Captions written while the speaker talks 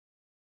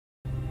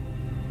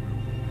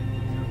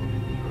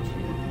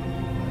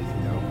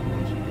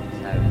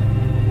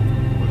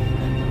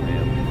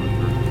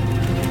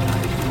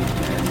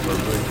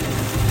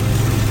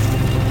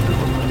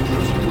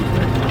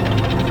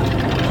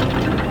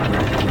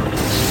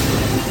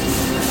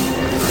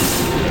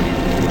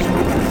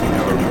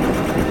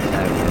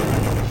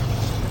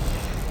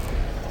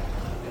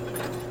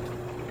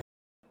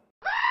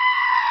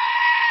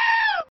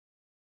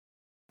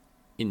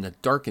In the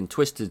dark and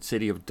twisted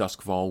city of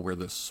Duskfall, where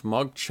the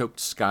smog-choked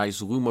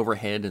skies loom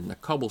overhead and the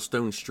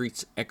cobblestone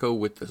streets echo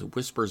with the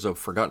whispers of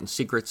forgotten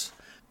secrets,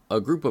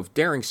 a group of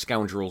daring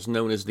scoundrels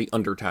known as the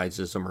Undertides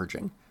is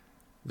emerging.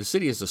 The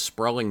city is a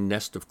sprawling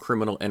nest of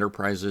criminal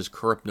enterprises,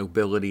 corrupt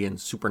nobility,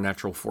 and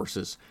supernatural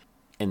forces,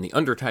 and the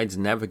Undertides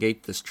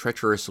navigate this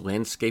treacherous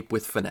landscape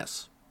with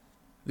finesse.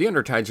 The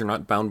Undertides are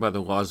not bound by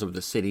the laws of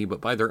the city,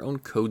 but by their own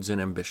codes and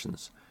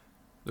ambitions.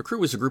 The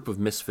crew is a group of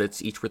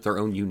misfits, each with their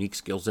own unique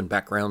skills and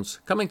backgrounds,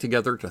 coming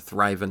together to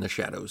thrive in the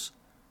shadows.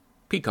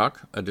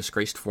 Peacock, a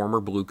disgraced former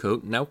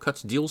bluecoat, now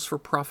cuts deals for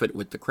profit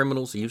with the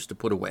criminals he used to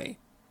put away.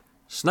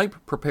 Snipe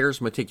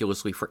prepares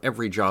meticulously for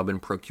every job and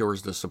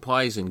procures the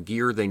supplies and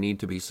gear they need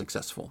to be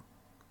successful.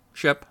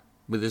 Shep,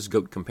 with his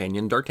goat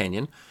companion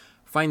D'Artagnan,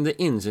 find the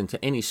ins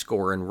into any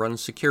score and run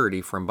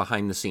security from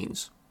behind the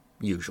scenes,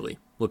 usually,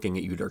 looking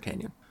at you,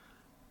 D'Artagnan.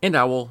 And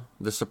Owl,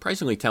 the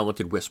surprisingly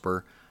talented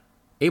whisperer,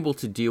 able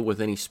to deal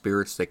with any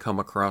spirits they come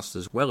across,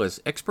 as well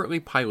as expertly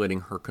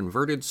piloting her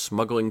converted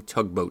smuggling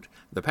tugboat,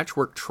 the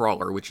Patchwork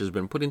Trawler, which has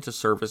been put into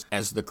service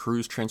as the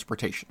crew's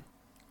transportation.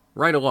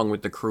 Right along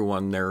with the crew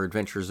on their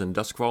adventures in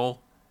Duskfall,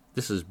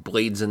 this is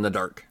Blades in the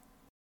Dark.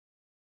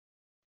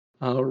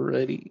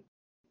 Alrighty.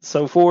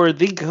 So for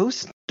the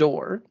ghost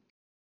door,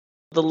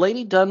 the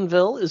Lady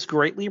Dunvil is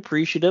greatly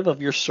appreciative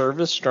of your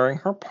service during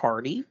her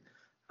party.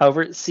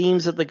 However, it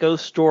seems that the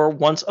ghost door,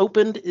 once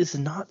opened, is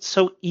not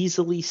so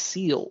easily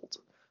sealed.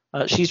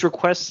 She's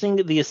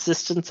requesting the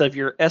assistance of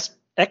your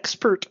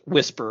expert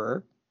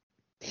whisperer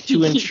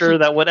to ensure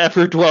that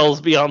whatever dwells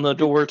beyond the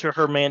door to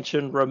her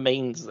mansion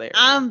remains there.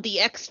 I'm the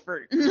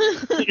expert.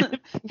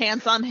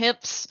 Hands on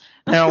hips.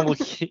 Now,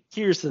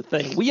 here's the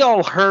thing. We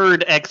all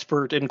heard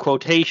expert in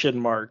quotation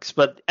marks,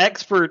 but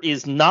expert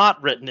is not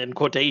written in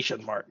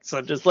quotation marks.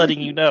 I'm just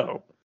letting you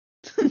know.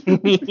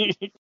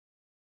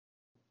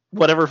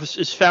 Whatever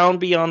is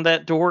found beyond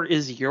that door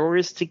is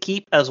yours to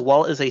keep, as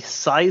well as a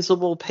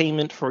sizable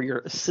payment for your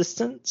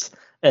assistance.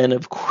 And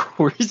of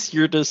course,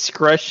 your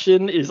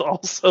discretion is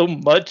also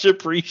much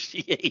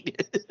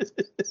appreciated.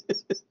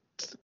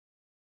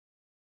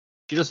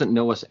 She doesn't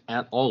know us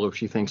at all if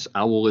she thinks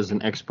Owl is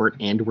an expert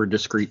and we're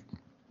discreet.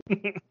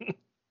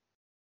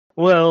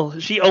 Well,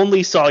 she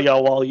only saw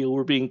y'all while you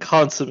were being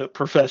consummate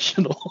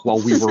professionals.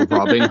 While we were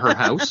robbing her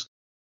house?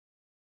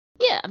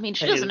 Yeah, I mean,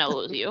 she doesn't know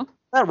it was you.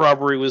 That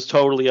robbery was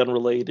totally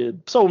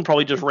unrelated. Someone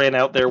probably just ran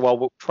out there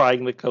while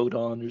trying the coat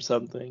on or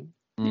something.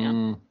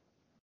 Yeah.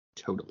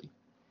 Totally.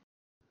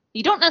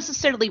 You don't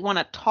necessarily want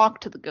to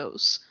talk to the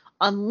ghosts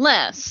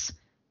unless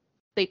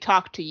they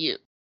talk to you.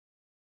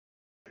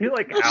 I feel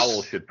like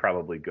Owl should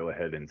probably go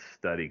ahead and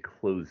study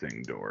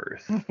closing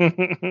doors.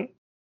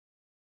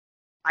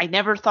 I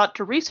never thought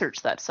to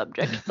research that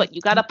subject, but you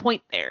got a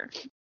point there.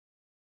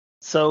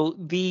 So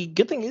the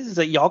good thing is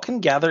that y'all can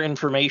gather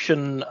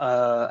information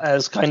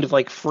as kind of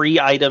like free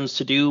items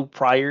to do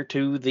prior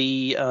to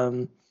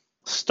the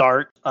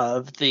start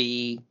of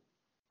the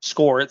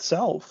score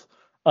itself.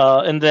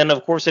 And then,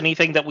 of course,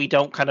 anything that we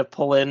don't kind of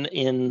pull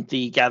in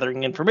the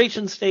gathering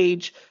information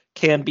stage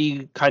can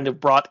be kind of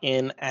brought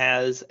in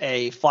as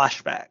a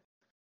flashback.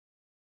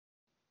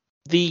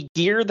 The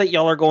gear that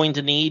y'all are going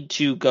to need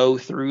to go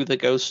through the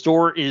ghost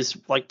store is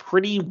like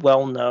pretty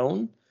well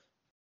known.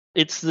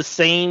 It's the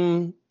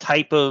same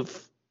type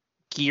of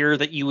gear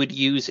that you would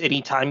use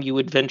anytime you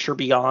would venture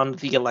beyond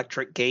the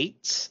electric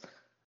gates,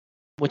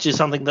 which is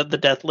something that the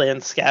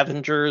Deathland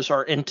scavengers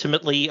are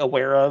intimately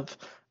aware of.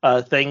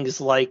 Things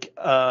like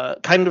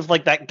kind of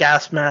like that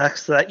gas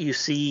mask that you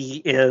see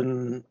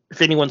in,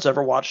 if anyone's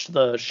ever watched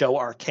the show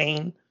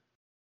Arcane.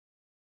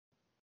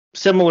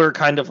 Similar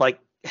kind of like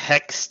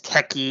hex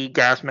techie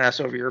gas mask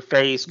over your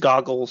face,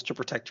 goggles to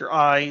protect your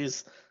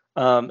eyes,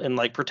 and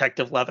like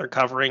protective leather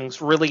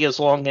coverings. Really, as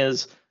long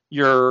as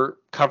you're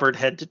covered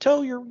head to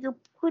toe, you're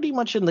pretty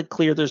much in the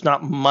clear. There's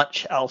not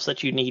much else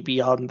that you need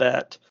beyond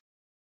that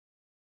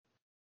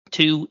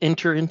to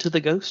enter into the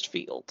ghost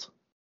field.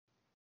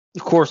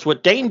 Of course,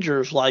 what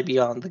dangers lie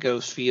beyond the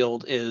ghost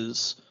field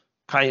is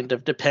kind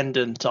of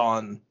dependent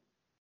on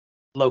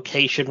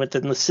location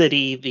within the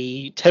city,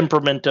 the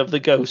temperament of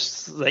the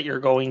ghosts that you're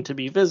going to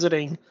be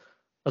visiting,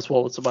 as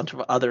well as a bunch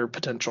of other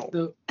potential.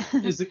 So,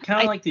 is it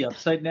kind of like the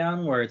Upside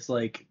Down, where it's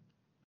like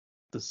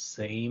the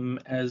same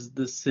as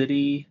the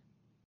city?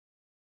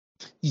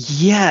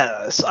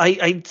 Yes,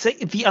 I'd say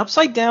the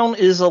Upside Down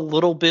is a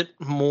little bit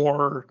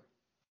more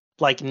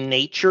like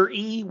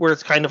nature-y, where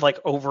it's kind of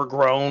like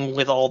overgrown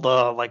with all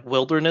the like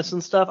wilderness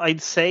and stuff. I'd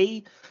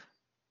say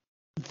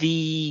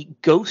the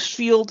ghost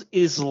field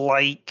is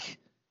like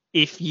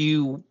if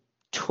you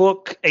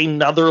took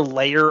another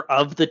layer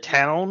of the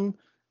town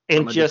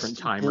and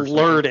just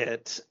blurred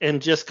it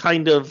and just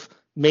kind of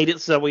made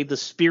it so that way the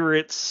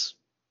spirits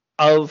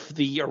of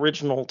the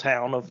original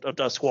town of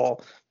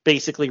Duskwall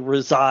basically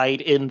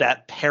reside in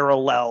that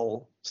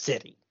parallel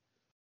city.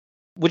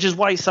 Which is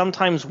why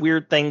sometimes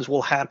weird things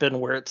will happen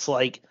where it's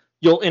like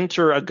you'll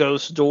enter a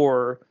ghost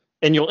door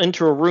and you'll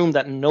enter a room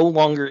that no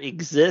longer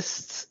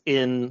exists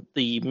in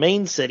the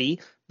main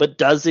city, but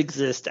does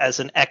exist as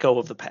an echo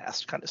of the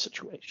past kind of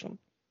situation.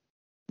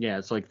 Yeah,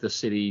 it's like the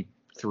city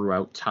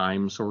throughout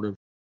time, sort of.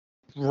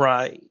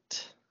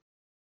 Right.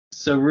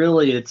 So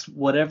really, it's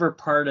whatever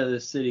part of the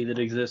city that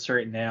exists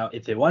right now,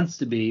 if it wants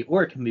to be,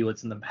 or it can be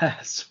what's in the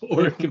past,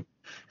 or it can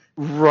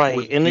Right.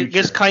 the And it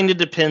just future. kind of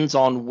depends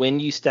on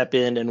when you step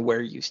in and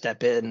where you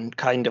step in,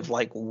 kind of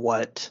like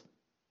what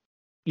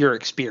your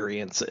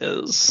experience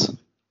is.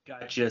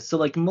 Gotcha. So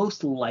like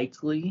most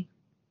likely,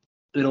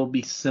 it'll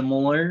be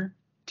similar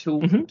to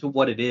Mhm. to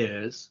what it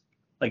is.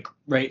 Like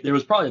right, there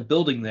was probably a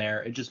building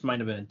there. It just might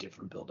have been a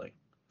different building.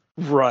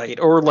 Right.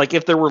 Or like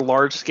if there were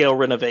large scale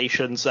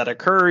renovations that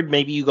occurred,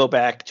 maybe you go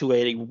back to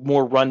a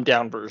more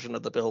rundown version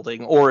of the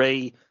building. Or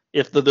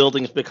if the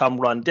building's become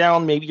run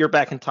down, maybe you're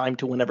back in time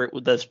to whenever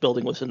this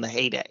building was in the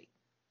heyday.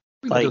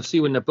 Like, Like,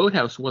 see, when the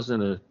boathouse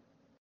wasn't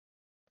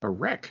a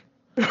wreck.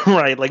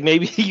 right, like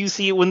maybe you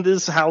see it when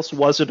this house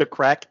wasn't a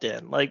cracked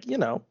in. Like,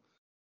 So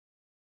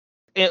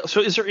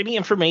is there any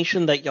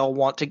information that y'all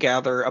want to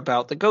gather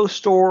about the ghost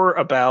store,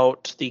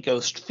 about the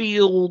ghost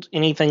field,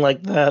 anything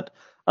like that?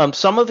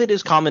 Some of it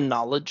is common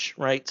knowledge,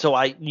 right? So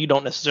you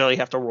don't necessarily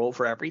have to roll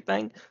for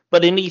everything,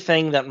 but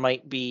anything that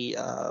might be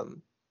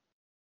something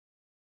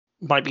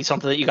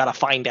that you got to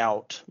find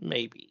out,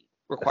 maybe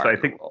So require I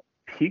think a roll.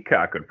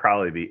 Peacock would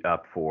probably be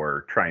up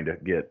for trying to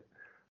get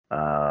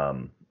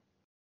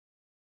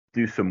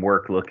do some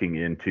work looking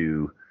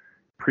into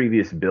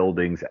previous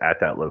buildings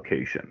at that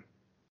location.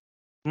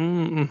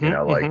 Mm-hmm,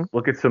 Like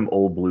look at some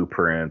old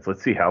blueprints.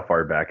 Let's see how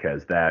far back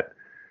has that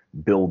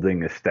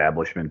building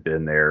establishment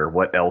been there.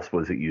 What else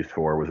was it used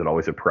for? Was it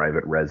always a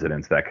private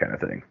residence? That kind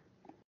of thing.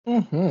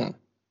 mm-hmm.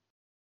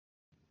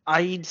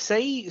 I'd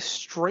say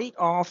straight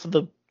off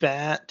the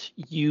bat,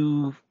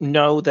 you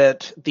know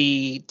that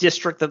the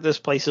district that this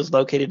place is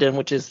located in,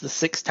 which is the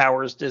Six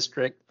Towers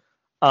district,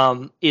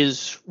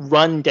 is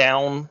run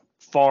down,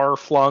 far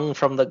flung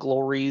from the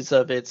glories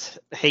of its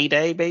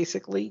heyday,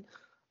 basically.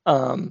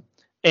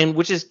 And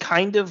which is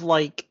kind of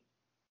like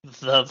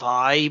the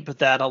vibe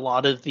that a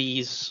lot of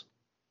these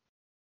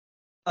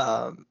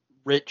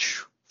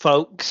rich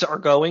folks are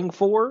going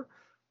for.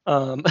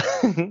 Um,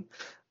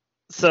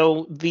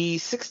 So the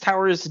Six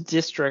Towers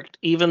district,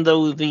 even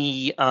though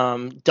the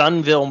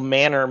Dunvil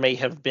Manor may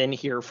have been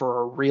here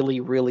for a really,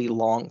 really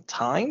long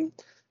time,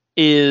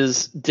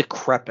 is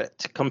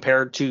decrepit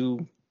compared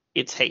to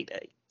its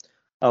heyday.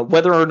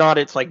 Whether or not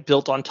it's like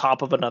built on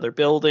top of another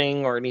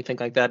building or anything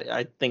like that,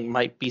 I think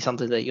might be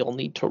something that you'll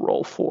need to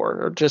roll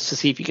for, or just to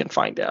see if you can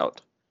find out.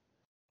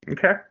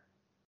 Okay.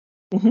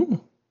 Mm-hmm.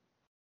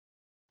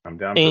 I'm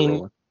down for And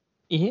rolling.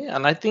 yeah,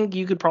 and I think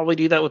you could probably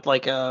do that with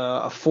like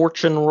a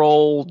fortune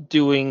roll,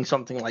 doing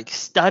something like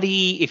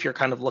study if you're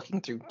kind of looking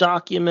through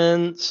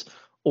documents,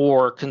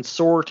 or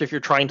consort if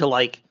you're trying to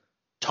like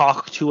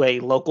talk to a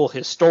local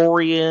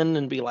historian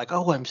and be like,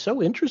 oh, I'm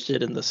so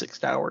interested in the Six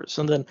Towers.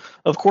 And then,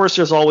 of course,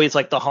 there's always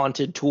like the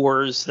haunted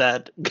tours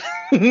that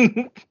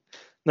that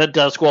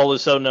Duskwall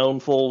is so known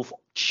for,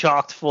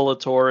 chocked full of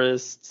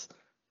tourists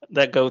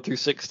that go through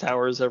Six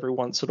Towers every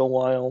once in a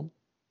while.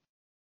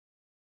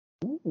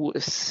 Ooh,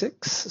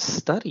 6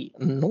 study.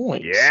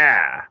 Nice.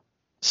 Yeah.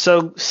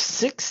 So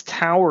Six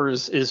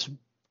Towers is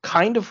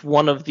kind of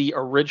one of the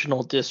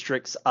original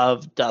districts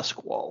of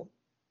Duskwall.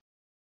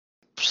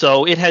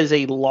 So it has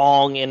a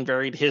long and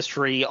varied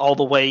history all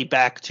the way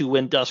back to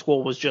when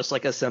Duskwall was just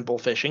like a simple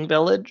fishing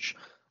village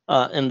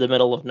in the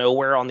middle of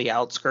nowhere on the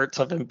outskirts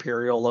of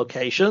Imperial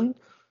location.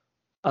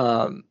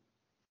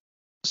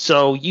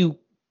 So you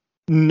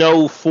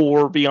know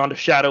for beyond a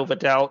shadow of a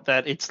doubt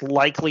that it's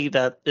likely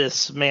that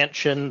this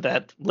mansion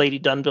that Lady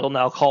Dunvil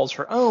now calls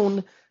her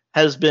own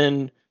has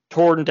been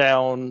torn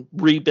down,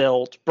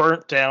 rebuilt,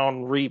 burnt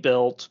down,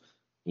 rebuilt,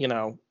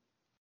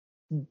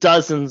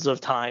 dozens of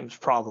times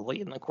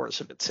probably in the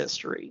course of its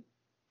history.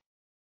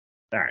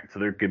 All right. So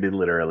there could be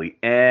literally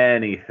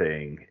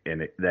anything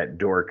in it. That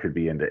door could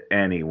be into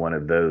any one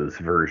of those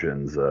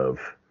versions of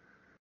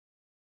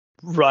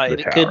Right. the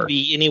It could tower.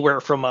 be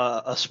anywhere from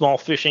a small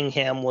fishing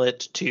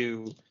hamlet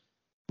to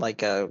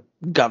like a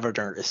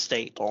governor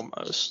estate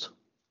almost.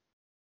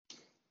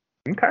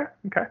 Okay.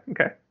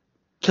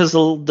 Because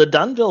the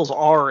Dunvilles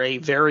are a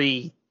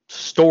very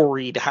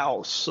storied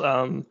house.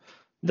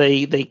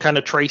 They kind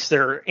of trace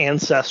their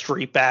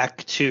ancestry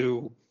back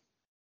to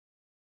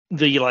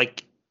the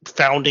like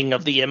founding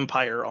of the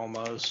empire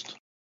almost.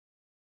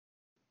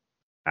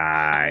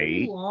 How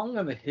long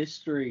of a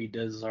history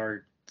does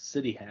our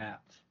city have?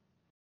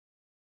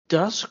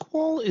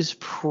 Duskwall is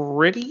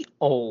pretty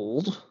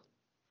old.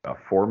 About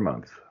 4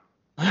 months.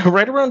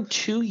 Right around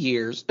 2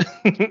 years.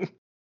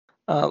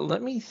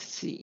 Let me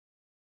see.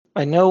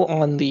 I know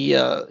on the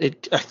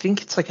I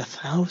think it's like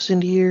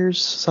 1,000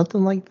 years,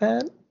 something like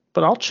that.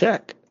 But I'll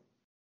check.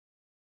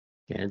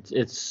 Yeah,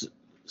 it's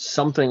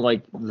something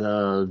like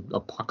the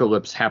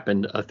apocalypse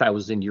happened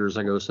 1,000 years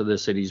ago, so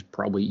this city's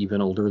probably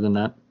even older than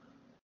that.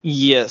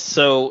 Yes,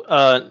 so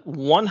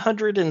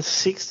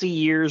 160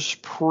 years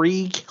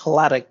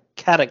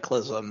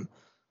pre-cataclysm,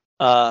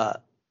 Duskwall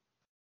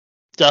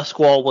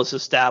was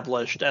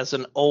established as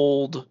an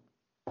old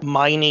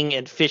mining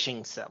and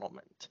fishing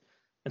settlement.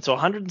 And so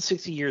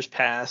 160 years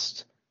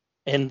passed,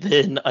 and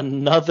then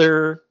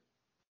another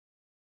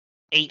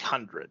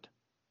 800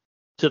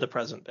 to the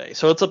present day.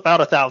 So it's about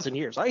 1,000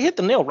 years. I hit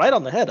the nail right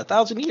on the head.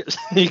 1,000 years.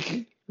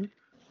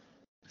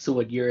 So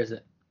what year is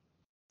it?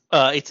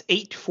 It's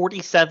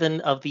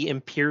 847 of the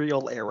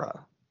Imperial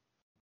era.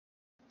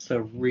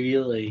 So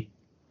really,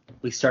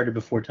 we started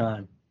before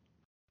time.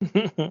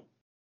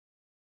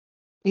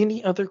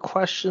 Any other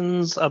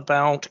questions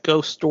about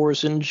ghost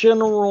stores in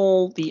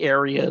general, the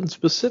area in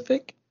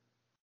specific?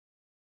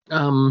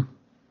 Yeah,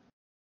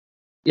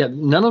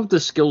 none of the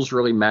skills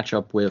really match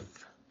up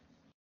with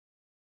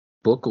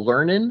book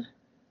learning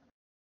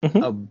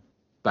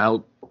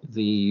about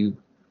the.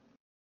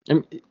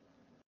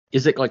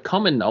 Is it like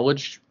common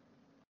knowledge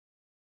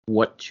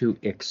what to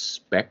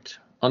expect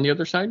on the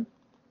other side?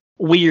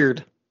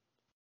 Weird.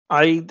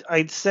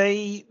 I'd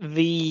say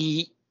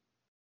the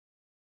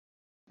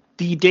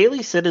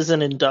daily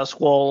citizen in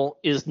Duskwall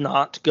is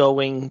not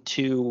going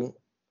to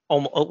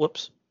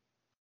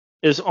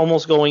is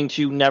almost going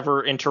to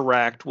never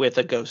interact with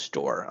a ghost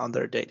store on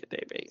their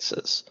day-to-day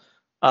basis.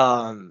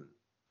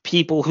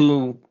 People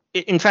who,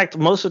 in fact,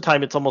 most of the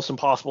time it's almost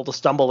impossible to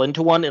stumble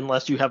into one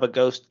unless you have a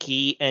ghost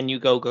key and you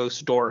go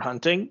ghost door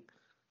hunting.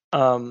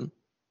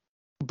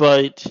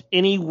 But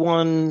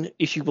anyone,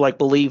 if you like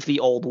believe the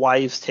old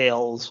wives'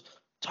 tales,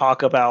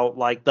 talk about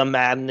like the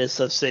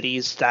madness of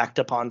cities stacked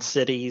upon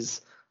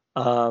cities,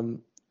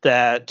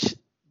 that,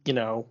 you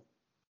know,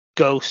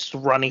 ghosts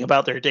running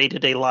about their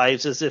day-to-day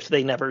lives as if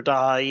they never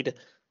died,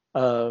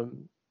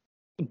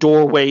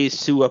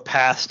 doorways to a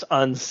past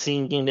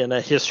unseen and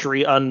a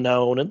history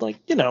unknown, and like,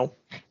 you know,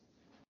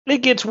 it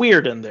gets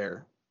weird in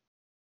there.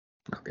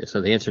 Okay,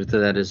 so the answer to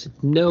that is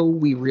no,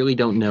 we really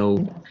don't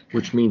know,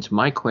 which means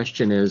my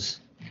question is,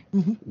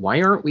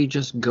 why aren't we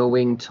just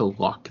going to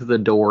lock the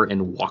door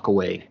and walk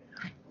away?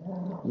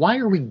 Why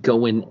are we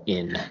going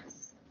in?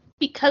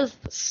 Because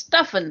the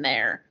stuff in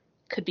there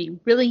could be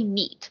really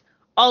neat.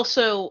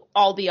 Also,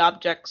 all the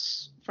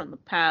objects from the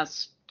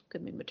past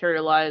could be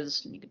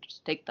materialized, and you could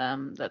just take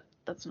them.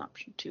 That's an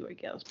option too, I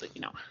guess. But,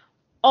 you know,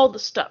 all the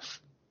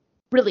stuff,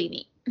 really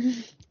neat.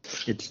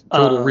 It's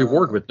total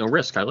reward with no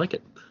risk. I like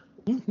it.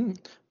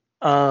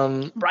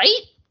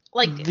 Right?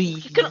 Like,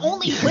 you can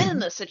only win in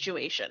this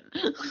situation.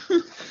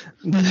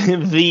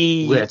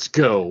 Let's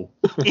go.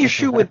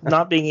 Issue with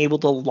not being able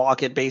to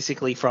lock it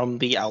basically from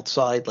the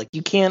outside, like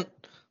you can't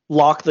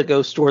lock the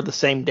ghost door the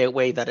same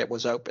way that it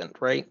was opened,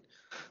 right?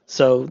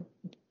 So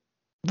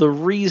the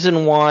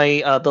reason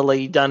why the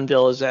Lady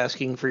Dunvil is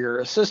asking for your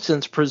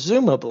assistance,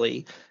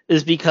 presumably,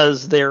 is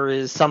because there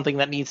is something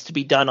that needs to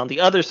be done on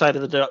the other side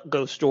of the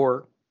ghost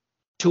door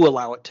to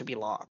allow it to be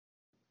locked.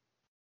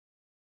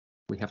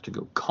 We have to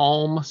go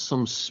calm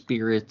some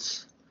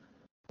spirits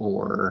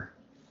or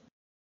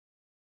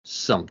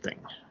something.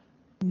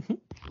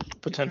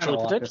 Potentially.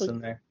 In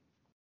there.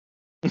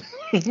 You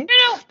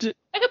know, it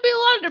could be a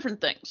lot of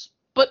different things.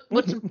 But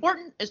what's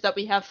important is that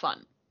we have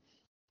fun.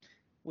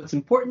 What's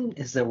important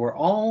is that we're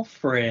all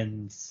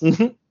friends.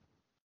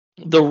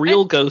 The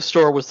real ghost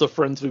store was the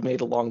friends we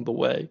made along the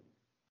way.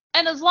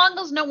 And as long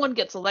as no one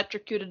gets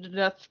electrocuted to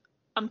death,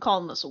 I'm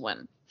calling this a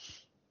win.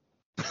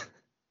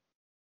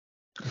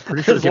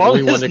 Sure as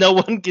long as no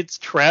one gets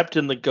trapped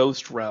in the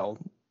ghost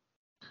realm.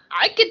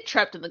 I get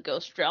trapped in the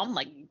ghost realm.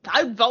 Like,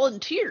 I'd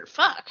volunteer.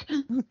 Fuck.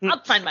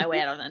 I'll find my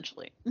way out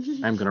eventually.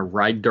 I'm going to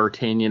ride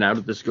D'Artagnan out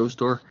of this ghost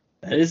door.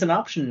 That is an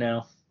option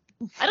now.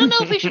 I don't know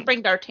if we should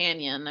bring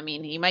D'Artagnan. I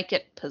mean, he might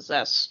get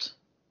possessed.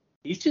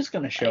 He's just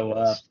going to show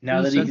up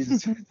now that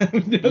he's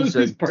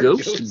a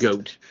ghost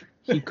goat.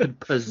 He could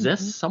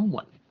possess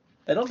someone.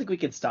 I don't think we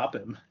can stop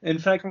him. In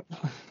fact,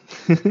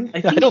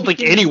 I don't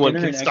think anyone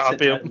can stop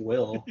him.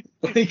 Will.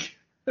 Like,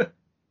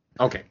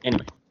 okay,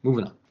 anyway,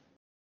 moving on.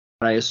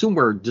 I assume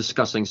we're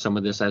discussing some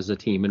of this as a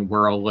team, and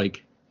we're all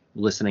like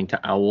listening to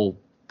Owl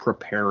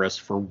prepare us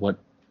for what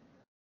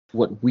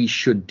we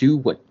should do,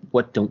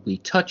 what don't we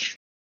touch.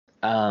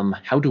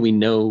 How do we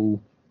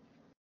know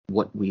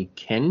what we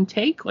can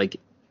take? Like,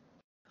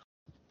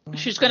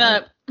 she's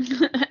gonna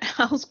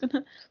Al's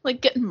gonna like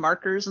get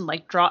markers and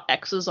like draw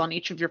X's on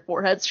each of your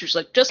foreheads. She's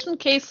like, just in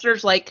case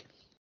there's like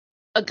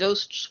a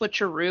ghost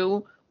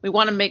switcheroo, we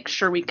want to make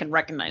sure we can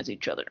recognize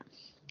each other.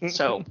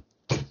 So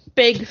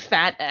big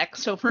fat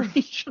X over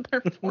each of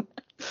their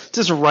foreheads.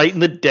 Just right in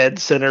the dead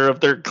center of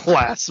their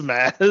glass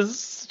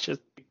mass.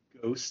 Just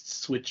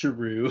ghost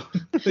switcheroo.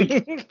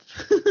 Like,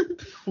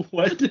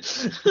 what?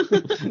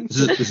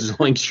 This is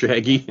like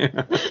Shaggy.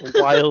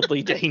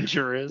 Wildly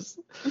dangerous.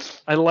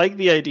 I like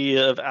the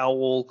idea of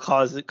Owl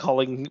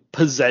calling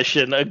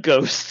possession a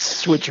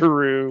ghost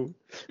switcheroo.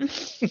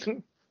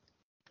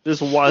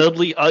 Just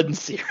wildly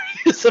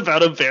unserious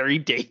about a very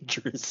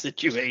dangerous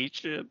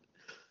situation.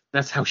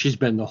 That's how she's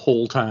been the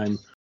whole time.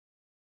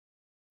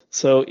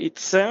 So it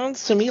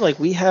sounds to me like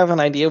we have an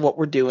idea of what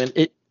we're doing.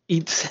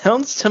 It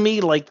sounds to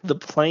me like the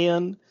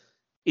plan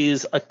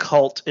is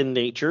occult in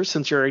nature,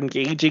 since you're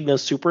engaging a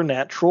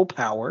supernatural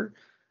power.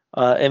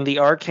 And the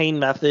arcane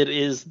method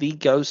is the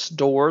ghost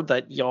door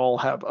that y'all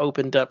have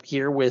opened up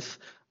here with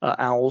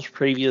Owl's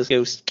previous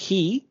ghost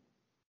key.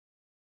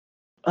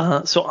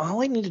 So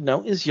all I need to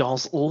know is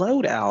y'all's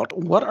loadout.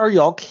 What are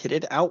y'all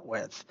kitted out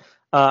with?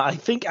 I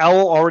think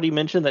Owl already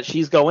mentioned that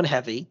she's going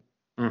heavy.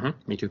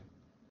 Me too.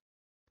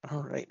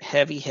 All right,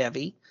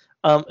 heavy.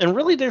 And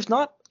really, there's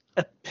not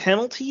a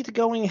penalty to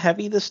going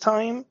heavy this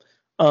time.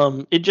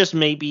 It just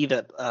may be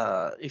that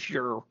if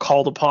you're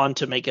called upon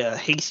to make a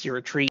hasty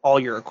retreat, all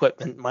your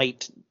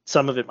equipment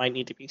some of it might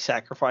need to be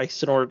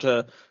sacrificed in order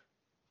to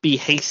be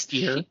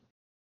hastier.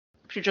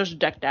 She just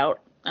decked out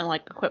and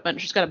like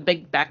equipment. She's got a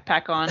big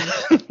backpack on.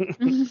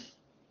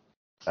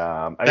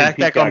 I think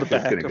Backpack on the Peacock's just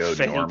back going to go of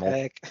Fanny normal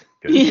Pack.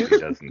 because he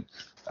doesn't.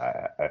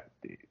 I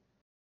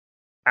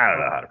don't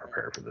know how to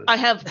prepare for this. I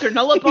have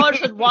granola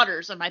bars and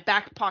waters in my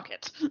back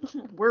pocket.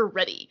 We're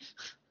ready.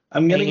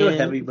 I'm gonna go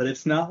heavy, but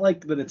it's not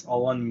like that it's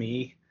all on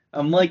me.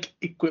 I'm like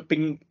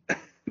equipping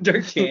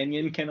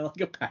D'Artagnan kind of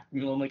like a pack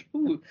mule. I'm like,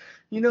 ooh,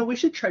 we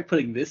should try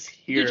putting this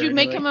here. Did you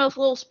make him a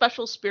little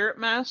special spirit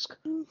mask?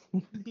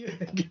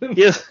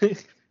 Yeah.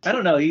 I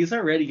don't know. He's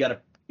already got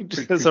a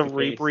Just as a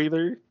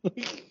rebreather.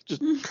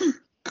 Just...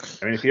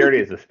 I mean, if he already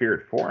has a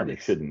spirit form, he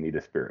shouldn't need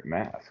a spirit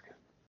mask. I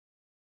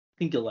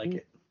think you'll like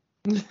it.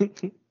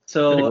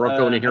 So I think we're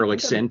going in here like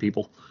sand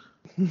people.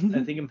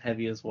 I think I'm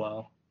heavy as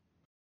well.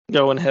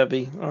 Going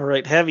heavy. All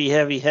right, heavy,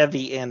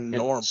 and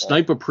normal.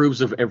 Snipe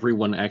approves of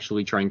everyone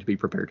actually trying to be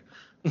prepared.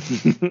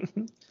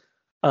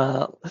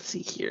 Let's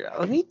see here.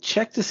 Let me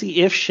check to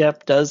see if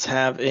Shep does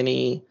have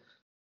any.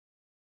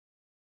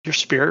 Your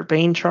Spirit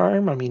Bane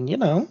charm. I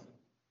mean,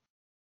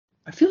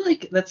 I feel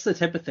like that's the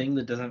type of thing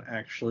that doesn't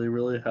actually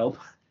really help.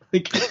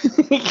 Like,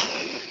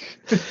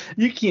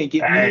 you can't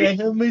get me. I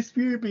have my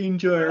Spirit Bane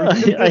charm.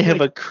 I have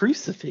a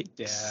crucifix.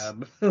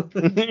 Dab.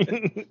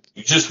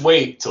 You just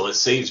wait till it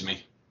saves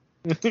me.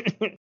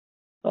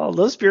 Oh,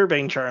 those Spirit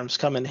Bane charms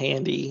come in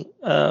handy.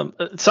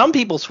 Some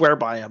people swear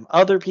by them.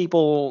 Other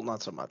people,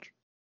 not so much.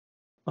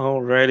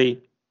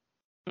 Alrighty.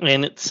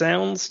 And it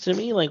sounds to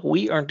me like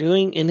we are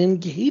doing an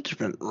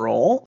engagement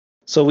roll.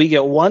 So we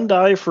get 1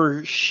 die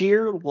for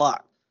sheer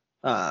luck.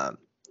 1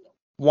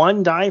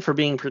 die for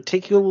being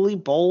particularly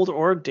bold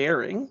or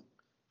daring.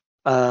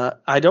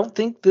 I don't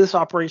think this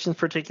operation is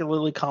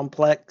particularly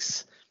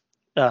complex.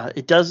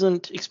 It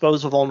doesn't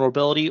expose a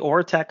vulnerability or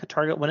attack a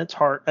target when it's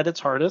at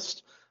its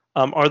hardest.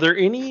 Are there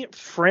any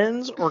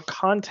friends or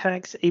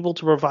contacts able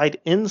to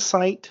provide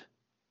insight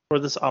for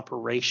this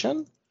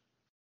operation?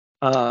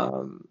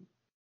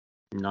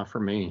 Not for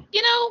me.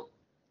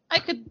 I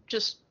could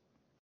just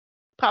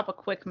pop a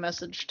quick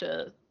message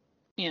to,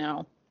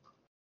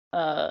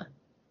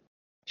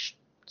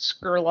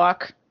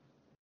 Skurlock.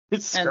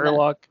 It's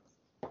Skurlock.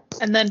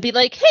 And then be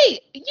like, hey,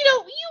 you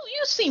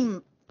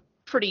seem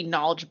pretty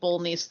knowledgeable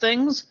in these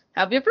things.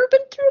 Have you ever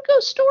been through a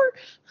ghost store?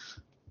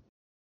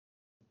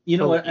 You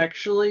know what?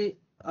 Actually,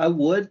 I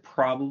would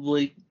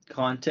probably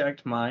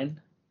contact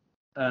mine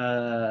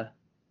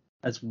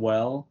as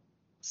well.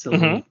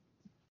 So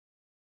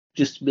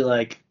just to be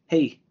like,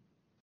 hey,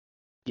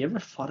 you ever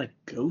fought a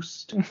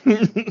ghost?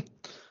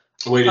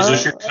 Wait, is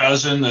this your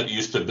cousin that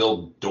used to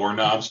build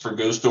doorknobs for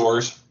ghost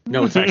doors?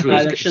 No, it's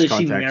actually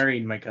she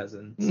married my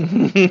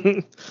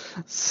cousin.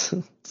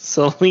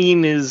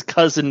 Celine is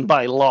cousin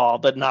by law,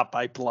 but not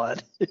by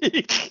blood.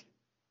 She's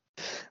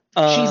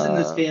in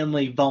this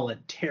family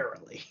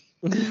voluntarily.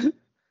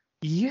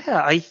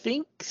 Yeah, I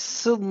think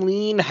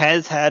Celine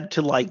has had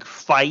to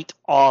fight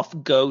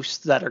off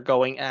ghosts that are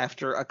going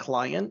after a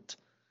client.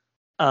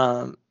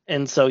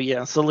 And so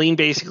yeah, Celine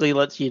basically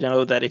lets you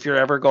know that if you're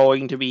ever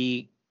going to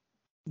be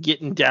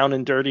getting down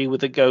and dirty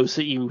with a ghost,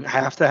 that you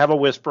have to have a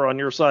whisper on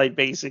your side,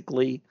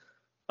 basically.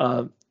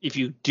 If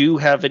you do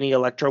have any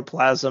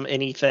electroplasm,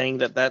 anything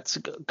that's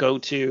go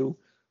to.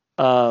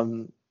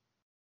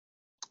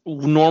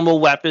 Normal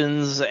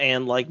weapons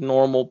and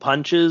normal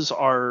punches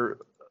are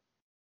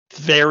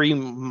very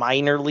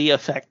minorly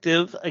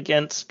effective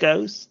against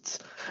ghosts,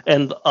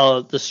 and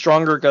the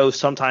stronger ghosts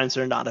sometimes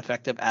are not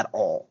effective at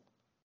all.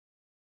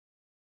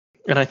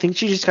 And I think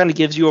she just kind of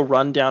gives you a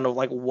rundown of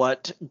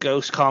what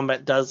ghost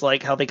combat does,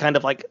 how they kind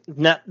of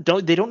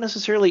don't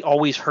necessarily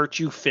always hurt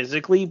you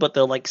physically, but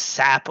they'll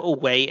sap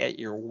away at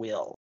your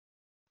will.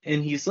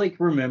 And he's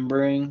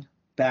remembering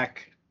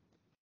back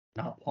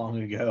not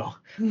long ago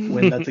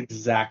when that's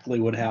exactly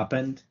what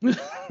happened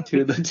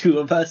to the two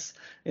of us,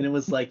 and it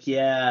was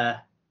yeah,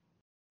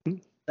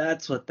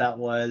 that's what that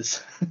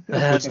was.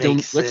 Let's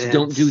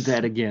don't do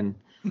that again.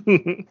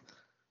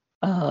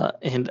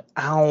 And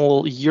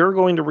Owl, you're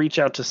going to reach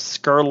out to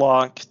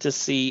Skurlock to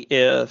see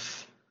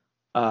if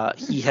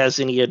he has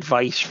any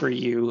advice for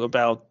you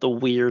about the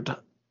weird.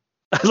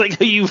 I like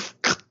how you've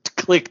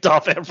clicked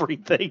off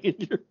everything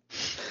in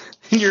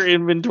your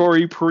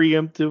inventory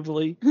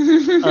preemptively.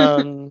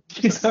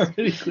 He's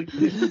already clicked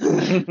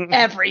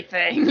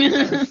everything.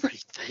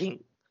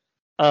 Everything.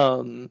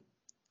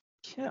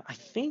 Yeah, I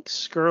think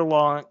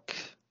Skurlock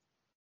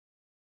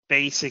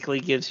basically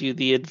gives you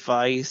the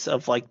advice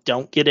of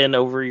don't get in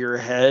over your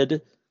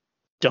head,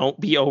 don't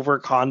be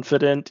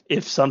overconfident.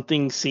 If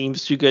something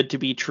seems too good to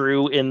be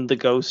true in the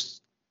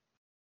ghost,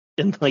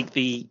 in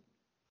the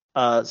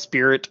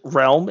spirit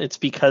realm, it's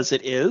because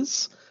it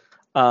is.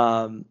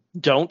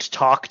 Don't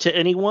talk to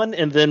anyone,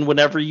 and then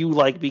whenever you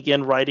like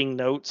begin writing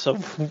notes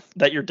of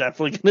that you're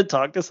definitely going to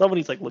talk to someone,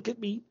 he's like, look at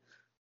me,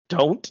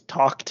 don't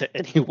talk to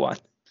anyone.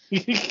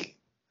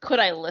 Could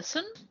I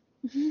listen?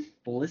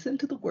 Listen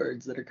to the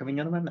words that are coming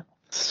out of my mouth.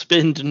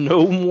 Spend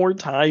no more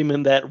time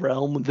in that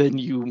realm than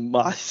you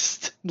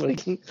must.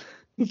 Like,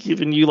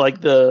 giving you like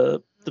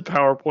the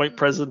PowerPoint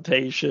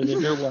presentation,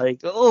 and you're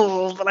like,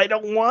 oh, but I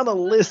don't want to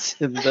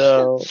listen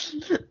though.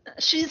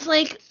 She's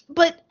like,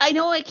 but I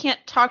know I can't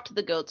talk to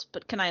the goats,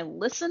 but can I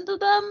listen to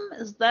them?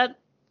 Is that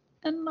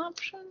an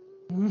option?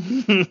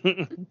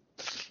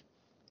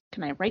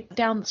 Can I write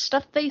down the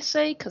stuff they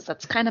say? Because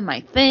that's kind of my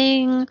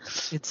thing.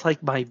 It's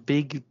like my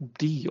big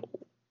deal.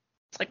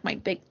 It's like my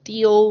big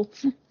deal.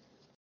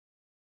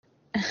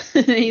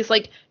 He's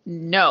like,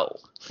 no.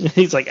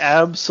 He's like,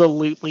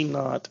 absolutely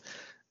not.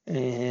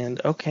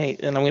 And okay,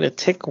 and I'm going to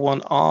tick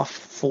one off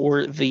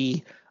for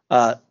the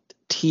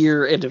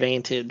tier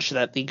advantage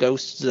that the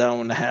Ghost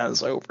Zone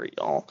has over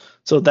y'all.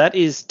 So that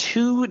is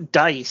 2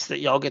 dice that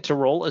y'all get to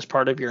roll as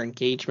part of your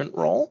engagement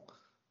roll.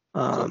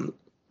 The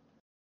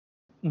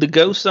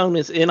Ghost Zone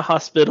is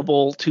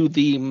inhospitable to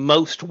the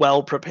most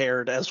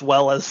well-prepared as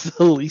well as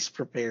the least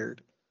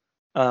prepared.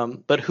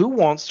 But who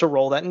wants to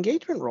roll that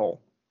engagement roll?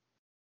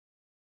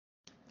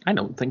 I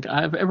don't think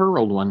I've ever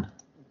rolled one.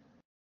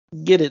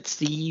 Get it,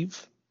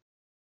 Steve.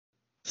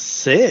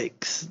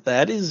 6.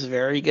 That is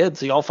very good.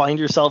 So y'all find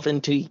yourself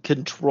into a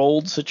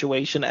controlled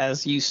situation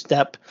as you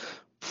step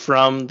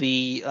from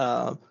the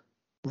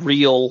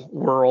real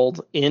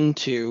world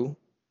into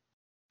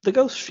the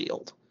ghost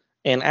field.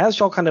 And as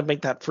y'all kind of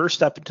make that first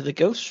step into the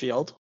ghost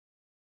field,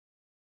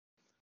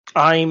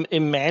 I'm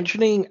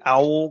imagining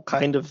Owl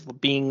kind of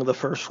being the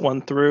first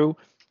one through.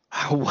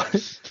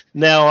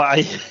 Now,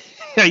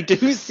 I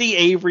do see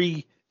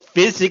Avery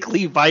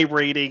physically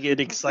vibrating in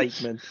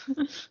excitement,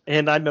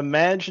 and I'm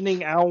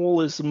imagining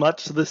Owl is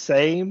much the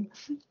same,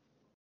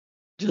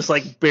 just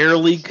like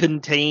barely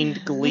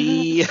contained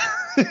glee.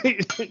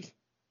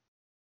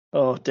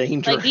 Oh,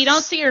 dangerous. Like, you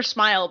don't see her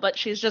smile, but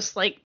she's just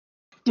like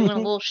doing a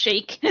little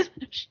shake.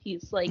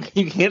 She's like,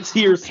 you can't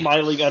see her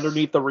smiling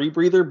underneath the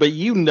rebreather, but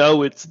you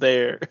know it's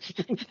there.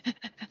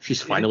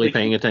 She's finally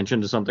paying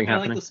attention to something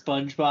happening. Like the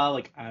SpongeBob,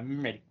 like,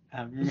 I'm ready.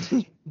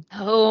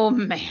 oh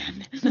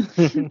man,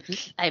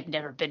 I've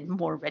never been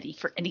more ready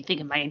for anything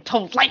in my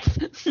entire life.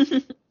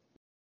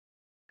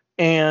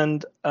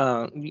 And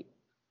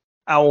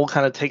Owl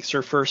kind of takes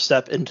her first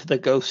step into the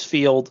ghost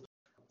field,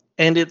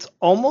 and it's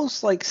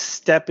almost like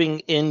stepping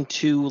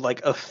into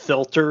like a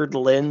filtered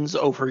lens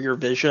over your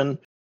vision.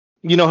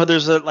 You know how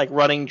there's a like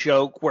running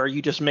joke where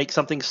you just make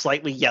something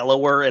slightly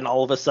yellower and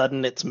all of a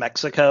sudden it's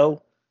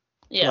Mexico?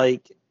 Yeah.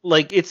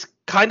 Like it's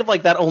kind of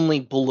like that, only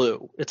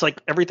blue. It's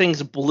like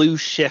everything's blue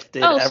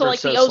shifted. Oh, ever so like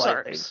so the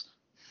Ozarks. slightly.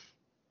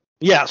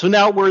 Yeah, so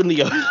now we're in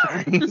the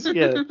Ozarks.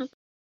 Yeah.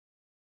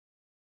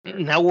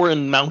 Now we're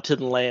in mountain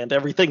land.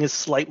 Everything is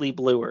slightly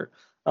bluer.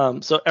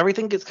 So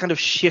everything gets kind of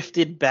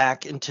shifted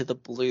back into the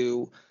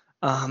blue.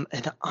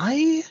 And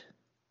I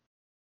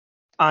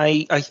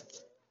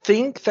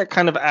think that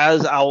kind of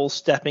as Owl's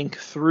stepping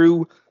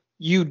through,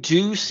 you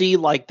do see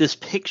like this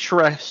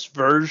picturesque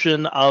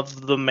version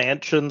of the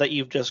mansion that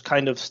you've just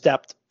kind of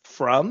stepped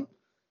from,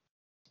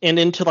 and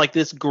into like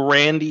this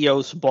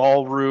grandiose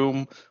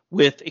ballroom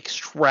with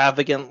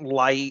extravagant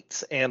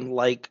lights and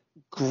like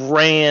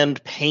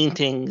grand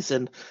paintings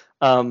and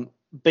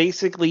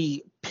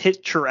basically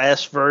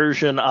picturesque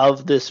version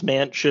of this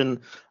mansion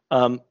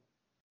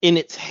in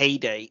its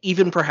heyday,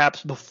 even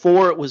perhaps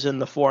before it was in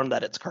the form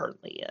that it's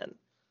currently in.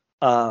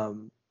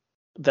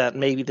 That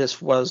maybe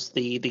this was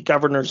the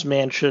governor's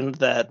mansion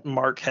that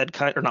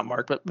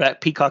that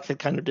Peacock had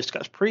kind of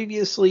discussed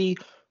previously,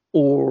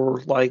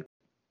 or like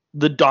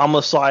the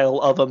domicile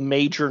of a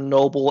major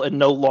noble and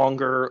no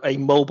longer a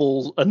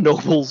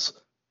noble's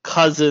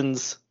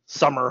cousin's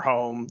summer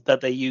home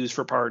that they use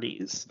for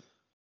parties.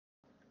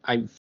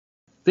 I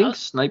think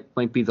Snipe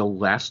might be the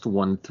last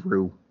one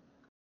through.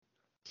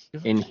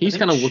 And he's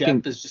kind of looking.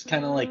 Shep is just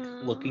kind of like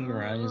looking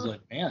around. He's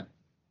like, man,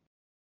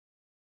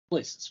 this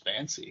place is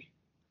fancy.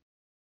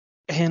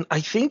 And I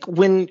think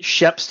when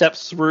Shep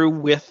steps through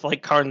with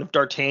like kind of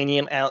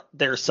D'Artagnan at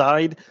their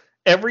side,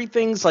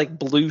 everything's like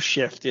blue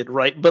shifted,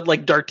 right? But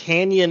like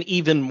D'Artagnan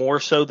even more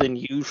so than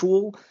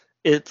usual.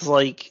 It's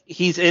like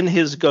he's in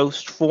his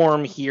ghost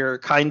form here,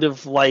 kind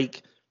of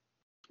like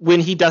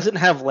when he doesn't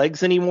have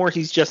legs anymore,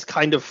 he's just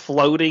kind of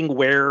floating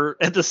where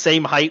at the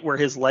same height where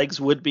his legs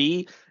would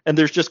be, and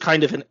there's just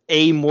kind of an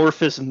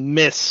amorphous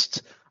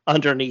mist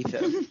underneath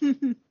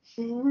him.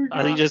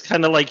 And he just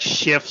kind of like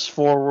shifts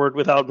forward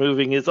without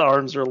moving his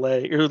arms or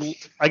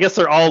legs. I guess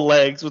they're all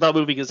legs without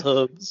moving his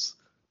hooves.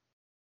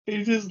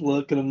 You just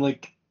look and I'm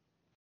like,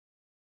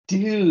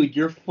 dude,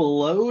 you're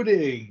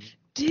floating.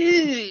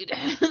 Dude.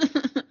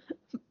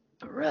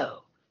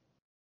 Bro.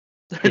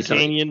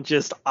 D'Artagnan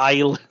just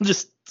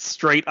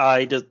straight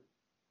eye just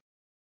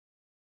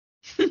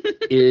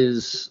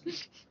Is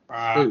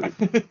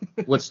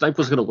what Snipe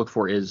was going to look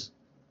for is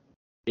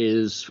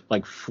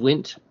like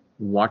Flint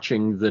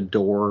watching the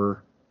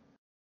door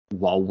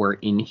while we're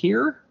in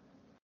here?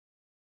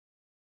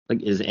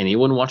 Like, is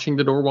anyone watching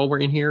the door while we're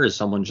in here? Is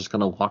someone just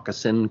going to lock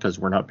us in because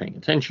we're not paying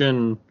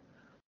attention?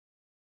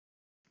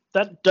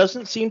 That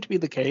doesn't seem to be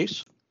the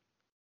case.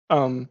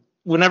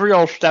 Whenever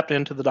y'all stepped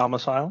into the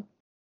domicile,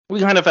 we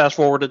kind of fast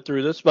forwarded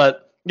through this,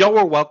 but y'all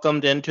were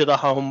welcomed into the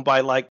home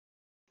by like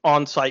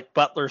on-site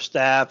butler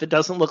staff. It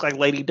doesn't look like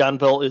Lady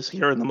Dunvil is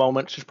here in the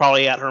moment. She's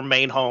probably at her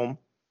main home.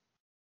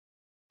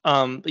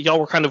 Y'all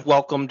were kind of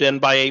welcomed in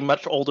by a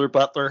much older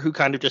butler who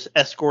kind of just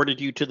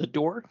escorted you to the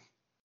door.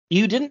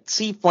 You didn't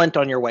see Flint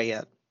on your way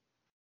in.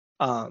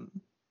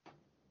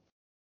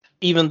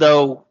 Even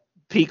though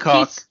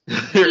Peacock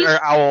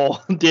or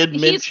Owl did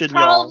mention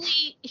y'all.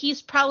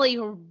 He's probably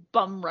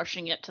bum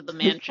rushing it to the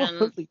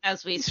mansion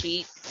as we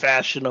speak.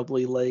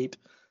 Fashionably late.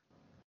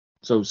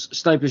 So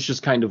Snipe is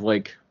just kind of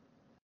like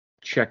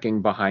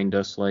checking behind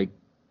us, like,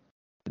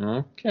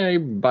 okay,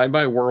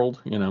 bye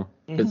world, you know.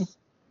 Because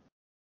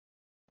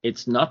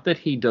it's not that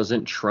he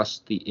doesn't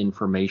trust the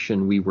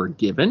information we were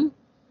given.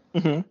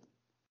 Mm-hmm.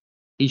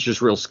 He's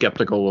just real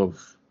skeptical of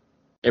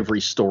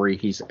every story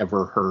he's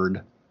ever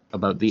heard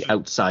about the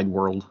outside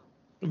world.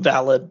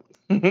 Valid.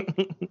 Yeah,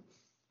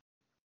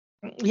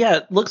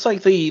 it looks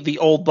like the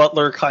old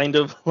butler kind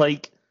of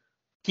like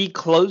he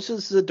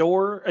closes the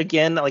door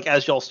again, like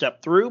as y'all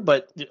step through,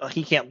 but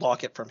he can't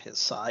lock it from his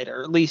side,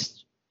 or at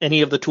least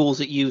any of the tools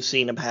that you've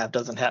seen him have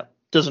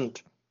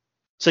doesn't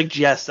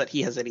suggest that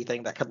he has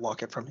anything that could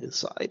lock it from his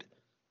side.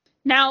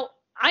 Now,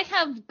 I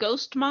have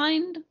Ghost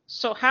Mind,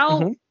 so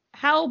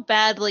how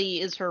badly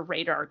is her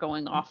radar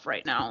going off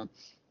right now?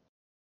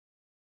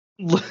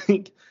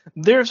 Like,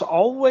 there's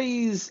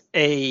always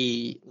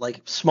a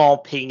like small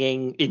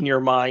pinging in your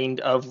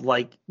mind of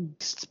like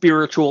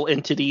spiritual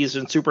entities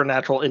and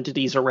supernatural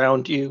entities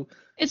around you.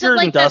 Is You're it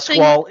like in that thing?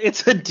 Duskwall.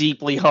 It's a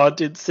deeply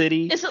haunted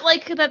city. Is it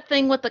like that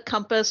thing with the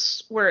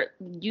compass where it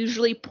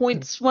usually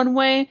points one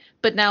way,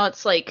 but now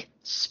it's like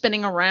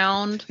spinning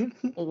around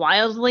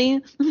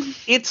wildly?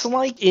 It's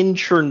like in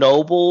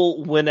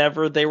Chernobyl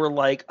whenever they were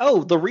like,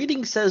 oh, the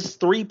reading says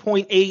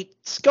 3.8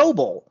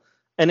 Scobel.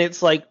 And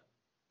it's like,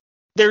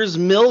 there's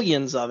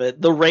millions of it.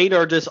 The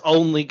radar just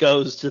only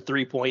goes to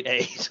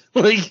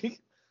 3.8.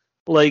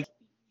 like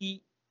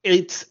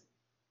it's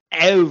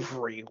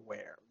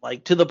everywhere.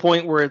 Like to the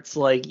point where it's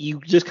like you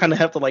just kind of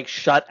have to like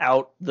shut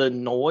out the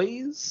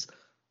noise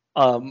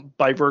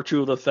by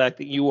virtue of the fact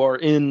that you are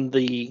in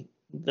the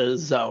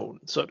zone,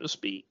 so to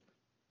speak.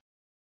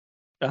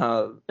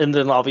 And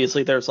then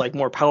obviously there's like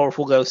more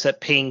powerful ghosts that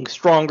ping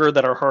stronger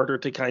that are harder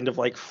to kind of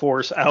like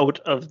force out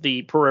of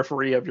the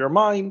periphery of your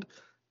mind.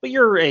 But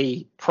you're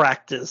a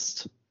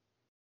practiced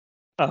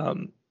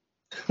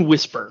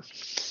whisper.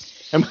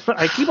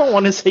 I keep on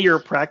wanting to say you're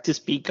a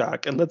practiced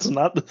peacock, and that's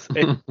not the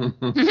thing.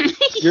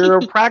 You're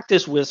a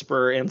practiced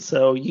whisperer, and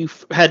so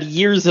you've had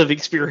years of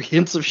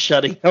experience of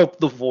shutting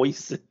out the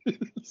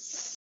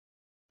voices.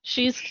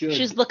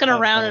 She's looking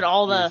around at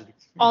all the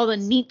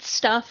neat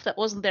stuff that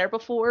wasn't there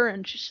before,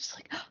 and she's just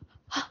like,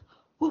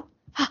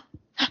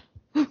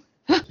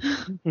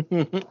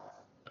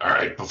 All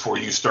right, before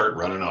you start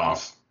running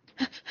off.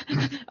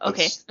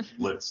 Okay.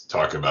 Let's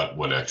talk about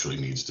what actually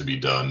needs to be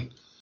done.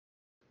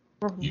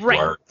 You Right.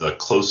 are the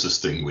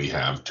closest thing we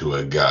have to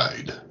a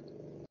guide.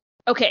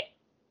 Okay.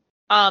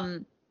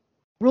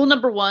 Rule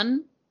number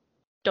 1,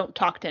 don't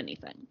talk to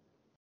anything.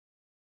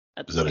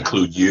 Does that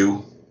include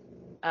you?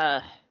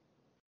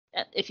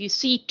 If you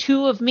see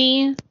 2 of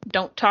me,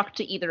 don't talk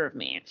to either of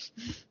me.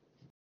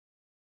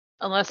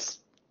 Unless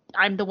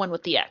I'm the one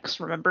with the X,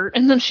 remember?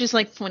 And then she's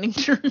like pointing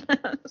to her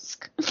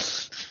mask.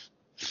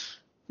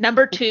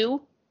 Number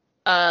 2,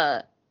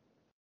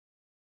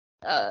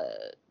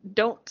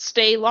 don't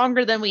stay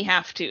longer than we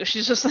have to.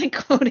 She's just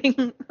like quoting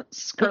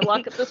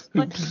Skurlock at this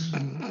point.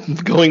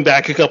 Going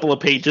back a couple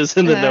of pages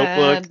in the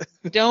notebook.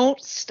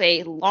 Don't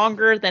stay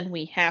longer than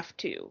we have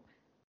to.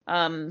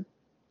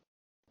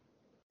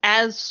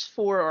 As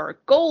for our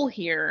goal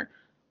here,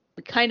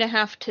 I kind of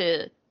have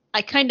to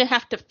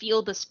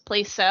feel this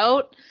place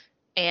out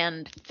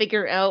and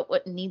figure out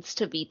what needs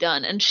to be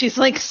done. And she's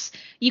like,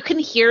 you can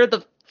hear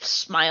the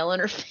smile in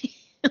her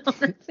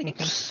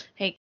face.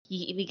 Hey,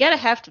 we gotta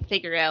have to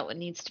figure out what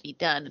needs to be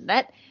done, and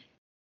that.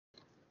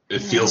 It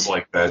feels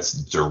like that's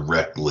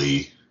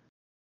directly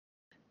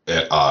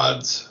at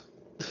odds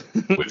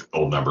with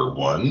goal number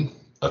 1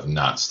 of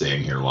not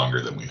staying here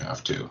longer than we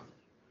have to.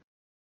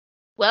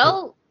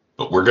 Well,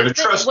 but we're gonna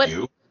trust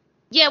you.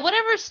 Yeah,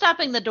 whatever's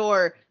stopping the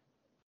door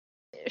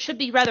should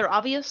be rather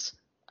obvious.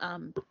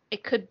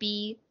 It could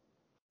be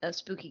a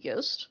spooky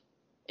ghost.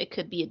 It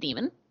could be a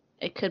demon.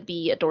 It could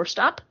be a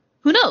doorstop.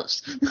 Who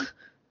knows?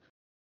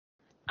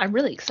 I'm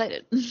really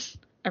excited.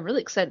 I'm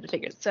really excited to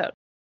figure this out.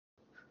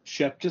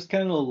 Shep just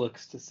kind of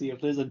looks to see if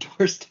there's a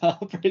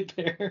doorstop right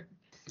there.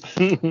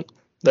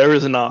 There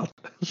is not.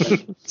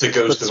 It's a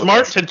ghost. But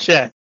smart to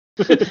check.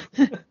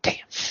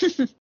 Damn.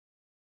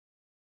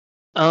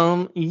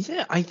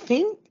 Yeah, I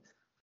think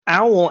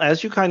Owl,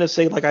 as you kind of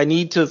say, like, I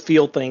need to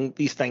feel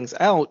these things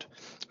out.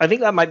 I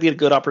think that might be a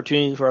good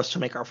opportunity for us to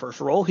make our first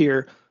roll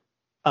here.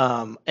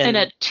 And And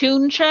a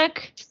tune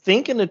check?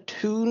 think in a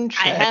tune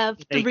check. I have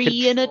in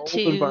 3 in a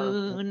controlled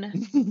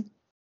environment.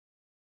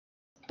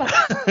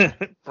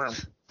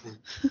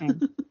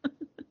 tune.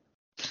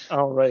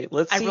 All right,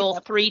 let's I see. roll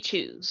 3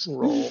 twos.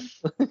 Roll.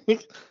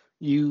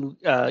 You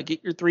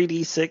get your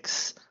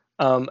 3d6.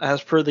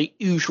 As per the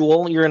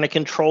usual, you're in a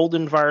controlled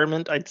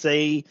environment. I'd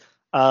say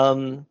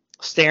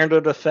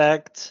standard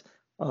effect.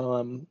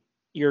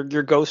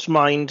 Your ghost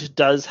mind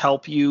does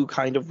help you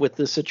kind of with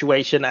this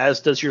situation,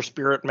 as does your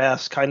spirit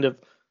mask. Kind of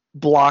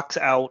blocks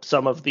out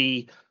some of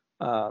the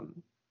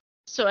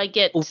So I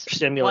get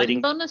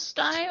stimulating. 1 bonus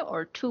die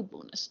or 2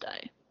 bonus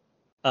die?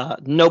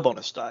 No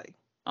bonus die.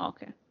 Oh,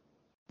 okay.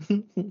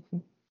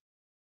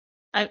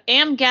 I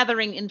am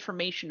gathering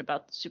information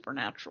about the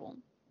supernatural.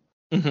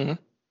 Mm-hmm.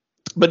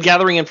 But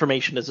gathering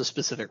information is a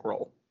specific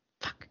role.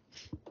 Fuck.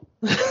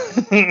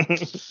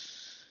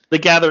 The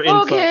gather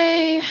info.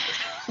 Okay.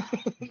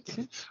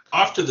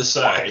 Off to the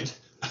side.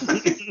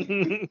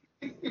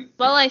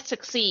 Well, I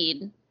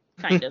succeed,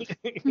 kind of.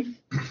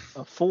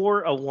 A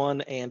 4, a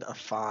 1, and a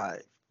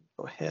 5.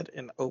 Go ahead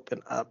and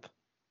open up.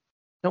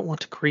 I don't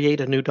want to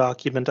create a new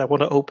document. I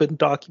want to open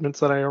documents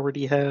that I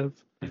already have.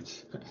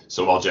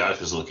 So while Josh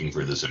is looking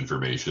for this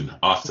information,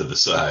 off to the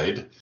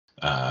side,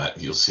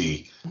 you'll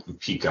see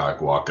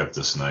Peacock walk up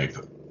to Snipe.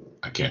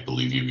 I can't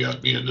believe you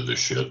got me into this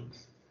shit.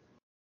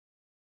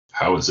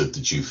 How is it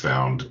that you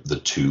found the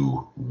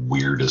 2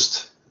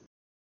 weirdest,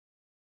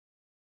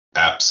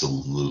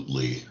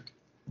 absolutely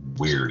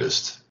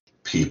weirdest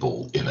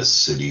people in a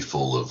city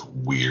full of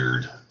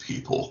weird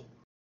people?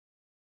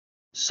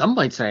 Some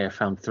might say I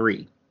found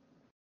 3,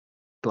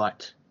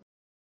 but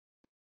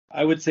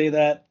I would say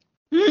that.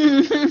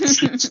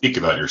 Speak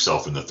about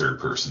yourself in the third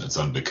person. It's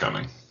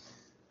unbecoming.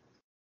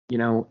 you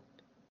know,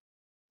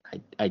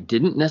 I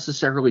didn't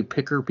necessarily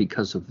pick her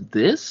because of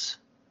this.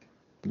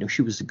 You know,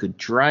 she was a good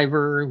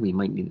driver. We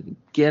might need a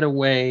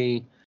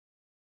getaway.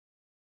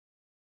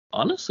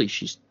 Honestly,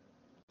 she's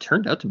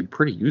turned out to be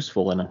pretty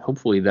useful, and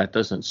hopefully that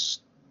doesn't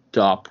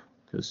stop,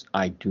 because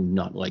I do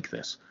not like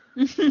this.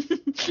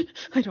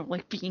 I don't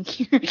like being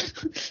here.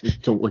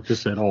 Don't like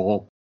this at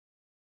all.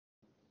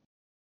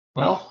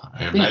 Well,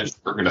 I imagine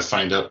we're going to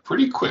find out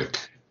pretty quick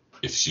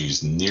if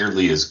she's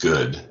nearly as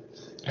good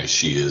as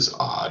she is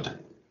odd.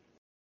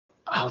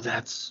 Oh,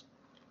 that's...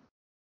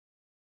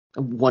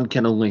 One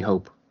can only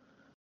hope.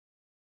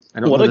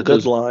 What a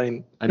good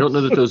line. I don't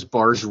know that those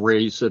bars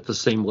raise at the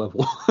same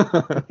level.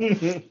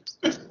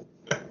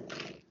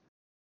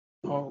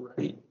 All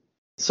right.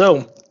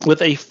 So,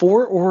 with a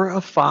 4 or a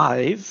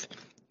 5,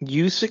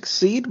 you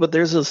succeed, but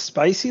there's a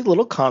spicy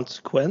little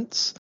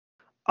consequence.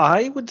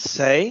 I would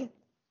say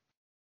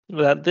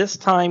that this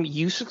time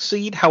you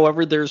succeed,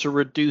 however, there's a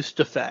reduced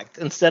effect.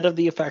 Instead of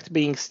the effect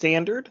being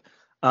standard,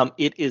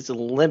 it is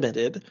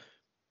limited.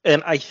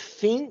 And I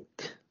think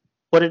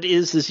what it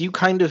is you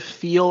kind of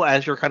feel,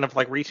 as you're kind of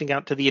like reaching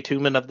out to the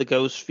attunement of the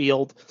ghost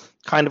field,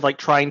 kind of like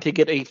trying to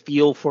get a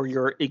feel for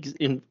your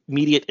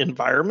immediate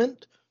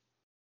environment.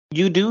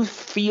 You do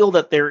feel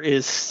that there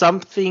is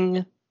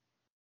something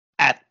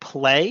at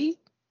play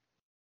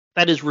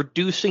that is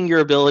reducing your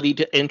ability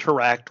to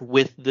interact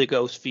with the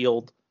ghost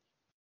field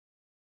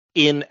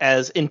in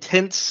as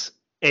intense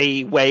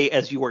a way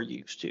as you are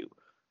used to.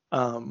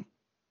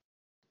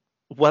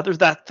 Whether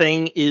that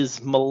thing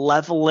is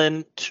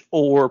malevolent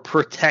or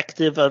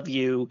protective of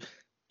you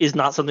is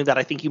not something that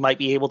I think you might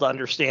be able to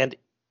understand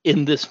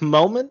in this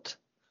moment.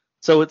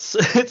 So it's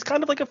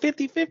kind of like a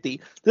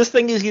 50-50. This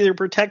thing is either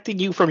protecting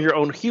you from your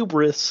own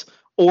hubris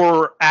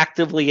or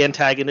actively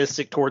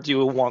antagonistic towards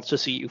you and wants to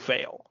see you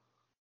fail.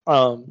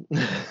 But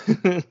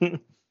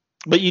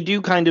you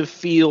do kind of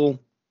feel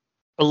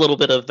a little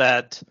bit of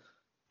that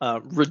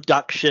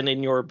reduction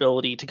in your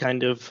ability to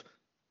kind of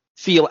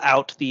feel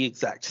out the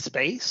exact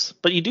space,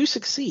 but you do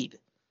succeed.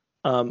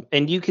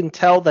 And you can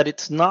tell that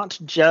it's not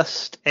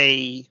just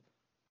a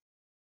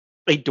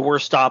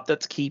doorstop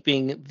that's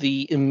keeping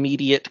the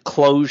immediate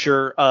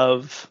closure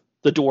of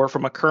the door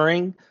from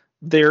occurring.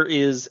 There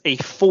is a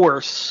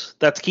force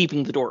that's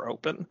keeping the door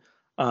open.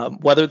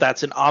 Whether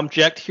that's an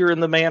object here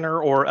in the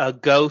manor or a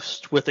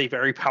ghost with a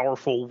very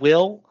powerful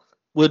will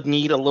would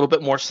need a little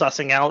bit more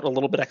sussing out, a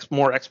little bit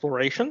more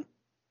exploration.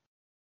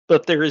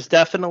 But there is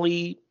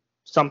definitely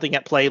something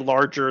at play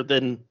larger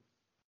than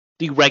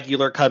the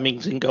regular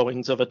comings and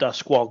goings of a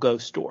Duskwall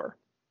ghost door.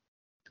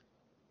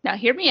 Now,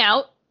 hear me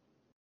out.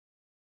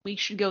 We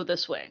should go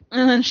this way.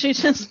 And then she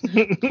just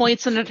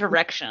points in a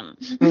direction.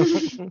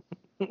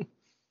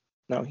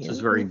 No, This is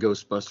very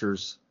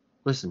Ghostbusters.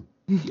 Listen,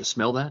 you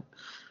smell that?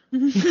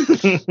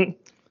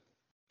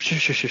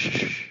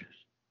 Shh.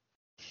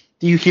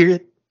 Do you hear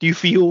it? Do you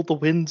feel the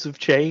winds of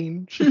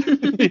change?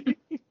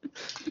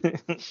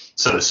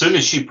 So as soon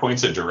as she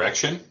points a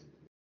direction,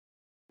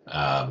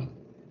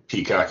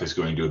 Peacock is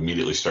going to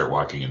immediately start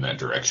walking in that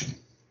direction.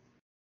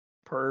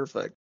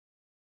 Perfect.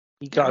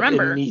 You got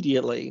Remember,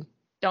 immediately.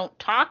 Don't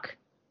talk.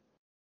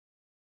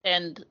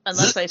 And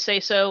unless I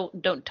say so,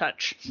 don't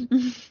touch.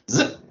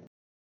 Zip.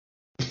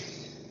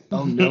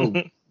 Oh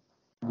no.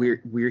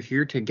 We're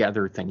here to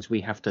gather things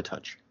we have to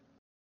touch.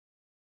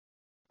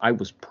 I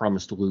was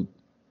promised loot.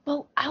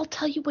 Well, I'll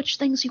tell you which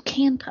things you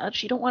can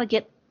touch. You don't want to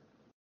get,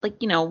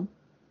 like,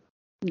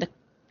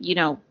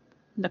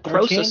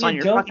 necrosis on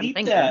your don't fucking eat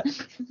finger.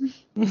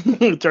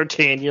 that.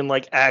 D'Artagnan,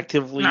 like,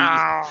 actively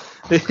No.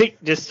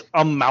 just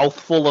a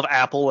mouthful of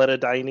apple at a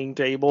dining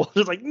table.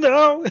 Just like,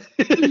 no.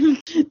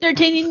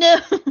 D'Artagnan, no.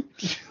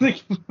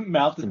 Like,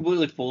 mouth is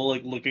completely full,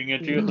 like, looking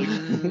at you. Like,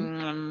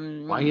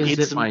 Why is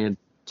It's- it my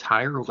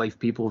entire life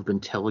people have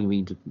been telling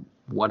me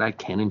what I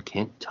can and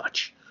can't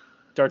touch?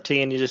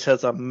 D'Artagnan just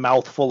has a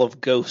mouthful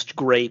of ghost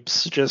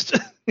grapes. Just.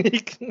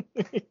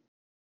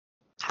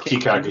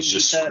 Peacock is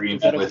just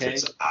screaming with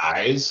its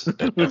eyes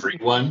at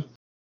everyone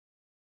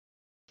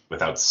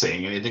without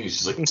saying anything.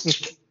 He's just like, is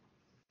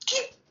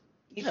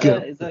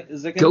that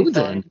gonna Go be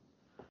then.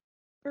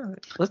 fine?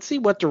 Let's see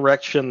what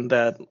direction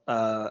that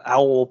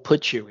Owl will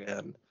put you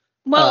in.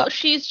 Well,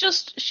 she needs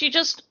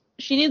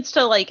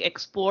to, like,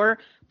 explore,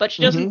 but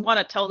she doesn't Mhm. want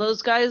to tell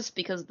those guys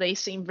because they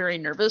seem very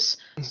nervous.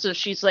 So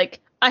she's like,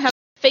 I have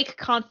fake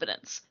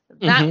confidence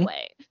that Mhm.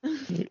 way.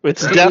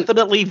 It's Right.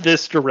 definitely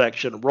this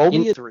direction. Roll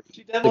me a 3.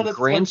 She definitely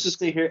grand wants to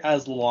stay here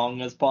as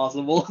long as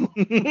possible.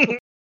 In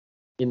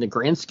the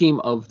grand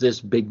scheme of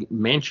this big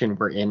mansion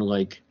we're in,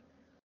 like,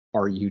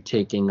 are you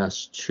taking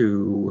us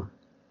to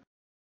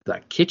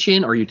the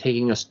kitchen? Are you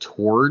taking us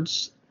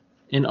towards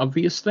an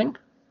obvious thing?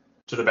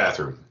 to the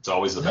bathroom. It's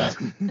always the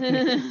bathroom.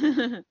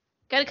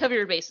 Gotta cover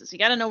your bases. You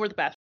gotta know where the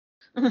bathroom.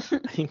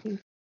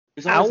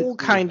 There's always Owl a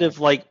kind of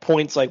like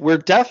points like, we're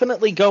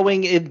definitely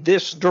going in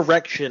this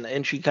direction,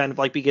 and she kind of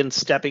like begins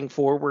stepping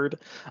forward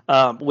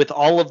with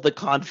all of the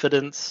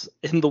confidence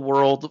in the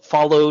world,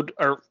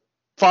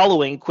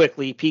 following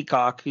quickly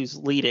Peacock, who's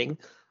leading.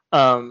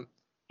 And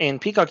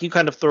Peacock, you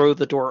kind of throw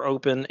the door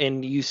open,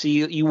 and you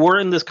see you were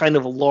in this kind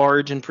of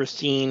large and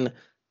pristine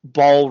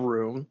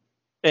ballroom,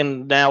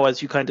 and now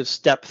as you kind of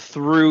step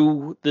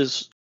through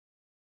this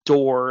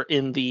door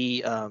in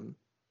the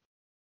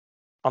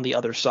on the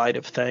other side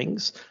of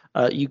things,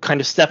 you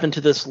kind of step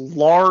into this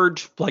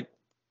large, like,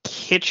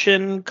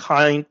 kitchen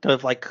kind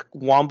of like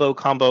wombo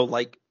combo,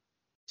 like,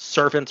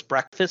 servant's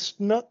breakfast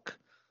nook,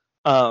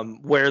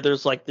 where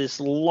there's like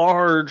this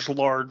large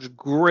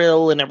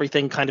grill and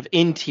everything kind of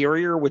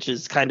interior, which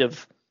is kind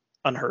of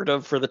unheard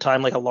of for the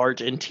time, like a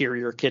large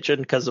interior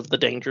kitchen because of the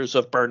dangers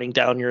of burning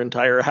down your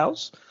entire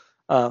house.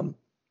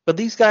 But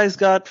these guys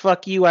got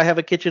fuck you, I have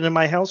a kitchen in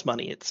my house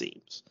money, it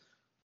seems.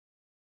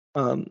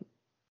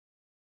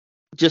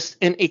 Just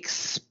an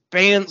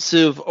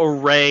expansive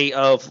array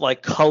of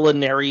like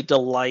culinary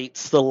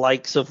delights, the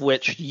likes of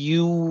which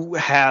you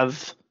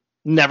have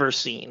never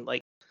seen.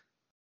 Like,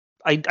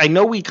 I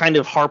know we kind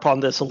of harp on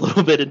this a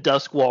little bit in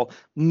Duskwall.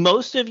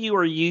 Most of you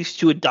are used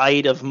to a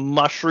diet of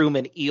mushroom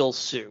and eel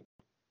soup,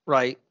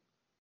 right?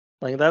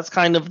 Like, that's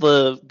kind of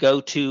the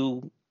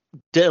go-to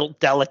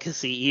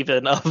delicacy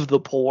even of the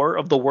poor,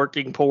 of the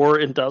working poor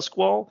in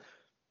Duskwall.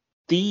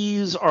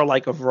 These are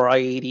like a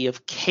variety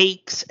of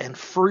cakes and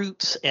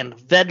fruits and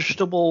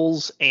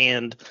vegetables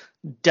and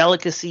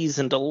delicacies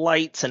and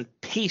delights and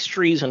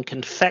pastries and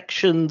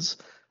confections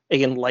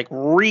and like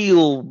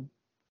real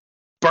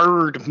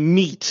bird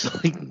meat,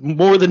 like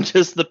more than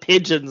just the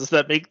pigeons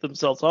that make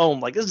themselves home.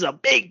 Like, this is a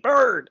big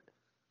bird.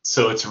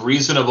 So it's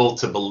reasonable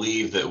to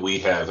believe that we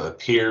have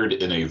appeared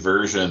in a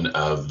version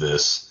of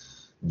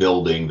this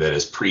building that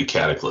is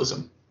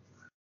pre-cataclysm.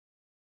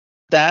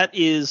 That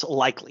is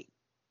likely.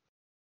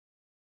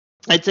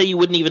 I'd say you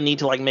wouldn't even need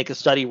to like make a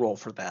study roll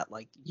for that.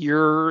 Like,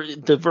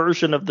 the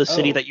version of the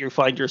city that you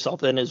find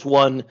yourself in is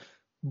one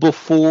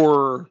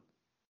before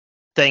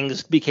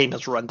things became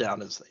as run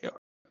down as they are.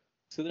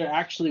 So there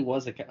actually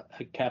was a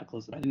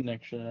cataclysm. I didn't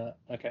actually.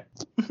 Okay.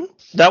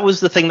 That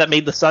was the thing that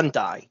made the sun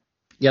die.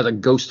 Yeah, the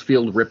ghost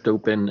field ripped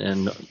open,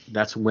 and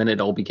that's when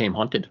it all became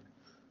haunted.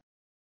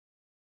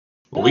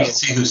 Well, we can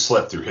see who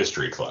slept through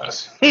history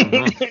class.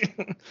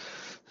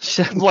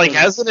 Like,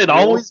 hasn't it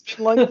always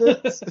been like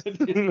this? I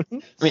mean,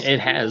 it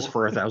has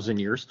for 1,000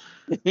 years.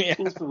 Yeah.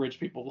 Schools for rich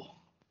people.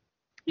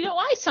 You know,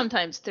 I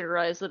sometimes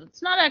theorize that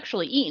it's not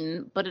actually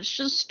eaten, but it's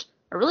just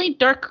a really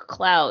dark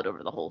cloud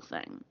over the whole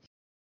thing.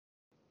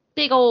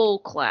 Big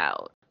old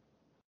cloud.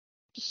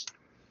 Just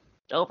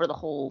over the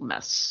whole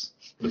mess.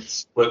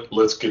 Let's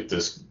get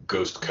this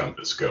ghost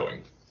compass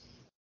going.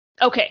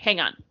 Okay, hang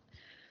on.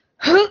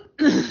 Oh,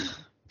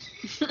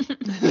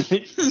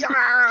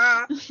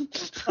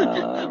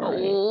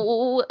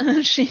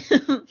 she.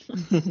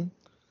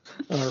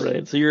 All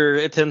right, so you're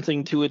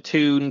attempting to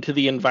attune to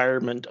the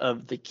environment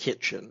of the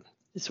kitchen.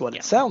 Is what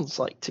it sounds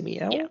like to me,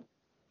 Al. Yeah.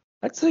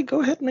 I'd say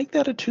go ahead and make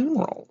that a tune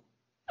roll.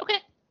 Okay.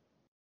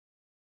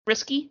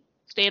 Risky,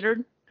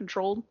 standard,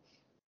 controlled.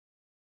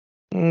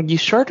 You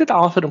started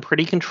off in a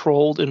pretty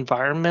controlled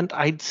environment.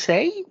 I'd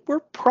say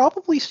we're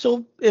probably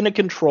still in a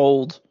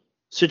controlled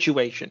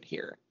situation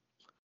here.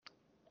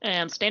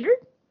 And standard?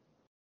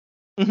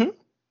 Mm-hmm.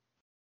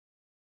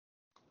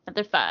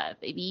 Another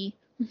 5, baby.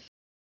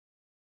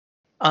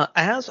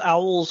 As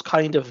Owl's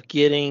kind of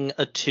getting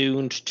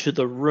attuned to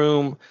the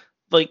room,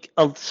 like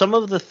some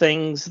of the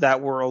things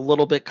that were a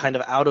little bit kind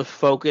of out of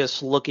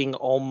focus, looking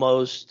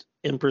almost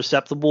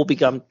imperceptible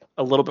become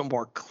a little bit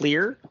more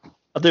clear.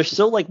 They're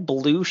still like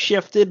blue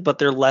shifted, but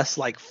they're less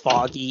like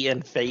foggy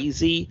and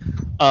phasey.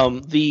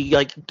 The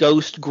like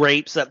ghost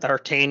grapes that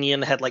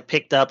D'Artagnan had like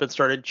picked up and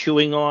started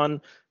chewing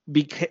on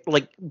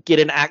like get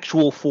an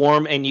actual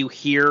form, and you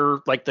hear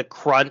like the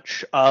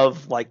crunch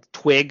of like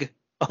twig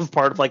of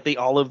part of like the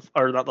olive,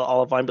 or not the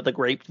olive vine, but the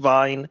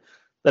grapevine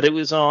that it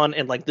was on,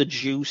 and like the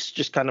juice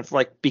just kind of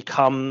like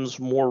becomes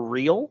more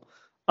real.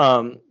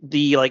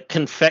 The like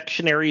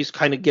confectionaries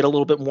kind of get a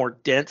little bit more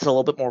dense, a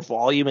little bit more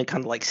volume, and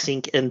kind of like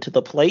sink into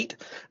the plate.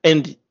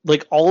 And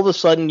like all of a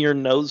sudden your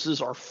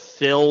noses are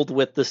filled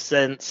with the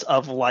sense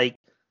of like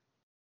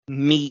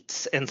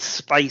meats and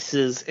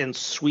spices and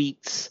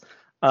sweets.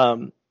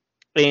 And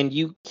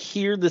you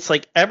hear this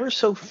like ever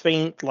so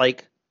faint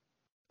like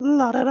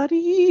la da da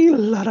dee,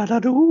 la da da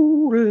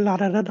doo, la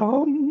da da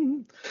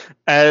dum,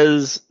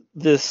 as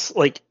this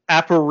like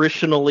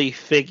apparitionally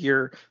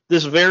figure,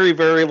 this very,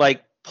 very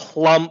like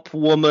plump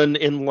woman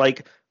in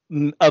like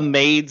a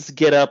maid's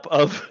getup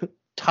of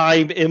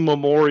time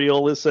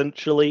immemorial,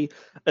 essentially,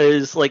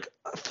 is like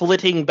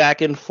flitting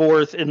back and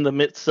forth in the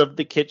midst of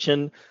the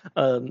kitchen,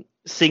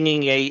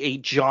 singing a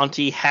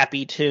jaunty,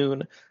 happy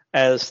tune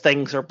as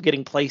things are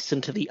getting placed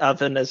into the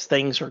oven, as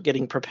things are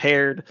getting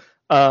prepared.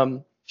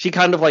 She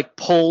kind of like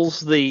pulls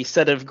the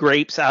set of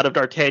grapes out of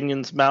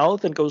D'Artagnan's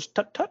mouth and goes,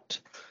 "Tut tut.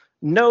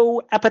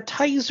 No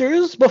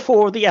appetizers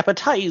before the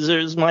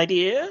appetizers, my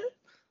dear."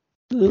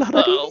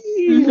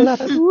 La-da-dee,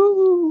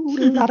 la-da-doo,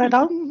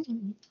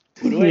 la-da-dum.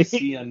 What do I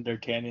see on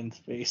D'Artagnan's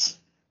face?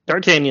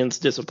 D'Artagnan's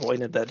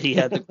disappointed that he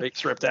had the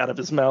grapes ripped out of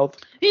his mouth.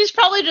 He's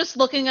probably just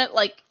looking at,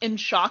 like, in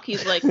shock.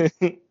 He's like,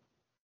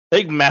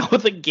 like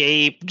mouth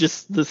agape,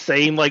 just the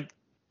same like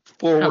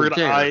forward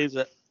eyes.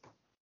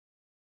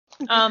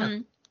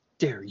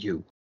 Dare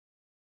you?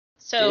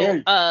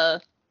 So,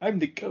 I'm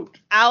the goat.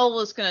 Owl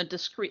was gonna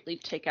discreetly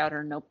take out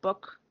her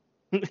notebook.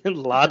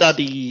 La da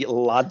dee,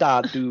 la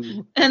da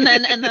do. And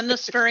then the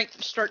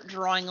start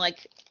drawing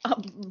like a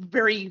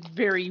very,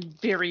 very,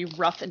 very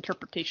rough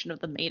interpretation of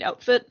the maid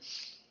outfit.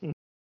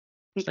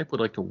 Snipe would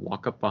like to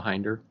walk up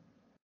behind her,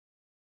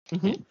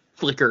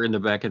 flicker in the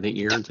back of the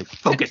ear, and say,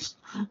 "Focus."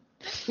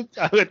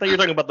 I thought you were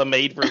talking about the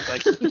maid for a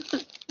second.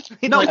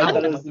 No, I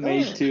thought it was the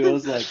maid too. I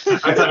was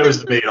like, I thought it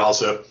was the maid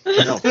also.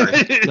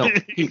 No,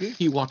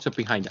 he walks up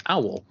behind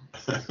Owl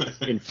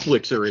and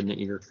flicks her in the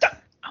ear.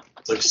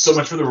 It's like, so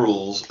much for the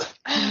rules.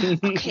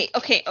 Okay.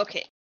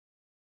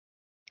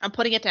 I'm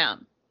putting it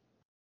down.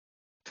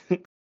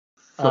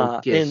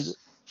 And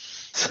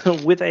so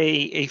with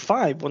a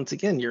 5, once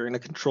again, you're in a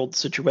controlled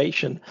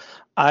situation.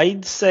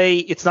 I'd say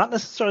it's not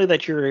necessarily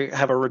that you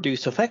have a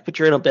reduced effect, but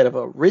you're in a bit of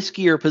a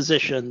riskier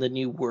position than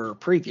you were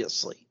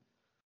previously.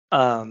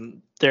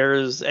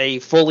 There's a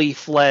fully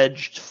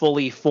fledged,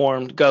 fully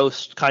formed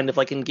ghost kind of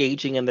like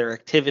engaging in their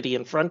activity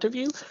in front of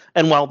you.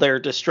 And while they're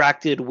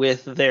distracted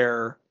with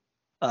their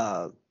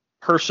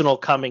personal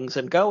comings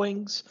and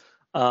goings,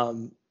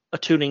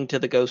 attuning to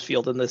the ghost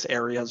field in this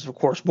area is, of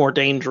course, more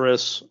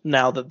dangerous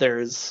now that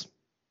there's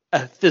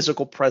a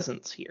physical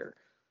presence here.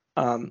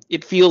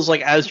 It feels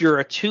like as you're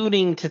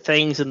attuning to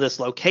things in this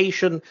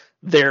location,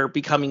 they're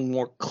becoming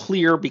more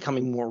clear,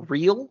 becoming more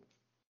real.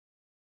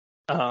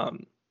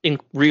 In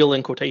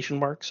quotation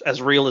marks,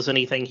 as real as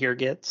anything here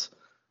gets.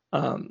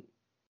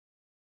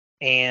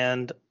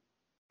 And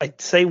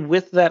I'd say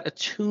with that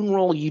attune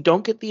roll, you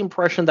don't get the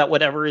impression that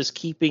whatever is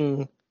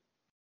keeping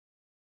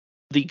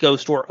the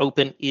ghost door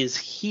open is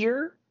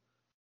here.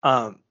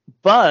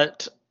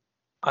 But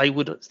I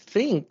would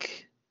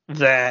think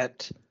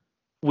that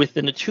with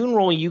an attune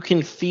roll, you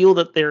can feel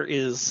that there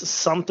is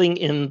something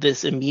in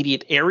this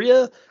immediate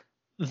area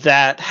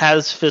that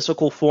has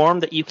physical form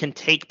that you can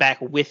take back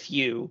with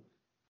you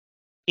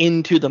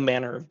into the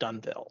manor of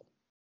Dunvil.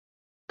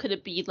 Could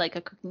it be like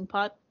a cooking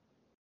pot?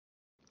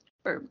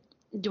 Or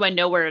do I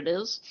know where it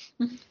is?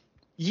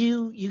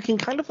 You can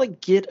kind of like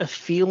get a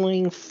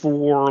feeling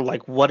for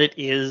like what it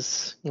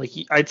is. Like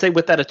I'd say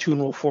with that attune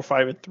roll 4,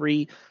 5, and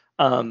 3,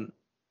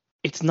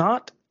 it's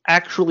not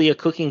actually a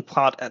cooking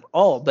pot at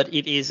all, but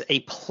it is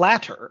a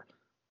platter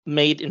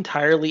made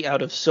entirely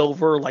out of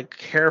silver, like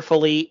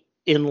carefully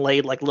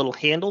inlaid like little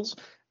handles,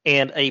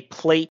 and a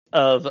plate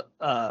of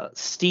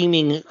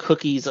steaming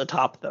cookies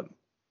atop them.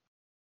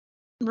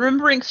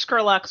 Remembering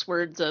Skurlock's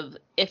words of,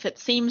 if it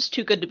seems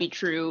too good to be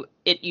true,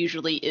 it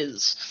usually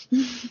is.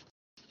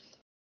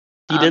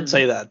 He did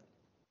say that.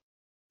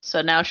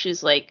 So now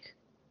she's like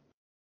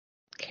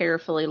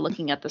carefully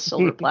looking at the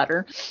silver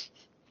platter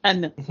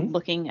and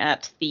looking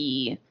at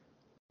the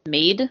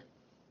maid.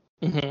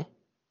 Mm-hmm.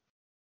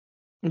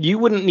 You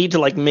wouldn't need to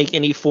like make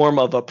any form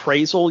of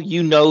appraisal.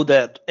 You know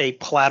that a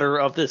platter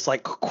of this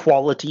like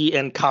quality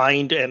and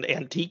kind and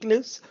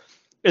antiqueness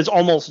is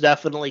almost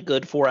definitely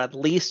good for at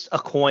least a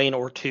coin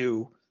or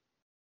two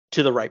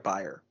to the right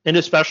buyer. And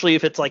especially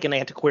if it's like an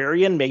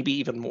antiquarian, maybe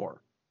even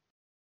more.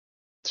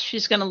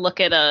 She's going to look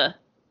at a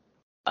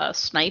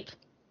Snipe.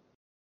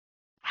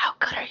 How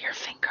good are your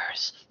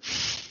fingers?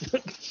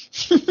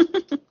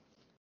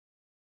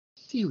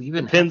 Do you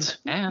even Depends.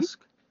 ask?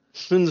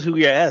 Depends who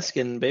you're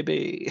asking,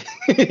 baby.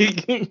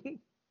 I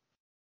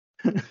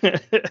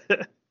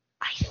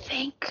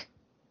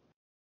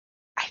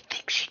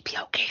think she'd be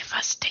okay with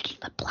us taking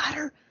the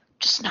platter,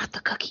 just not the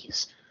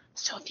cookies.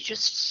 So if you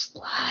just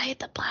slide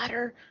the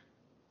platter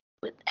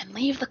and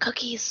leave the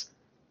cookies,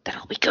 then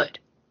it'll be good.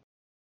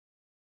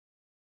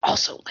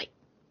 Also, like,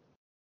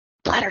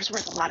 platter's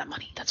worth a lot of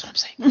money. That's what I'm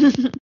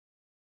saying.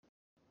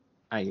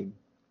 I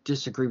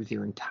disagree with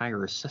your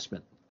entire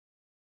assessment.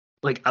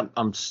 Like,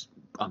 I'm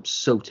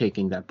so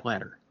taking that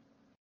platter.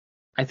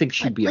 I think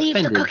she'd be leave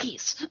offended. the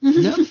cookies.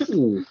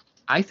 No,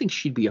 I think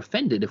she'd be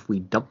offended if we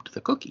dumped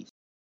the cookies.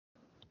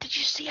 Did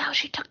you see how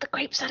she took the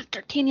grapes out of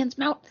D'Artagnan's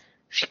mouth?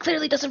 She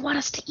clearly doesn't want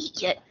us to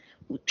eat yet.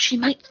 She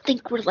might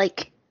think we're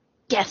like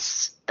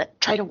guests that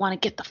try to want to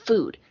get the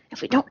food.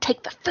 If we don't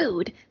take the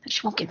food, then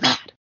she won't get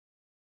mad.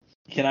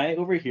 Can I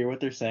overhear what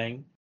they're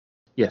saying?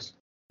 Yes.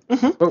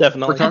 Mm-hmm,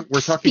 definitely.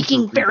 We're talking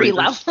Speaking very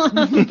loud.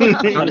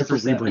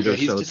 rebreathers,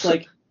 He's so just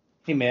like,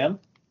 hey, ma'am,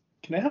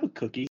 can I have a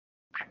cookie?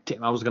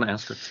 damn, I was going to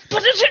ask her.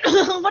 What did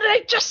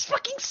I just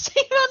fucking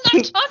say about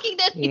not talking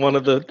to anyone? One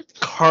of the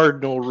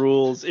cardinal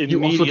rules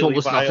You also told immediately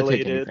us not to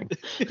take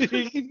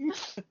violated.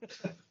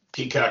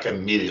 Peacock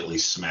immediately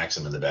smacks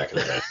him in the back of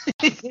the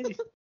head.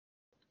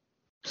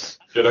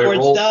 Did I Or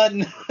roll?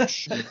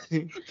 it's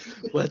done.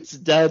 What's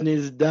done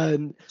is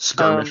done.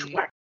 Skirmish.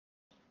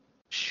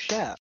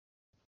 Chef,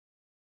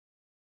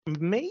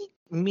 make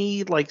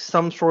me like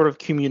some sort of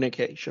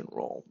communication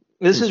roll.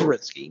 This is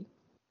risky.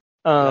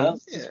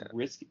 This is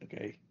risky.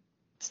 Okay.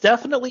 It's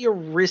definitely a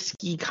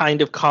risky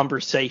kind of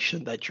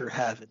conversation that you're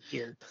having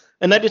here,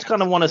 and I just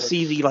kind of want to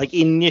see the like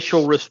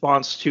initial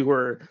response to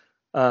her,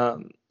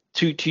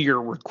 to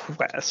your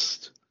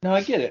request. No,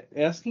 I get it.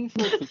 Asking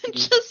for a cookie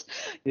Just,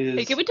 is.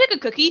 hey, can we take a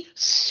cookie?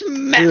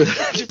 Smack!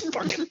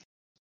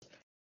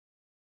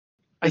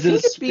 I Is it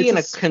think a- it's being a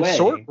it's a sway?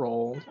 consort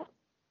role.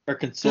 Or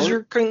Because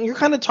consort, you're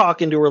kind of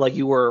talking to her like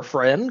you were a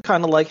friend,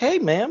 kind of like, hey,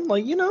 ma'am,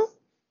 like, you know,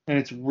 and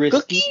it's risky.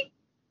 cookie?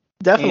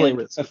 Definitely and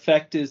risky.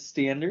 Effect is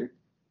standard,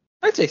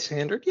 I'd say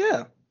standard,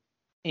 yeah.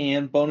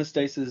 and bonus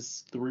dice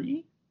is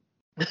 3.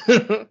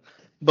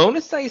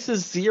 Bonus dice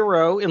is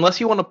 0. Unless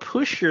you want to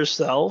push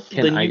yourself,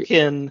 then you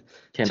can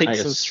take I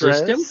some assist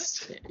stress.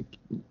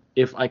 him?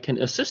 If I can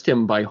assist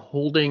him by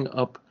holding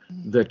up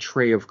the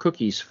tray of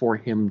cookies for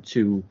him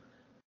to,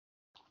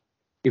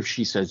 if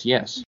she says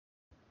yes.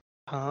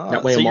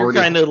 That way so I'm you're already-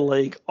 kind of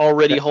like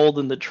already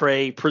holding the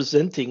tray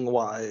presenting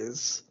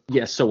wise.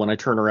 Yes, so when I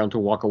turn around to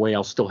walk away,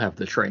 I'll still have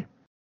the tray.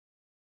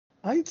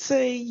 I'd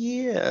say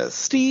yeah.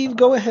 Steve,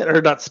 go ahead. Or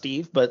not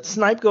Steve, but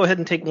Snipe, go ahead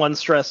and take 1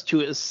 stress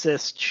to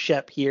assist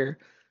Shep here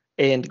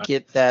and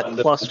get that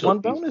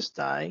 +1 bonus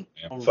die.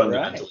 I'm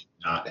fundamentally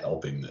not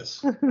helping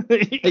this.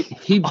 Hey,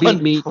 he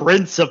beat me.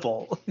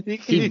 Principle.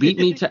 He beat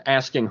me to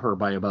asking her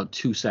by about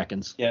 2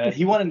 seconds. Yeah,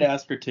 he wanted to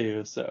ask her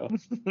too, so.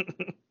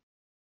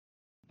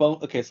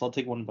 Okay, so I'll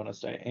take 1 bonus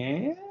die.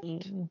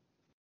 And.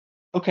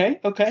 Okay.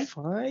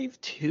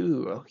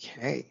 5-2.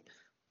 Okay.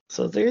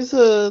 So there's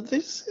a.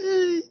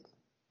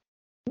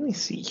 Let me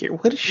see here.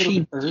 What is A little she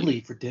bit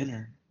early for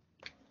dinner.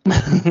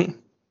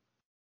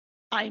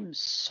 I'm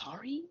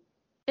sorry,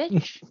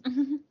 bitch.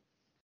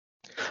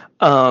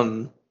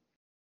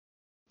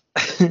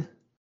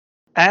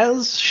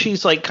 As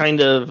she's like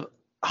kind of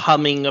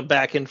humming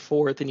back and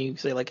forth, and you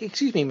say like,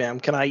 "Excuse me, ma'am,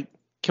 can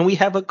we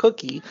have a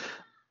cookie?"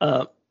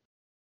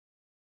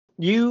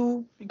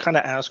 You kind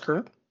of ask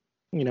her,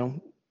 you know,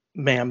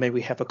 "Ma'am, may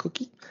we have a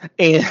cookie?"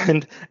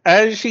 And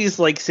as she's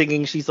like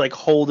singing, she's like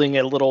holding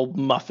a little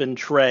muffin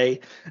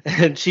tray,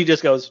 and she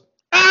just goes,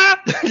 "Ah!"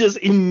 Just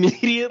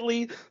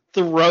immediately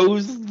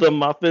throws the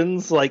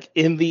muffins like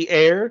in the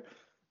air.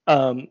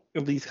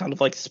 These kind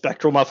of like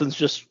spectral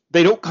muffins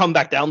they don't come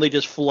back down, they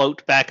just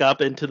float back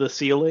up into the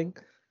ceiling.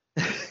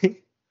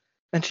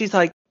 And she's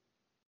like,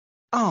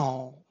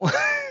 "Oh,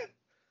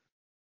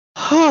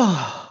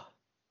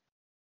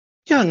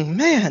 young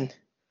man,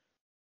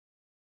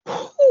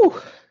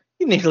 whew,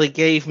 you nearly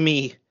gave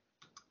me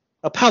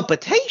a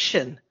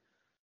palpitation."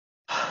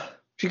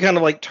 She kind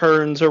of like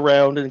turns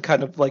around and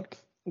kind of like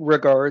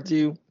regards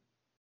you.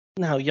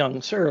 "Now,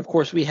 young sir, of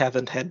course we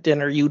haven't had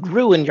dinner. You'd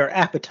ruin your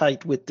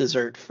appetite with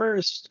dessert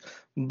first,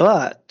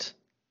 but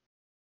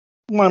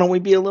why don't we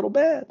be a little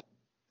bad?"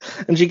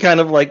 And she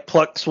kind of like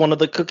plucks one of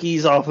the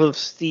cookies off of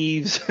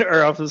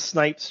off of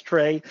Snipe's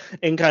tray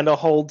and kind of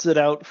holds it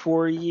out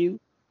for you.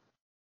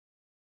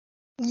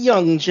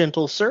 "Young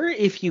gentle sir,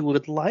 if you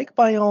would like,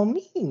 by all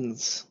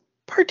means,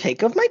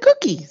 partake of my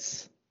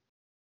cookies."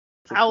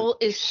 Owl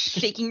is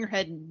shaking her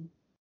head.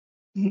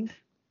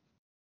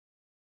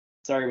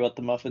 Sorry about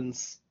the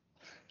muffins.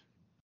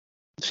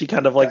 She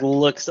kind of like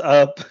looks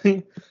up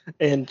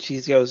and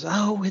she goes,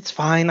 "Oh, it's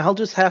fine. I'll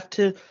just have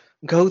to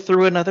go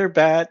through another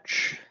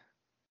batch.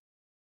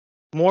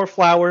 More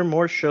flour,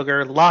 more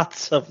sugar,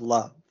 lots of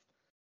love."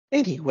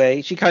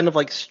 Anyway, she kind of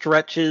like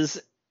stretches.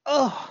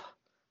 "Oh,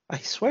 I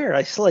swear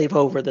I slave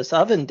over this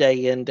oven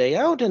day in, day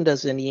out, and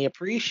does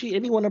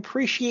anyone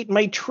appreciate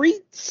my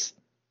treats?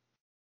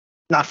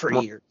 Not for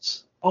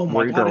years." Oh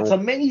my Way god, to it's go.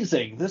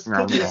 amazing! This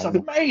cookie is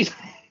amazing!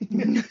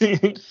 You're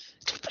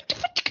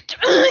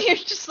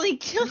just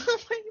like,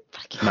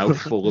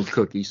 Mouthful of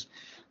cookies.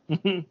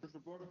 It's the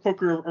best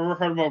cookie I've ever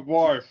had in my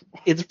life.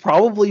 It's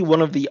probably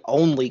one of the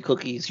only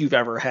cookies you've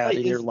ever had Like,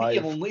 in your it's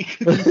life. the only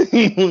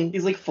cookie.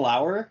 He's like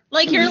flour.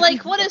 like you're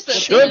like, what is this?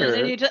 Sugar.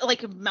 And you just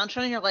like munch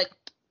on it and you're like,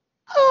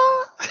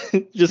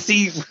 Just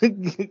see,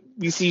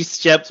 you see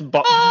Shep's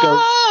ghost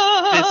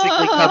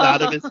physically come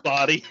out of his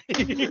body.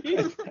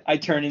 I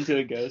turn into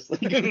a ghost.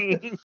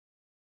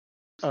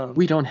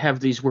 We don't have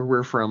these where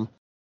we're from.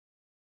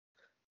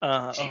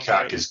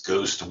 Peacock is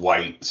ghost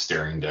white,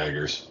 staring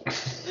daggers.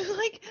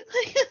 like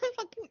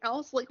fucking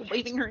Alice like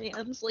waving her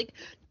hands like,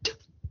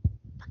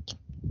 fucking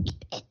eat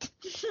it.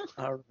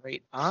 All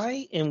right,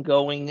 I am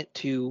going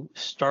to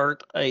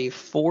start a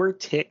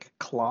 4-tick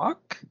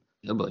clock.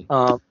 Oh boy.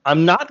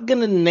 I'm not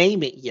gonna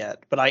name it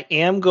yet, but I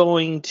am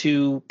going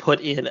to put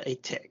in a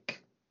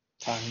tick.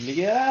 Time to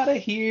get out of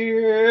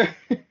here.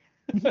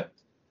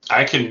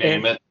 I can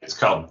name it. It's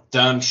called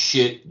Dumb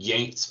Shit You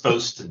Ain't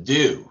Supposed to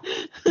Do.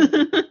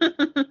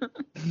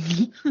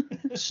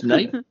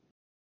 Snipe.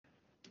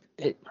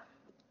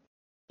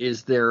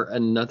 Is there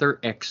another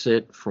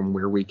exit from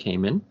where we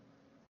came in?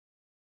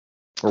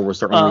 Or was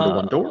there only the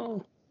one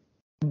door?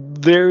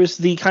 There's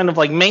the kind of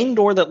like main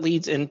door that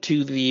leads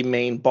into the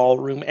main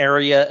ballroom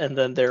area, and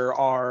then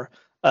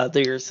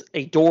there's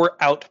a door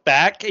out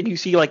back, and you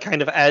see like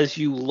kind of as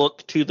you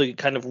look to the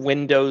kind of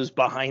windows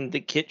behind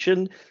the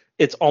kitchen,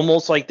 it's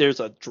almost like there's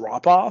a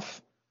drop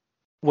off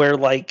where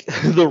like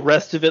the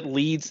rest of it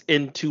leads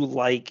into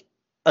like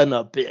an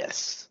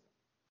abyss.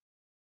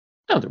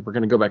 No, then we're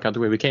going to go back out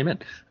the way we came in.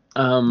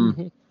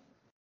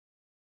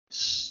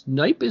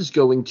 Snipe is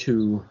going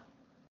to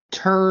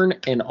turn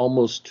and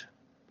almost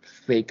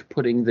fake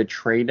putting the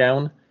tray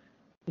down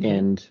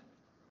and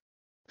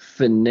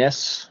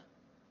finesse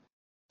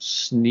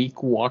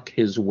sneak walk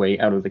his way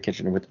out of the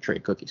kitchen with the tray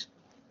of cookies.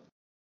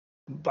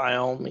 By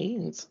all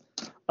means.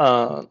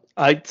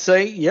 I'd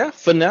say, yeah,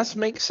 finesse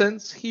makes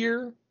sense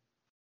here.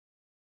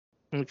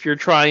 If you're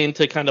trying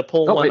to kind of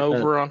pull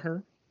over on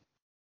her.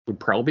 Would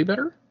prowl be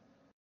better?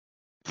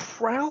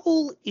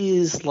 Prowl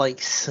is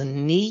like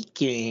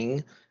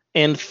sneaking,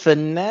 and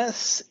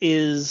finesse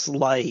is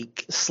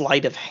like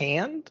sleight of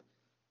hand.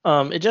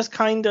 It just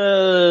kind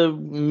of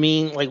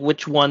mean like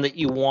which one that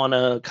you want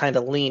to kind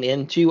of lean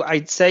into.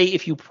 I'd say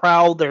if you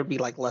prowl, there'd be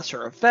like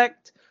lesser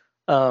effect.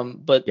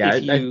 But yeah,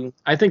 if you,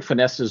 I think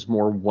finesse is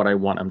more what I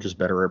want. I'm just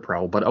better at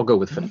prowl, but I'll go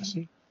with finesse.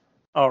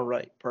 All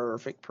right,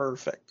 perfect.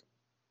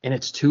 And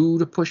it's 2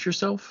 to push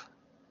yourself?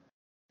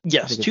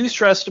 Yes, 2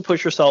 stress to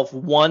push yourself,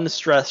 1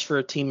 stress for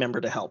a team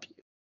member to help you.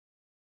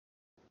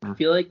 I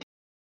feel like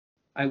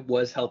I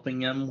was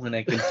helping him when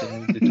I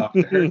continued to talk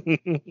to her.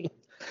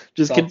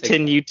 Just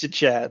continue to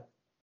chat.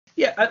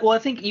 Yeah, I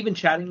think even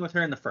chatting with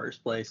her in the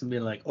first place and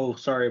being like, oh,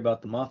 sorry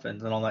about the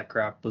muffins and all that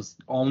crap was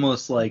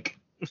almost like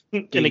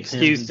an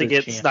excuse to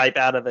get Snipe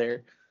out of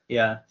there.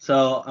 Yeah,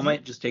 so I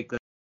might just take the.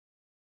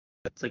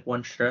 It's like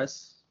 1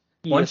 stress.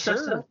 One Yes,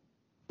 stress. sir.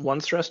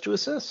 1 stress to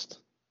assist.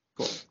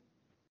 Cool.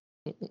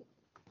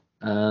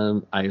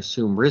 I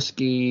assume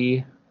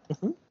risky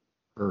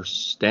or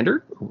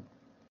standard?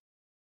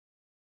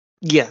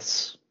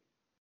 Yes.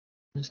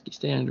 Risky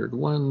standard,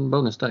 1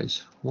 bonus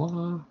dice.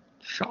 1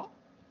 shot.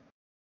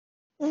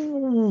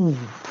 Ooh,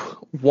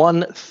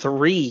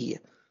 1-3.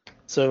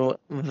 So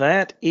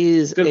that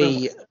is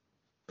a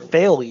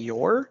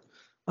failure.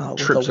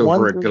 Trips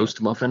over a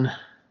ghost muffin.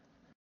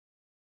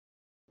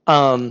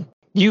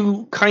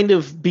 You kind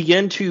of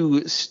begin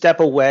to step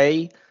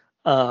away,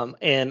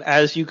 and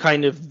as you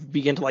kind of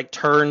begin to like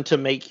turn to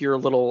make your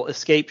little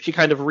escape, she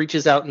kind of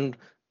reaches out and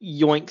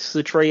yoinks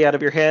the tray out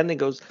of your hand and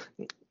goes,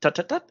 tut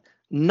tut tut.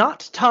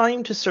 Not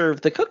time to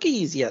serve the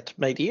cookies yet,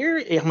 my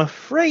dear. I'm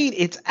afraid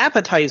it's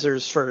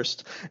appetizers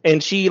first.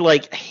 And she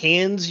like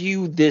hands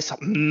you this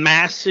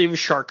massive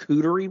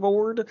charcuterie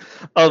board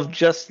of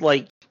just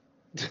like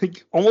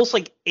almost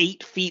like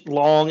 8 feet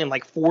long and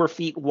like 4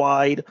 feet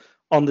wide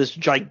on this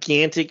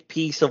gigantic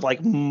piece of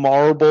like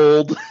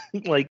marbled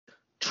like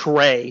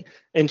tray.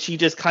 And she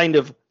just kind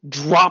of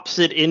drops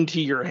it into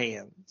your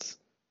hands.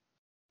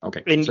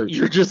 Okay. And so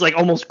you're just like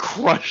almost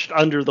crushed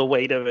under the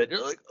weight of it.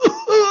 You're like,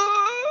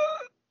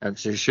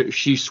 so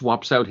she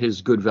swaps out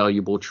his good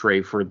valuable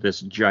tray for this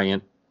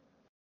giant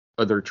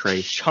other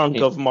tray. Chunk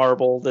of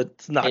marble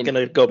that's not going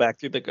to go back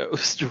through the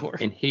ghost door.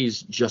 And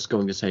he's just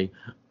going to say,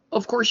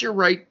 of course you're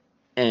right,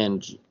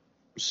 and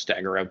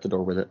stagger out the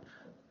door with it.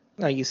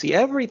 Now you see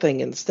everything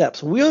in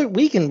steps.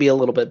 We can be a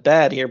little bit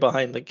bad here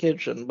behind the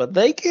kitchen, but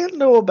they can't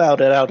know about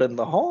it out in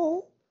the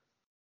hall.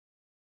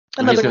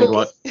 He's going to go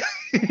out.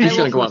 He's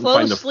going to go out and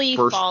find the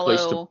first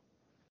place to.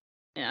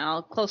 Yeah,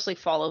 I'll closely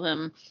follow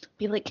him.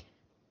 Be like,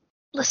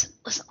 listen.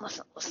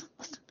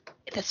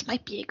 This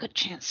might be a good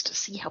chance to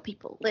see how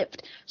people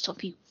lived. So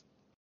if you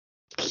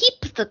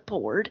keep the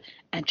board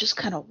and just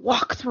kind of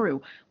walk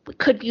through, we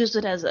could use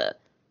it as a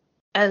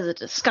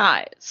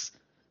disguise.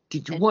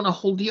 Did you want to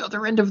hold the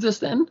other end of this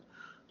then?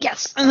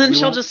 Yes, and then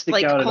she'll just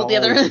like hold the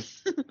other end.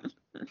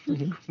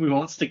 We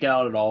won't stick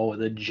out at all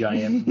with a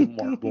giant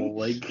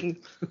marble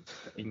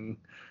thing.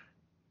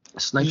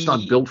 Snipe's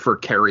not built for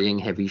carrying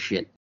heavy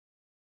shit.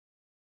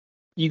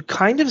 You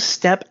kind of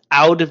step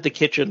out of the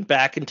kitchen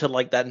back into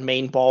like that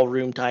main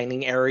ballroom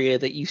dining area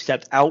that you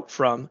stepped out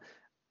from,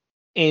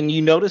 and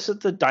you notice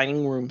that the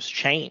dining room's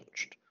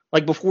changed.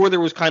 Like before there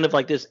was kind of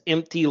like this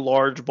empty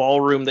large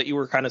ballroom that you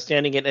were kind of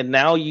standing in, and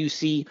now you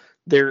see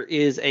there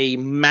is a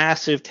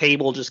massive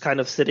table just kind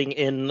of sitting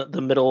in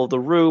the middle of the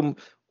room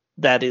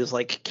that is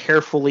like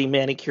carefully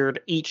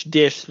manicured, each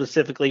dish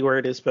specifically where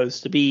it is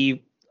supposed to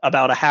be,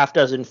 about a half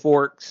dozen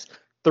forks,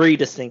 3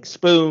 distinct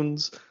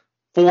spoons,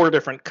 4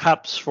 different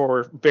cups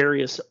for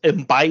various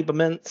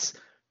imbibements,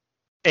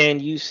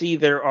 and you see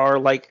there are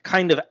like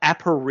kind of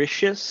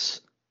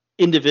apparitions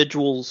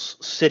individuals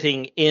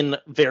sitting in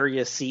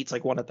various seats,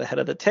 like one at the head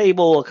of the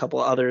table, a couple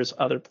of others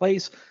other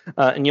place,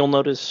 and you'll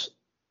notice,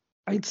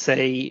 I'd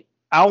say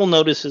Owl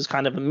notices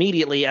kind of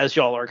immediately as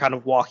y'all are kind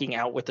of walking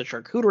out with the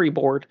charcuterie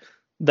board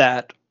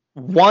that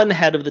one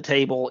head of the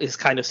table is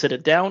kind of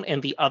seated down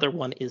and the other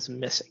one is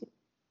missing.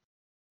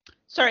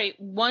 Sorry,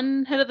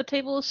 one head of the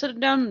table is sitting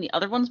down and the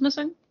other one's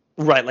missing?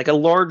 Right, like a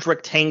large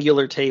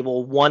rectangular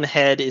table. One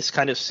head is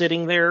kind of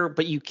sitting there,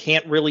 but you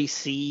can't really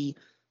see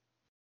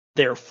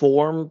their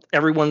form.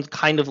 Everyone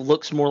kind of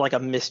looks more like a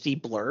misty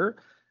blur.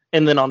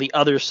 And then on the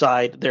other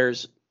side,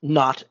 there's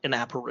not an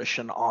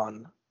apparition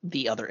on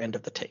the other end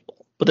of the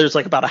table. But there's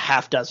like about a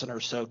half dozen or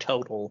so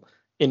total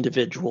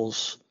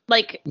individuals.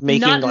 Like,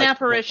 making, not an like,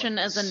 apparition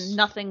as in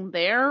nothing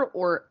there,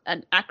 or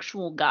an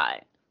actual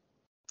guy?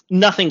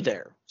 Nothing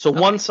there. So Okay.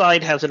 one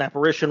side has an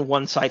apparition,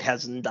 one side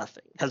has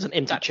nothing, has an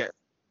empty chair.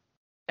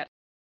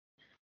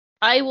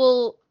 I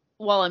will,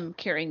 while I'm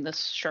carrying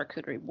this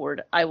charcuterie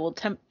board, I will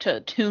attempt to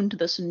attune to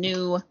this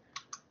new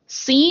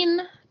scene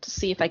to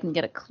see if I can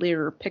get a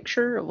clearer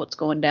picture of what's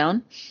going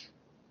down.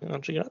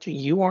 Gotcha.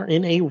 You are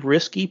in a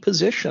risky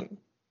position.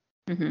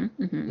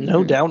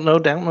 No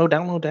doubt.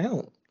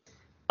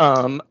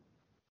 doubt.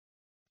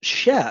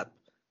 Shep,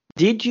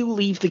 did you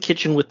leave the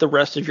kitchen with the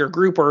rest of your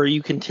group, or are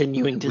you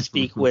continuing to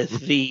speak with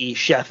the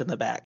chef in the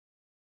back?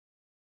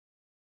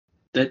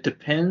 That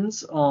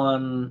depends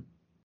on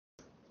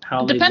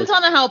how Depends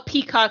on how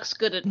Peacock's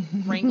good at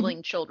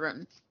wrangling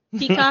children.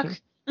 Peacock?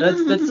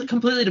 That's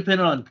completely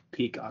dependent on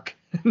Peacock,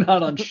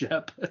 not on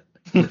Shep.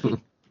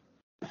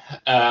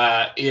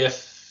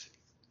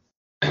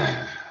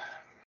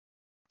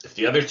 If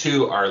the other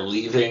two are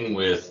leaving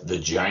with the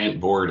giant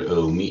board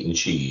of meat and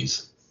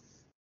cheese,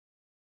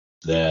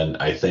 then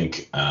I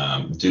think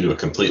due to a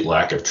complete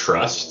lack of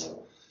trust,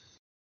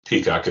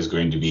 Peacock is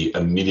going to be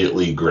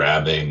immediately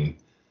grabbing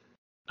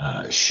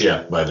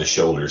Shep by the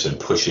shoulders and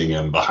pushing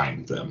him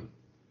behind them.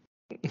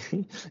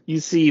 You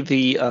see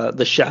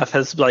the chef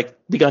has like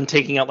begun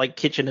taking out like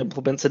kitchen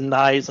implements and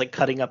knives, like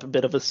cutting up a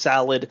bit of a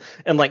salad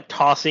and like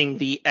tossing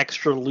the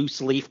extra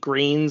loose leaf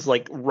greens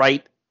like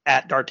right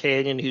at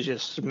D'Artagnan, who's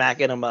just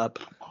smacking him up.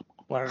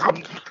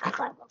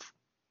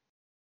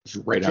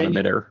 Just right out of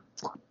midair.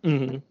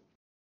 Mm-hmm.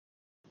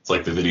 It's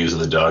like the videos of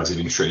the dogs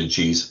eating shredded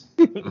cheese.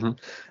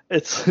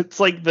 It's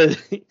like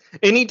the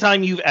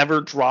anytime you've ever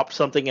dropped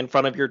something in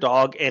front of your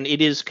dog and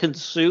it is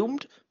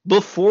consumed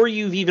before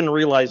you've even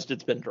realized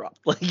it's been dropped.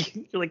 Like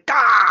you're like,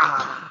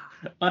 ah.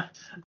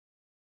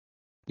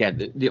 Yeah,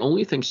 the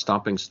only thing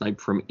stopping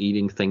Snipe from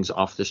eating things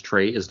off this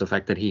tray is the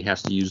fact that he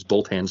has to use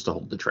both hands to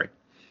hold the tray.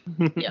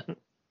 Yeah.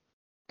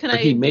 Can But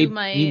I he do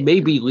my? he may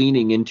be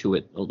leaning into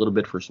it a little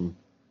bit for some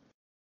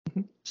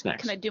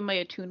snacks. Can I do my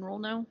attune roll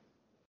now?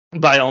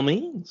 By all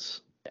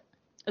means.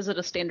 Is it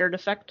a standard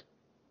effect?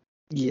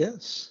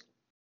 Yes.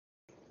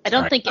 I don't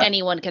Alright. think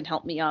anyone can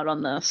help me out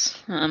on this.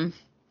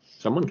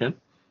 Someone can.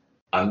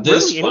 On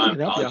this Really, anyone one, can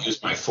help I'll you.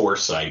 use my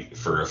foresight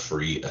for a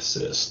free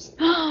assist.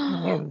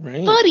 All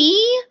right.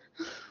 Buddy!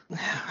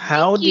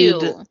 How Thank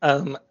did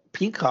you.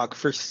 Peacock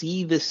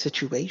foresee this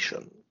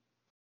situation?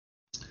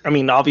 I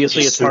mean,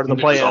 obviously it's part of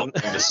the It was all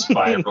plan. going to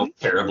spiral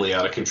terribly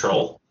out of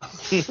control.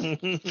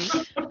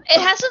 It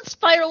hasn't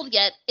spiraled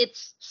yet.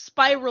 It's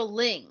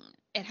spiraling.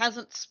 It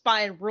hasn't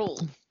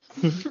spiraled.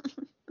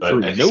 But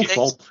Through I no think,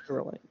 fault.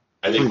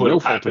 I think through what no will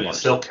fault happen of is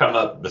ours. he'll come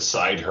up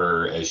beside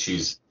her as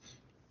she's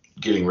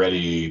getting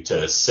ready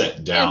to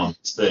set down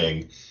this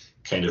thing,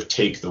 kind of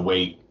take the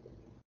weight,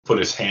 put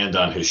his hand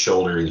on his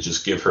shoulder, and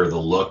just give her the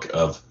look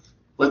of,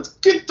 let's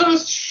get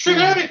this shit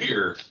out of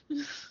here.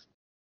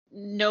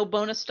 No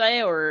bonus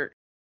die or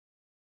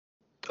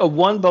A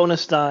 1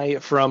 bonus die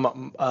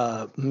from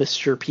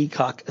Mr.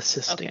 Peacock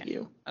assisting Okay.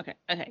 you. okay.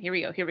 Here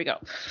we go.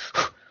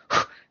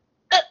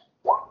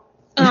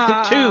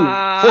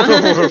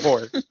 2.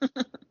 4.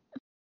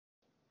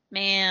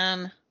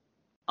 Man,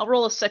 I'll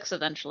roll a 6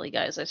 eventually,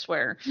 guys. I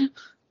swear.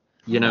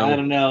 You I know,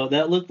 don't know.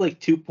 That looked like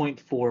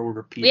 2.4 were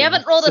repeating. We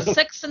haven't rolled a so-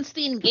 6 since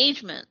the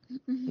engagement.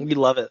 We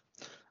love it.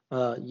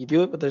 You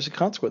do it, but there's a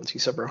consequence. You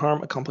suffer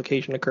harm, a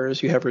complication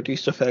occurs, you have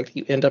reduced effect,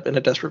 you end up in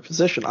a desperate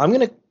position. I'm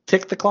going to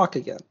tick the clock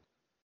again.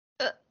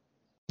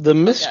 The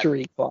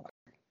mystery clock.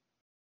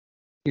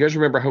 you guys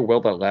remember how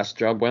well that last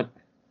job went?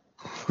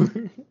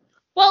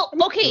 Well,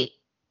 okay.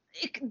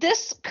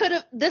 This could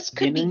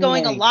Yin be and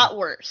going a yang. lot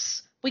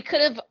worse. We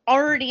could have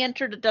already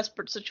entered a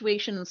desperate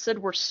situation and said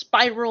we're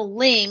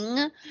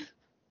spiraling.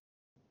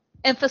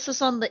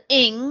 Emphasis on the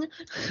ing.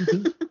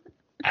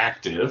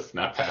 Active,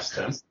 not past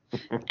tense.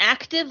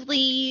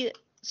 Actively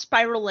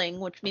spiraling,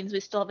 which means we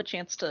still have a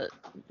chance to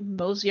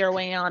mosey our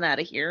way on out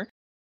of here.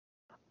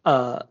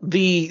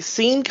 The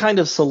scene kind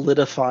of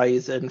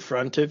solidifies in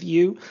front of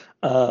you.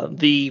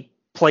 The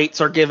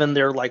plates are given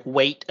their like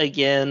weight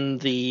again.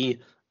 The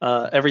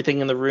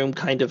everything in the room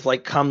kind of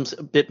like comes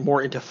a bit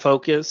more into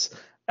focus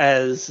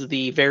as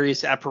the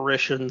various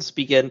apparitions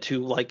begin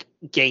to like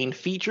gain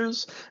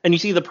features. And you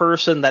see the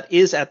person that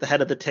is at the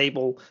head of the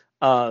table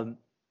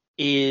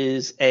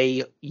is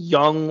a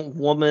young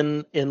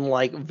woman in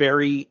like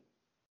very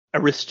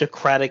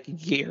aristocratic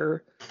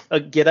gear,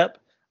 get up.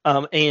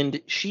 And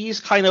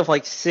she's kind of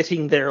like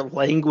sitting there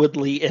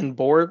languidly and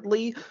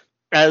boredly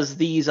as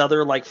these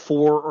other like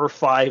 4 or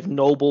 5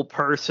 noble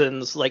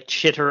persons like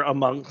chitter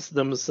amongst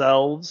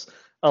themselves.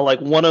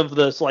 Like one of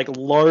those like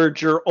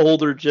larger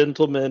older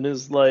gentlemen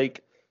is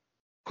like,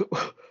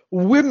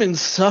 women's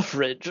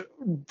suffrage.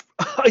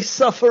 I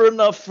suffer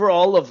enough for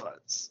all of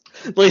us.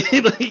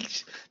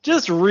 Like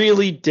just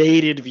really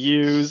dated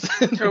views.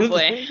 Oh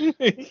boy.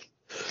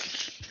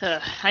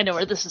 I know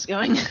where this is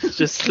going.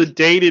 Just the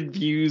dated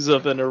views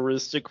of an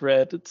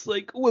aristocrat. It's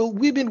like, well,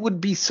 women would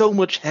be so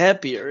much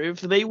happier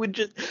if they would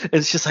just.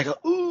 It's just like,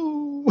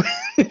 ooh.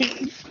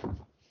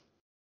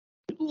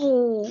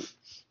 Ooh.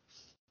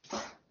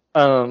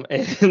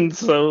 And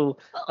so.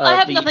 I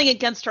have nothing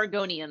against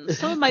Argonians.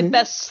 Some of my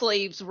best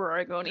slaves were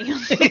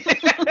Argonians.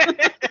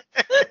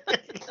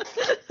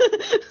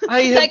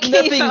 I have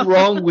nothing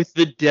wrong with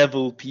the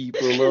devil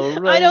people, all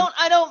right?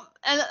 I don't.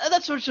 And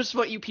that's just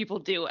what you people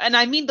do. And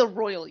I mean the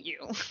royal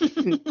you.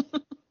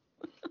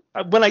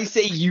 When I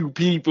say you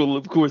people,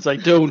 of course, I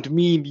don't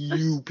mean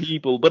you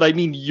people, but I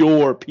mean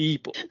your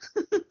people.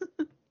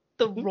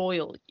 The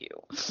royal you.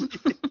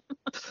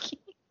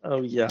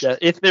 Oh, yeah.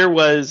 If there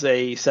was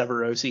a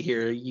Severosi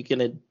here, you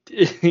can.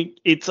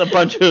 It's a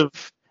bunch of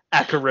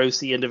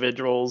Akarosi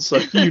individuals, so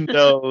you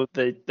know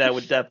that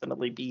would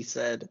definitely be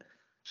said.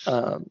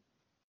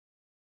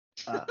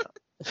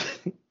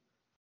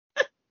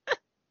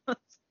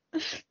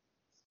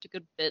 It's a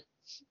good bit.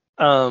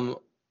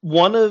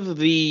 One of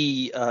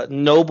the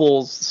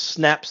nobles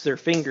snaps their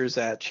fingers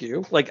at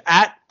you, like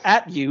at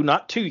you,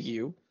 not to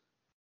you.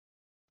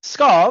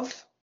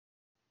 Skov,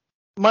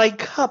 my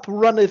cup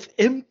runneth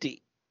empty.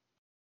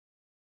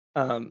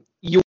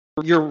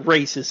 Your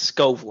race is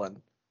Skovlin,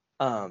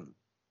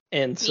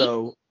 and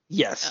so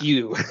yes,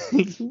 you.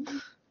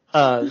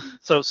 So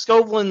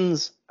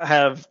Skovlins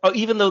have,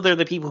 even though they're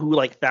the people who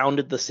like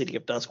founded the city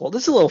of Duskwall,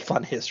 this is a little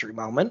fun history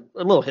moment,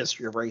 a little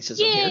history of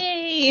racism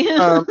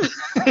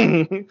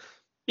here.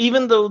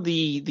 Even though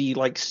the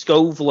like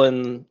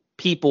Skovlin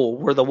people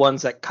were the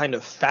ones that kind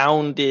of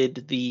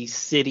founded the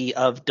city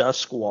of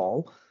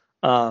Duskwall,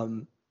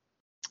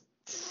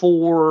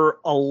 for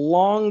a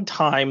long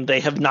time they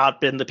have not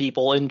been the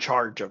people in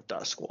charge of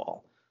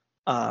Duskwall.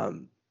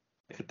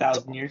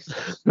 1,000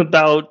 years.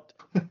 About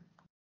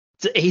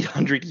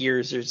 800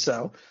 years or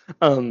so.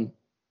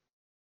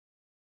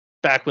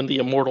 Back when the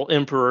Immortal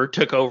Emperor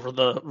took over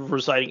the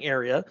residing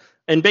area.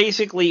 And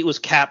basically it was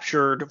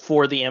captured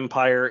for the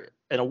Empire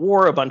in a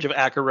war. A bunch of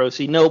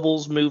Akarosi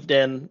nobles moved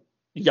in,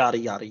 yada,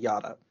 yada,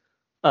 yada.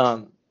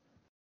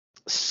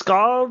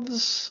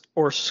 Skovs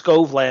or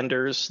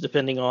Skovlanders,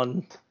 depending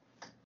on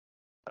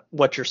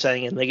what you're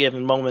saying in the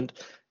given moment,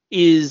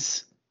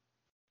 is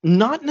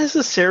not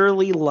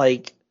necessarily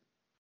like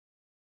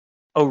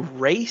a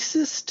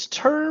racist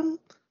term.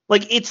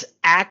 Like, it's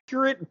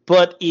accurate,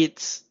 but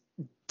it's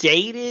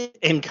dated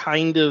and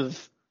kind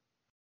of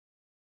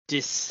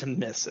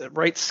dismissive,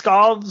 right?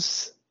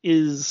 Skovs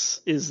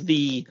is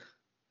the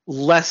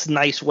less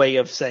nice way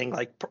of saying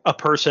like a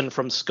person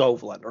from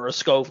Skovland or a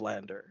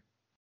Skovlander.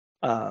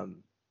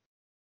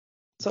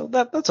 So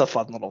that's a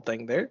fun little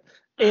thing there.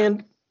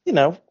 And you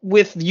know,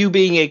 with you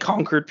being a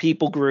conquered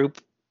people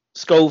group,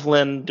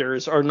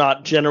 Skovlanders are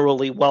not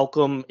generally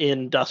welcome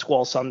in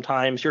Duskwall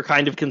sometimes. You're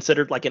kind of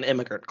considered like an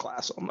immigrant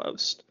class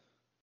almost.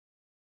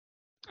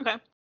 Okay.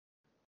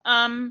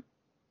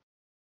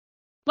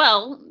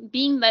 Well,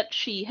 being that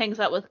she hangs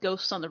out with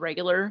ghosts on the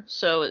regular,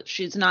 so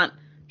she's not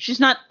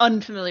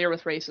unfamiliar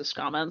with racist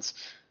comments.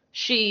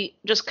 She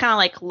just kind of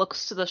like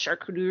looks to the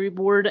charcuterie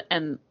board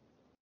and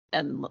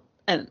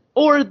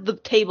or the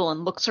table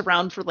and looks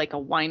around for like a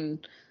wine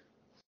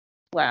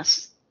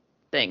glass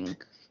thing.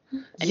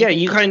 Yeah,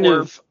 you kind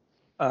of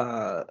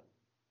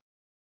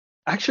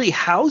actually,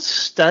 how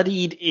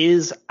studied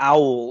is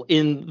Owl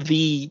in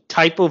the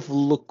type of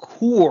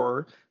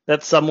liqueur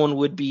that someone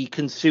would be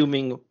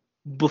consuming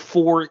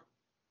before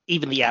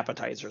even the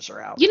appetizers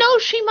are out? You know,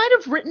 she might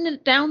have written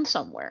it down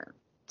somewhere.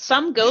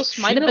 Some ghosts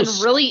might have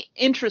been really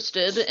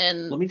interested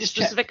in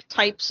specific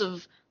types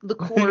of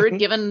liqueur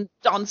given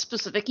on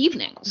specific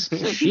evenings.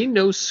 She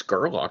knows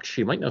Skurlock.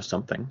 She might know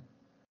something.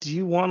 Do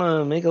you want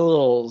to make a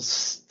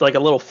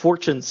little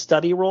fortune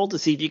study roll to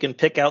see if you can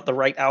pick out the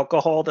right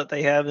alcohol that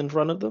they have in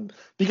front of them?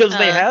 Because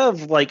they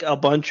have like a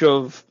bunch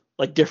of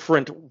like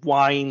different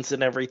wines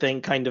and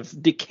everything kind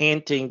of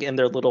decanting in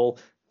their little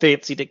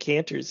fancy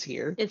decanters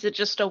here. Is it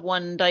just a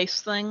 1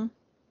 dice thing?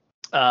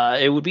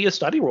 It would be a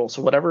study roll,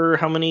 so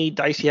how many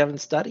dice you have in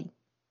study.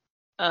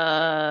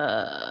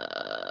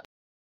 Oh,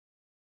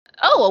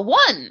 a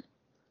 1.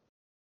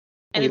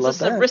 And is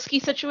this a risky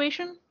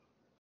situation?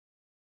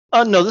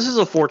 No, this is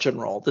a fortune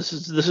roll. This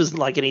is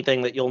like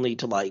anything that you'll need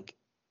to like.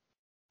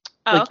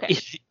 Oh, like okay.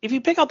 If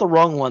you pick out the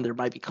wrong one, there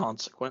might be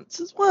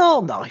consequences.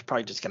 Well, no, he's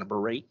probably just gonna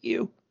berate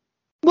you.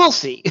 We'll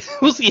see.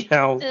 We'll see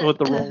what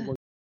the roll looks.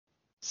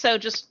 So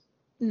just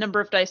number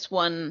of dice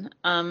 1.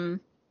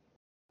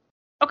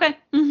 Okay.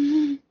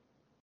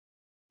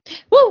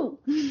 Woo!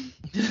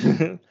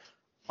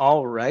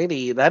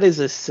 Alrighty, that is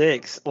a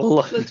 6.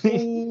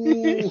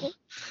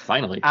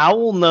 Finally.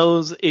 Owl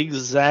knows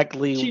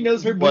exactly She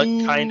knows her what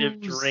booze. kind of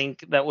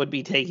drink that would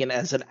be taken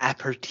as an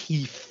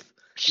aperitif.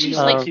 She's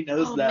know, like, she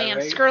knows oh that, man,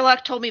 right?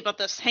 Skurlock told me about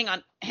this. Hang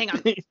on.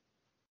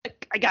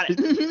 I got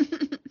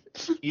it.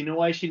 You know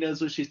why she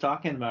knows what she's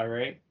talking about,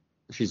 right?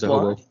 She's a What?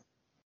 hobo.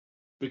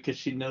 Because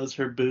she knows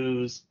her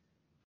booze.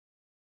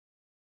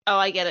 Oh,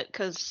 I get it,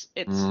 because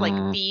it's like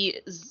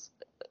BOOS.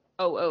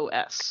 Oh,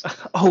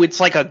 it's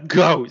like a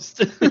ghost.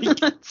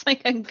 It's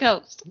like a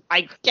ghost.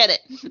 I get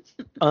it.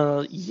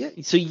 Yeah.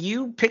 So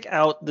you pick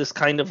out this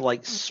kind of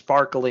like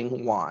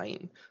sparkling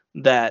wine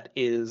that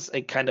is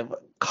a kind of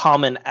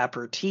common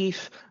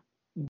aperitif.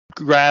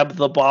 Grab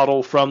the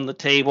bottle from the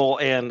table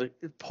and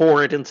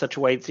pour it in such a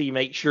way so you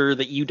make sure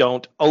that you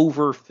don't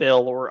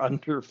overfill or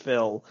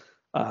underfill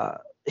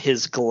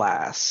his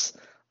glass.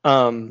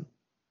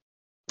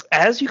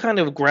 As you kind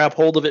of grab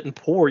hold of it and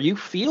pour, you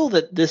feel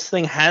that this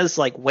thing has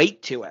like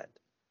weight to it.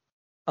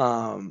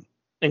 And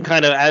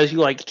kind of as you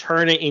like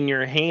turn it in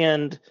your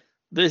hand,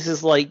 this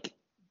is like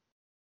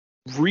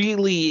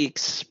really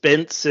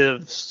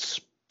expensive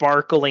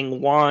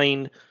sparkling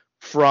wine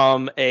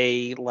from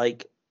a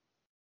like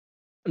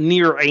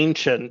near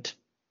ancient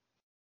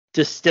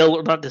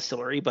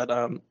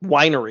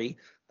winery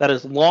that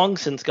has long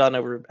since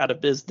gone out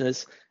of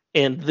business,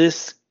 and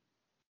this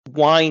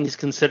wine is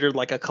considered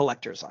like a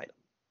collector's item,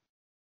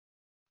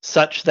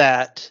 such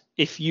that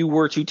if you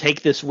were to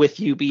take this with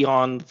you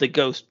beyond the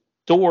ghost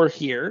door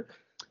here,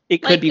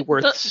 it could be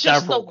worth several.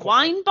 Just the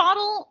wine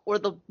bottle, or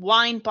the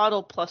wine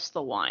bottle plus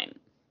the wine?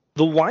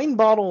 The wine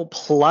bottle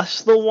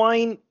plus the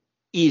wine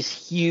is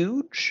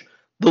huge.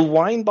 The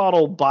wine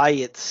bottle by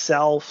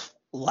itself,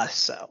 less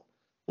so.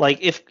 Like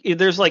if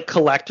there's like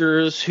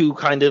collectors who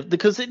kind of,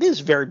 because it is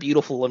very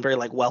beautiful and very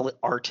like well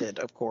arted,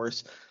 of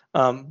course.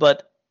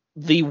 But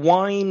the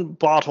wine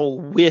bottle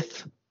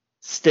with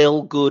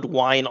still good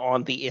wine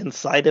on the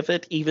inside of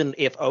it, even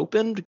if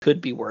opened, could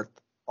be worth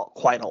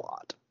quite a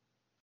lot.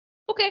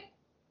 Okay.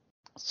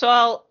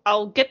 So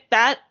I'll get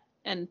that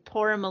and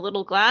pour him a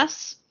little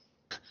glass.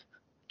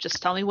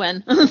 Just tell me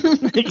when.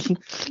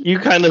 You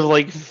kind of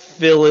like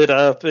fill it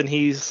up, and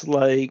he's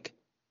like,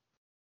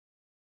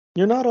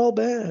 "You're not all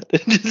bad."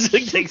 Just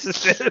like takes a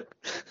sip.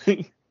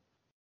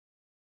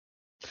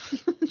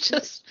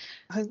 Just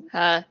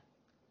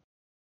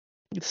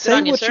say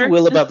on you, what sir. you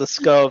will about the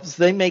Scoves,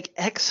 they make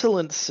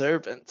excellent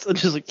servants. And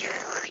just like,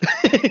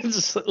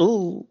 just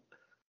ooh.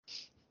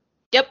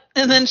 Yep,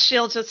 and then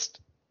she'll just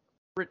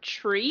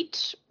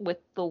retreat with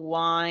the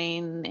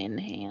wine in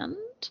hand.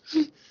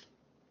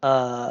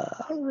 All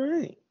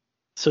right.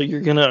 So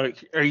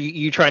are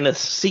you trying to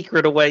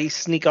secret away,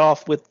 sneak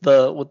off with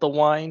the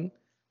wine,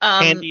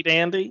 handy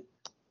dandy?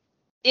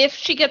 If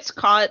she gets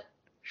caught,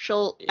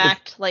 she'll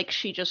act like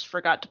she just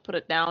forgot to put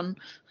it down.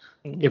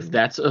 If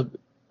that's a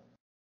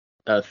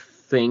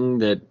thing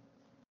that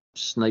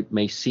Snipe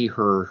may see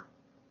her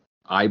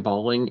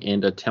eyeballing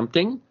and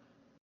attempting,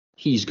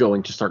 he's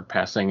going to start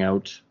passing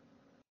out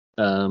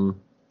or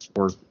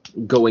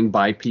going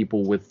by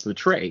people with the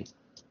tray.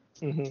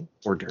 Mm-hmm.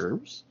 Hors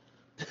d'oeuvres.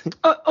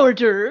 Hors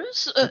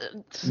d'oeuvres.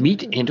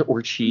 Meat and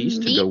or cheese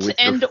to go with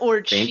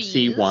your fancy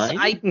cheese. wine.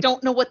 I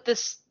don't know what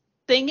this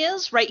thing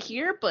is right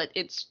here, but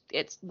it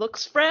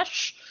looks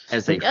fresh.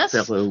 As a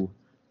fellow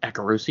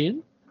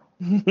Acarosian,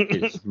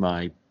 it is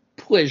my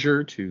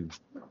pleasure to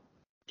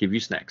give you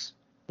snacks.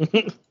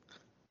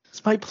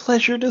 It's my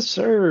pleasure to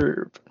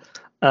serve.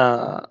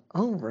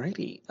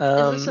 Alrighty.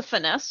 Is this a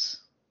finesse?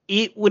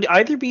 It would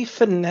either be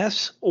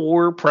finesse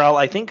or prowl.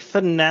 I think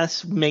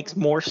finesse makes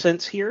more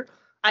sense here.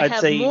 I'd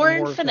say more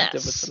in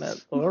finesse.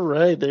 All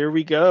right, there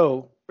we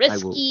go.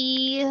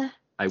 Risky.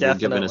 I will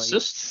give an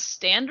assist.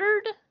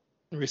 Standard.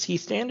 Risky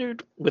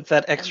standard with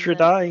that extra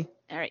die.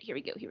 All right, here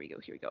we go.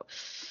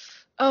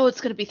 Oh,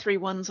 it's gonna be 3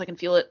 1s. I can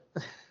feel it.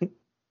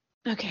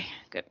 Okay,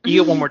 good.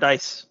 You get one more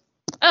dice.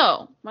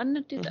 Oh, why didn't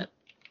it do that?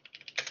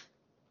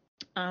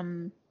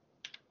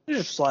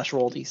 Slash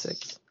roll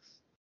d6.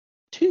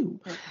 2.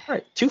 All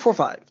right, 2, 4,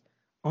 5.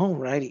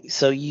 Alrighty,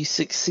 so you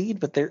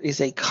succeed, but there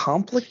is a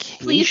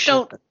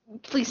complication.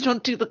 Please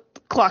don't do the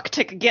clock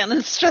tick again.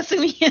 It's stressing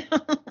me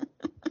out.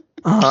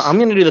 I'm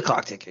going to do the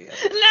clock tick again.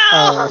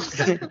 No!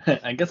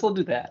 I guess I'll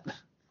do that.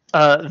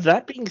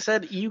 That being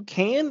said, you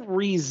can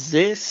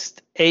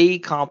resist the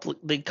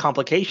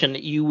complication.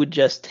 You would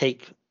just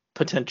take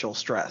potential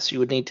stress. You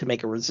would need to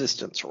make a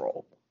resistance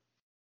roll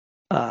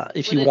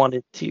if you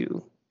wanted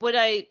to. Would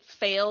I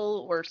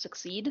fail or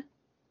succeed?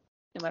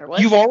 No matter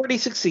what? You've already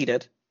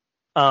succeeded.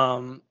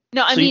 No,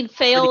 I mean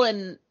fail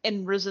in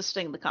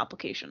resisting the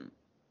complication.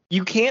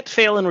 You can't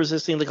fail in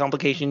resisting the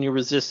complication. You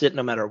resist it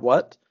no matter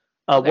what.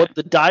 Okay. What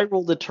the die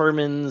roll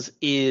determines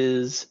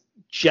is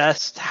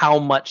just how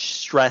much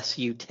stress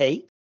you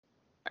take.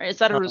 All right, is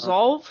that a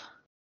resolve?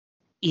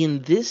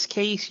 In this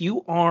case,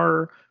 you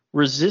are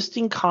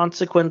resisting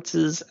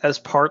consequences as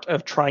part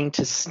of trying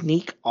to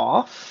sneak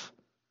off.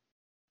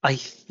 I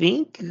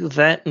think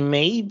that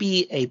may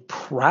be a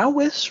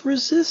prowess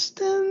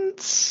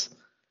resistance.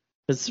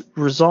 Its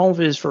resolve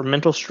is for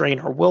mental strain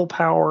or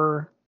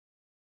willpower.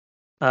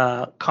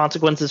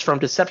 Consequences from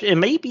deception. It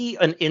may be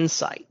an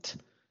insight.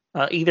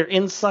 Either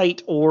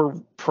insight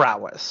or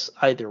prowess.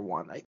 Either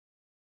one.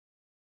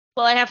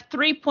 Well, I have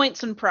 3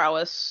 points in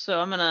prowess, so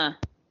I'm gonna.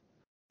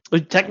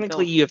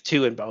 Technically, you have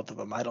 2 in both of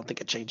them. I don't think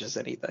it changes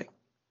anything.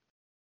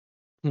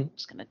 I'm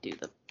just gonna do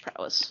the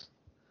prowess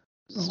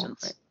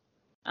resistance.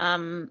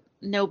 Right.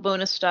 No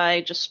bonus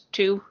die, just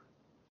 2.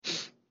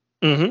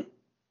 Mm-hmm.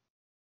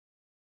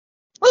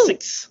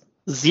 6.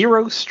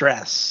 0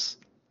 stress.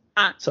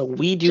 So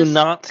we do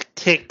not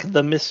tick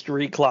the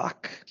mystery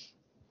clock.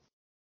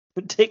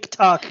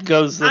 Tick-tock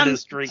goes the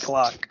mystery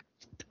clock.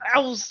 I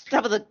was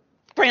having the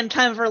grand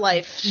time of her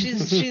life.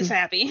 She's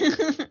happy.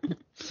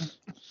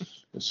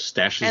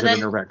 Stashes it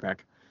in her backpack.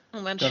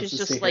 And then she's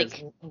just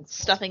like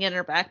stuffing it in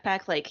her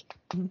backpack, like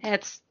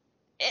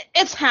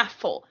it's half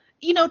full.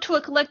 You know, to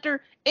a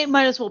collector, it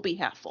might as well be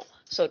half full.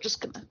 So just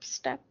gonna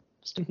step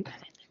that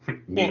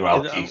in.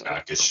 Meanwhile,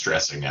 Peacock is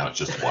stressing out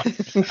just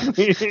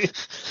watching.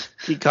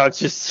 Peacock's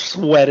just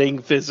sweating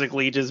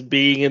physically, just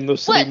being in the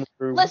same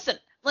room.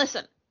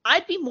 Listen.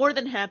 I'd be more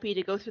than happy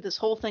to go through this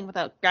whole thing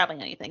without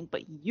grabbing anything,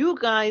 but you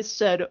guys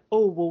said,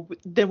 oh, well,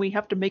 then we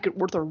have to make it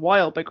worth our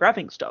while by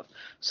grabbing stuff.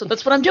 So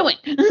that's what I'm doing.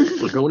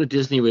 We're going to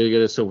Disney to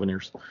get us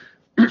souvenirs.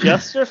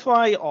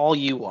 Justify all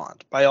you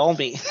want, by all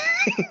means.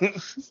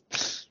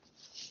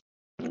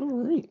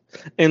 All right.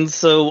 And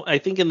so I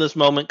think in this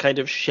moment, kind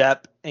of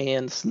Shep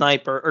and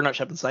Sniper, or not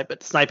Shep and Snipe,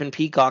 but Snipe and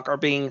Peacock are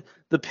being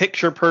the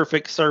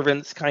picture-perfect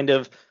servants, kind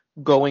of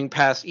going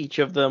past each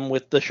of them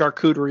with the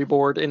charcuterie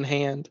board in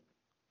hand.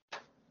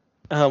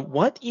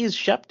 What is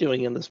Shep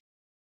doing in this?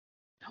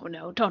 Oh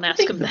no, don't ask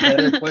him the that.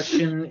 better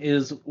question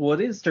is, what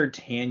is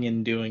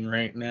D'Artagnan doing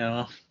right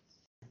now?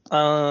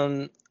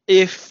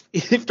 If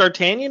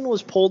D'Artagnan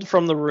was pulled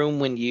from the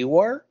room when you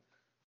are,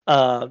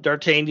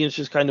 D'Artagnan's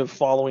just kind of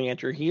following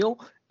at your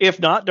heel. If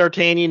not,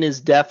 D'Artagnan is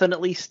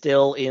definitely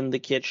still in the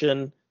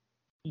kitchen,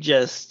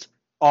 just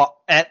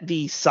at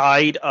the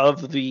side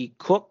of the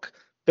cook,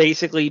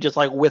 basically just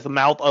like with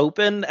mouth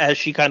open as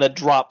she kind of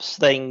drops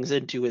things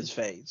into his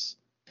face.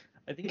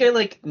 I think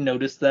I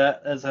noticed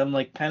that as I'm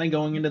kind of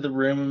going into the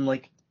room.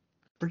 I'm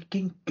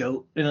freaking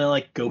goat, and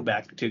I go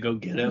back to go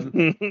get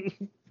him,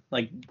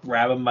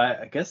 grab him by.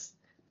 I guess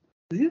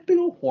does he have big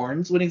old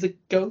horns when he's a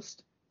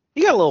ghost?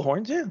 He got little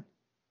horns, yeah.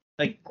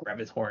 Grab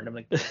his horn. I'm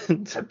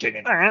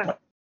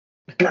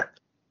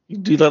you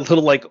do that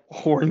little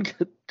horn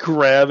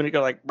grab, and you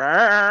go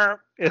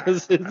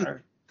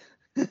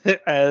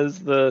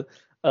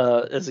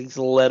as he's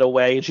led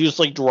away, and she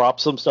just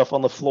drops some stuff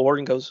on the floor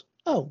and goes,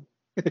 oh.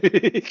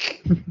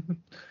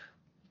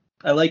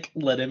 I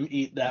let him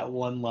eat that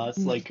one last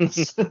when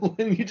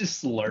he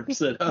just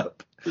slurps it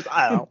up.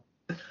 Wow.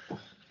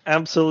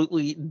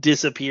 Absolutely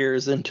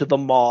disappears into the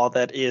maw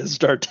that is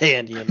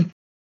D'Artagnan.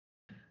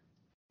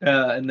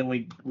 And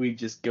then we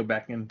just go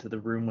back into the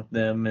room with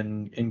them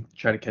and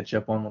try to catch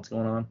up on what's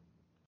going on.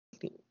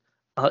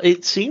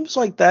 It seems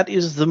like that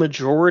is the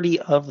majority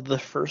of the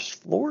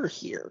first floor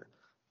here.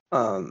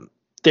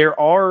 There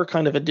are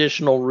kind of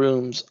additional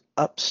rooms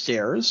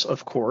upstairs,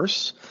 of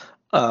course,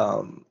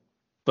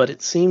 but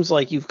it seems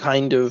like you've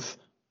kind of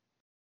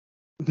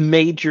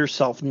made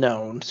yourself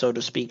known, so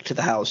to speak, to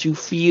the house. You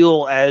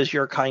feel as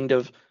you're kind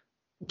of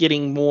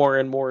getting more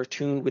and more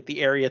attuned with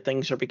the area,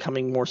 things are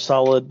becoming more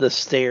solid, the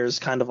stairs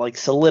kind of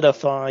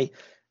solidify,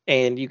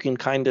 and you can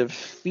kind of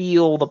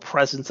feel the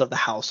presence of the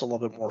house a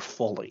little bit more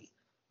fully,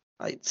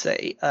 I'd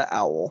say,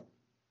 Owl.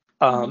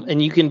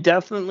 And you can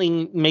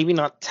definitely maybe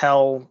not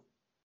tell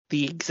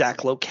the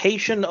exact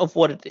location of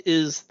what it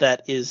is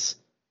that is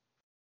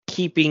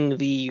keeping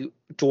the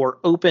door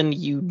open,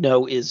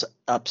 is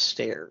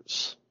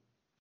upstairs.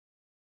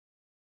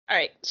 All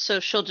right, so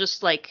she'll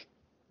just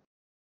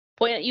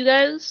point at you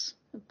guys,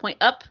 point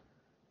up,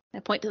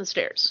 and point to the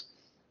stairs.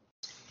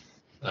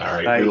 All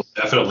right, we'll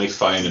definitely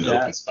find an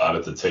open spot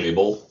at the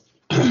table.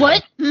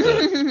 What?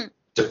 The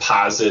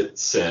deposit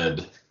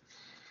said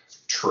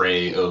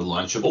tray of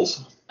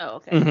Lunchables. Oh,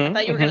 okay. I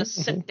thought you were going to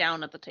sit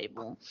down at the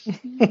table.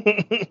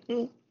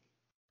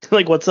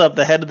 What's up?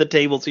 The head of the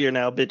table's here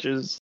now,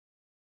 bitches.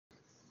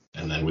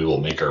 And then we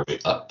will make our way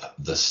up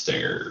the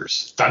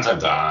stairs. Dun, dun,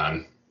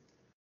 dun.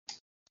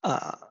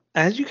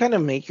 As you kind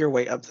of make your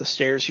way up the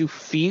stairs, you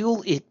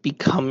feel it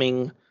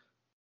becoming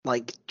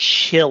like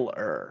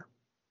chiller,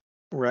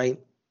 right?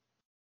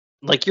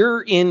 Like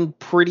you're in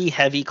pretty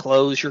heavy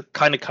clothes. You're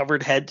kind of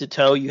covered head to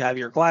toe. You have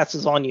your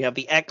glasses on. You have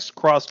the X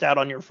crossed out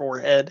on your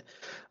forehead,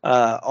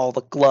 all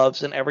the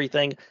gloves and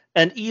everything.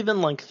 And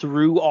even like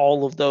through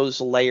all of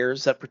those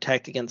layers that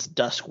protect against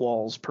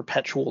Duskwall's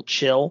perpetual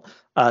chill,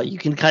 you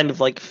can kind of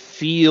like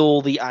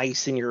feel the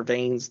ice in your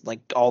veins, like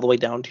all the way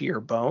down to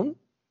your bone.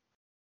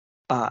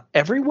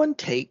 Everyone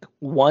take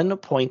 1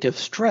 point of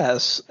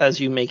stress as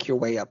you make your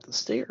way up the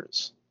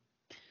stairs.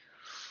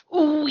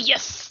 Oh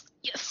yes.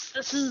 Yes,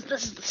 this is the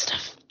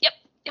stuff. Yep.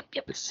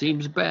 This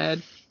seems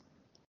bad.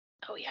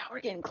 Oh yeah, we're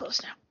getting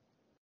close now.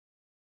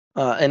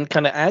 And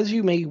kind of as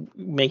you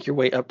make your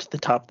way up to the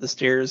top of the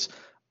stairs,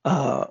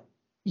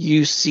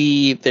 you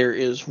see there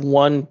is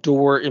one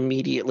door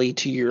immediately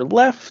to your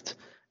left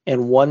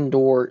and one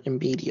door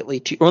immediately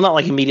to, well, not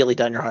like immediately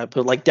down your hallway,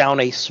 but like down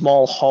a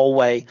small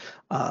hallway,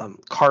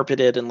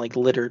 carpeted and like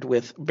littered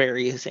with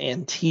various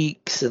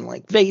antiques and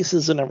like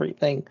vases and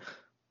everything.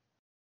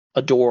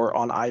 A door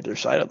on either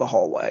side of the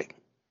hallway.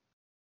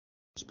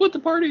 Split the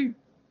party.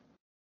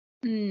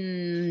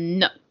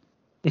 No.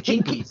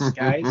 Jinkies,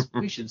 guys.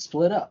 We should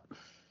split up.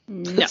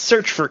 No.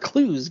 Search for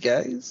clues,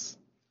 guys.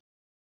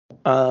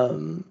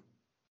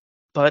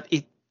 But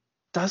it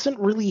doesn't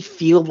really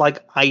feel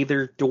like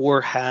either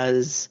door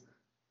has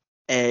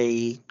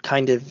a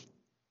kind of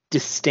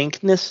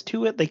distinctness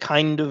to it. They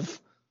kind of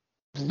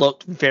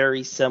look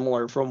very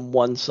similar from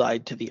one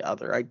side to the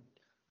other. I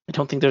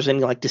don't think there's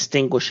any like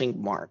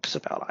distinguishing marks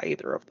about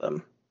either of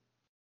them.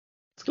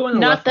 Let's go in the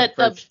Not left that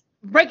one the first.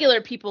 regular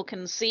people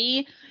can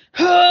see.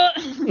 All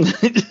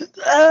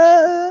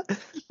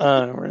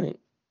right.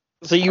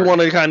 So you want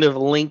to kind of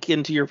link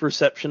into your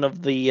perception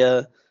of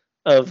the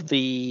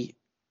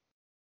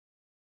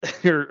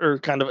or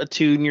kind of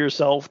attune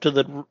yourself to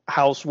the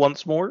house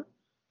once more.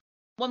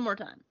 One more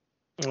time.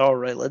 All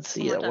right, let's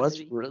see One it. more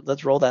time,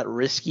 Let's roll that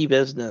risky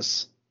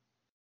business.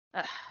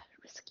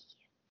 Risky.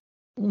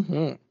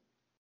 Mm-hmm.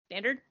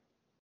 Standard?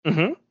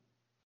 Mm-hmm.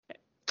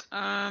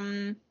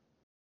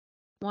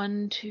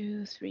 1,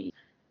 2, 3.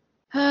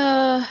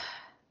 No,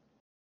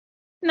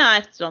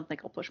 I don't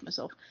think I'll push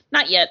myself.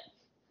 Not yet.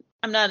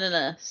 I'm not in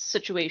a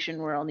situation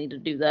where I'll need to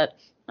do that.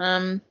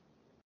 Okay.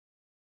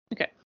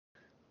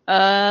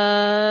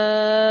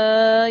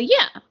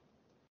 Yeah.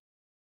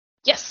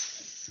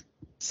 Yes.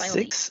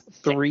 Finally. 6,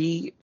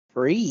 3,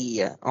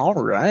 3. All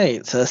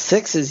right. So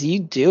 6 is you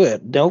do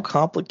it. No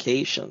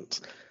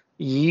complications.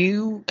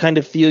 You kind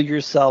of feel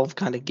yourself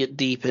kind of get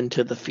deep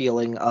into the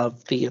feeling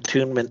of the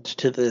attunement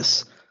to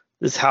this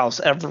house.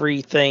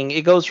 Everything,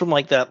 it goes from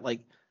like that like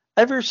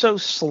ever so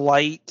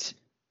slight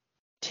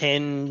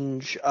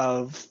tinge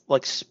of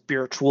like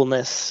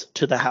spiritualness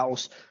to the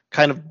house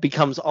kind of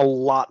becomes a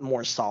lot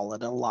more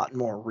solid, a lot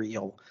more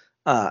real,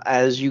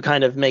 as you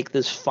kind of make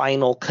this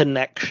final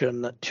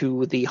connection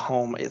to the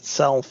home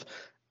itself,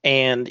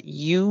 and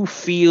you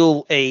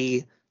feel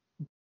a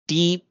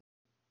deep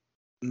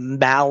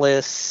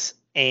malice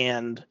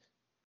and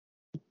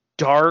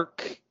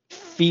dark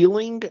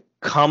feeling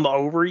come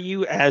over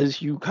you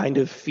as you kind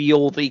of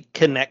feel the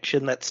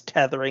connection that's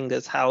tethering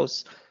this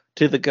house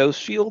to the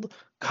ghost field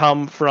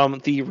come from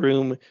the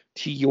room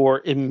to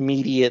your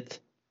immediate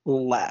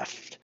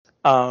left.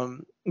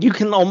 You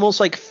can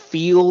almost like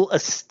feel a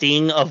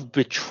sting of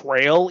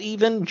betrayal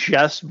even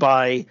just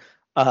by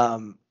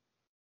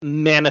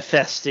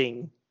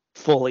manifesting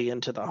fully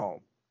into the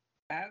home.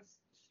 As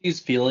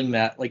she's feeling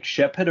that, like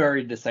Shep had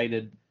already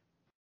decided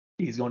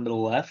he's going to the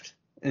left,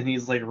 and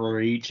he's like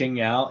reaching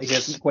out. He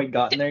hasn't quite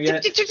gotten there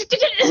yet.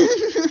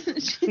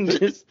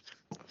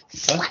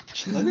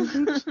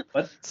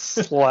 What?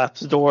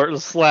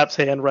 Slaps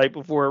hand right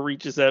before it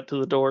reaches out to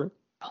the door.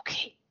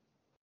 Okay.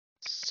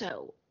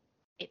 So,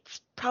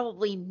 it's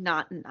probably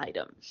not an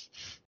item.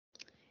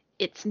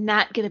 It's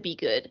not going to be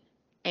good.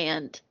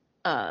 And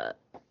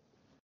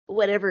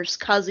whatever's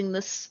causing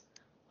this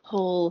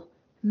whole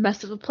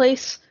mess of a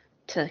place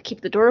to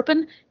keep the door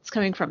open, it's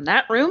coming from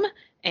that room,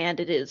 and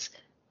it is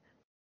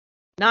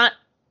not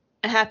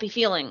a happy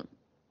feeling.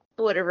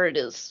 Whatever it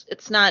is.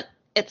 It's not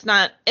good.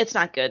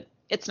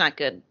 It's not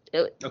good.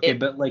 Okay,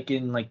 but like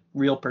in like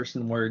real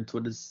person words,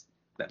 what does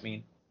that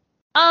mean?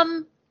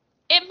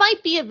 It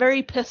might be a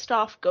very pissed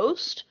off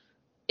ghost.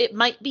 It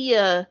might be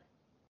a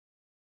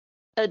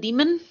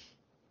demon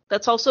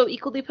that's also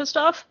equally pissed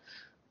off.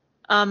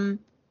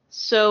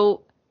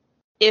 So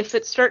if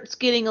it starts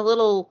getting a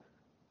little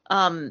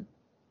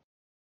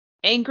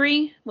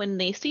angry when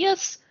they see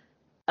us,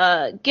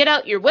 get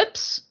out your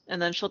whips,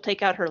 and then she'll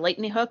take out her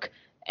lightning hook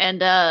and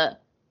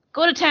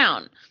go to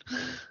town.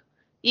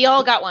 You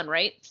all got one,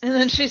 right? And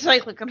then she's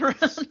like looking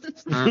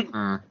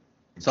around.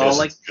 So I'll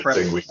like good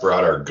thing we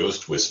brought our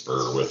ghost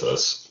whisperer with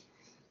us.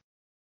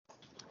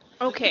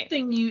 Okay.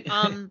 thing you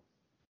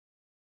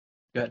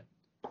Good.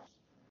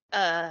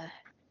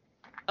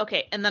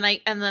 Okay, and then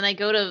I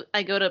go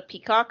to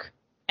Peacock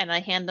and I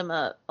hand him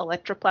a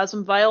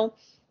electroplasm vial,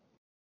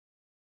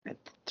 I'd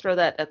throw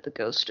that at the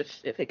ghost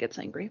if it gets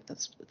angry.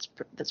 That's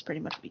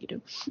pretty much what you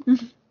do.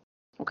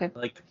 Okay.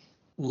 Like,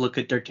 look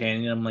at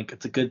D'Artagnan. I'm like,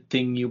 it's a good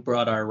thing you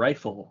brought our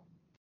rifle.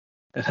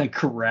 And I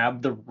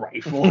grab the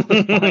rifle,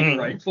 the fine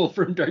rifle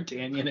from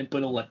D'Artagnan, and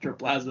put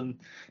electroplasm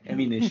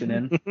ammunition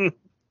in.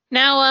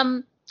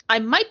 Now, I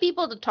might be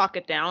able to talk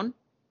it down,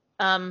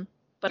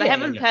 but I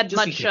haven't had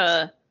much.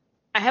 I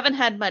haven't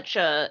had much,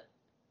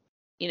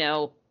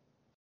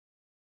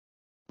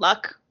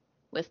 luck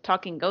with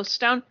talking ghosts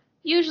down.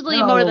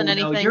 Usually, more than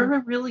anything. No, you're a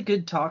really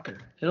good talker.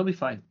 It'll be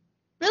fine.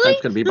 Really?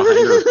 Snipe's gonna be behind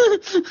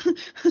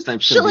her.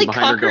 She'll like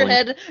cock her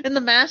head in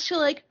the mask. She'll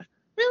like,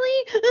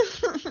 really?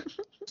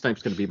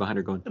 Snipe's gonna be behind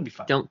her going, It'll be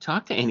fine. Don't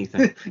talk to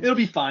anything. It'll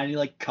be fine. He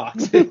like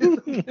cocks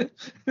it.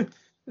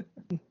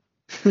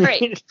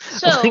 Great.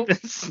 So like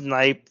the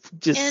snipe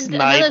just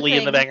snidely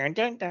in the background.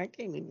 Don't talk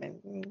to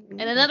anyone.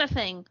 And another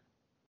thing,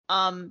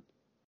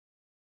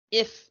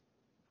 if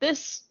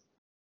this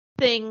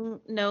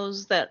thing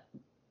knows that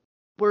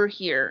we're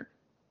here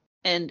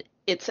and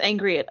it's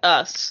angry at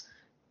us,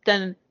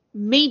 then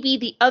maybe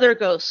the other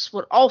ghosts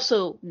would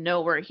also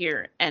know we're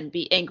here and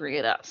be angry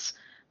at us.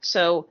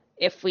 So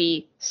if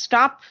we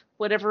stop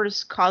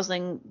whatever's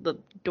causing the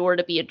door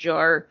to be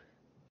ajar,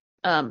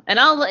 and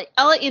I'll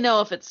let you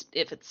know if it's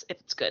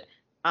good.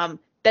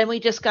 Then we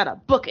just gotta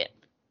book it.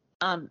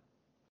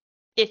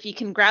 If you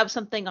can grab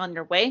something on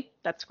your way,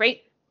 that's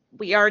great.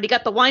 We already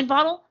got the wine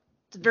bottle.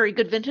 It's a very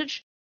good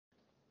vintage.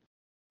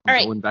 All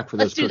right, Going back for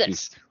let's those do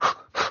cookies. this.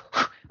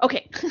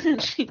 Okay,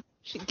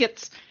 she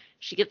gets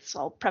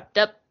all prepped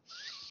up.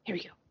 Here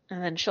we go,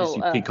 and then You she'll.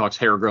 see Peacock's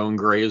hair growing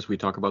gray as we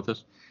talk about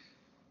this.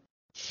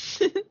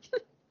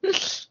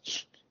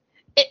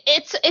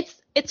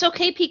 It's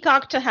okay,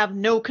 Peacock, to have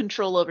no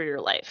control over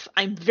your life.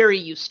 I'm very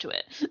used to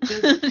it.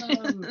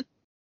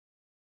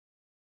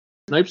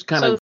 Snipe's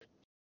kind of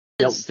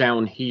knelt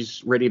down.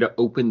 He's ready to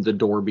open the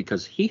door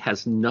because he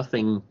has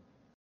nothing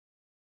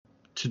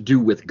to do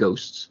with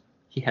ghosts.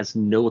 He has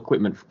no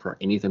equipment for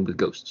anything with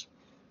ghosts.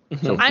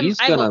 So I'm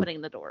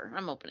opening the door.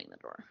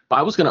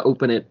 I was gonna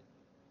open it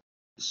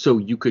so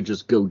you could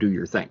just go do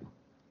your thing.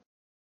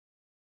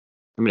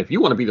 I mean, if you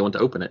want to be the one to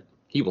open it,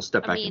 he will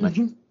step back and let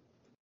you.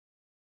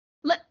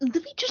 Let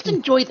me just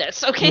enjoy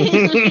this,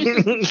 okay?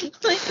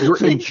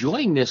 You're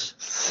enjoying this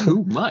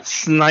so much.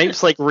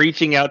 Snipe's like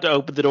reaching out to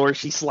open the door.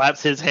 She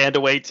slaps his hand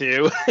away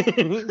too.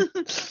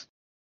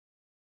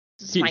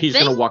 He's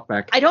going to walk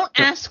back. I don't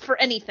ask for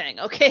anything,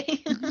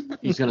 okay?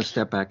 He's going to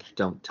step back.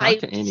 Don't talk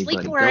to anybody.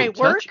 Sleep where don't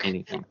I work. touch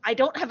anything. I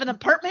don't have an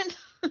apartment.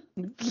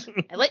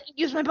 I let you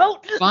use my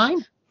boat.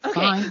 Fine.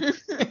 Okay.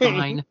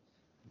 Fine.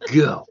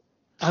 Go.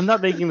 I'm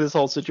not making this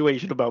whole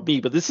situation about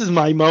me, but this is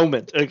my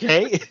moment,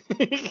 okay?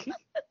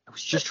 I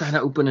was just trying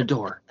to open a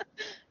door.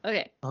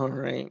 Okay. All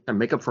right. And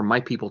make up for my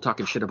people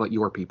talking shit about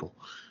your people.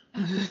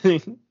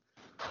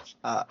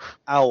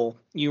 Owl,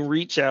 you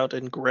reach out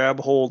and grab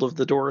hold of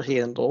the door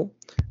handle.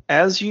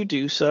 As you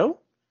do so,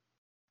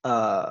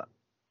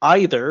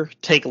 either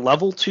take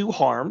level 2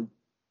 harm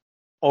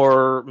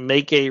or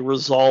make a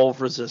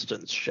resolve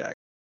resistance check.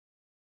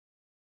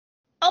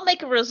 I'll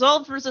make a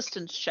resolve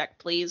resistance check,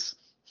 please.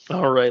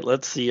 All right,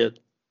 let's see it.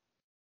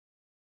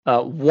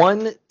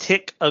 1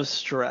 tick of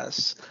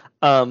stress.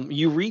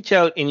 You reach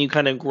out and you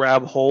kind of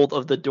grab hold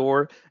of the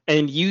door,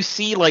 and you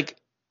see, like,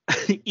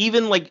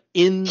 even like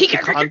in the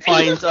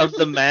confines of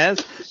the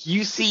mask,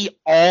 you see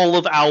all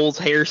of Owl's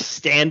hair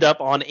stand up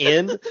on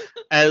end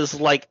as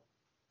like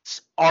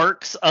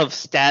arcs of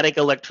static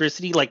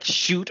electricity like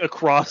shoot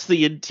across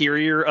the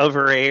interior of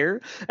her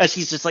hair as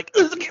she's just like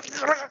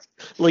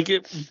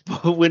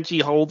when she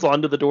holds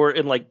onto the door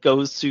and like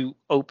goes to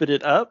open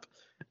it up.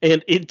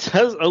 And it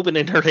does open,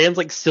 and her hand's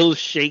like still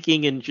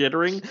shaking and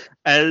jittering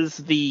as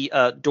the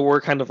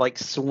door kind of like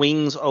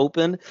swings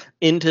open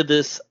into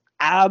this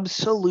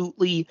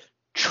absolutely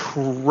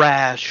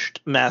trashed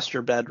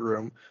master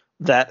bedroom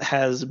that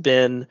has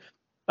been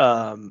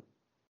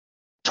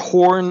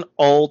torn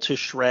all to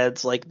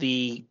shreds. Like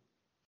the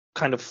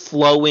kind of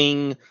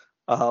flowing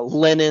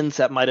linens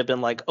that might have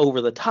been like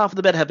over the top of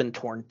the bed have been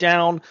torn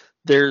down.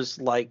 There's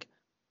like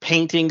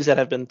paintings that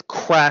have been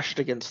crashed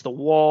against the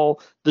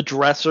wall. The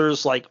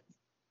dressers like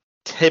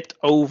tipped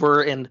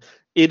over, and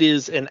it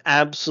is an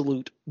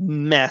absolute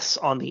mess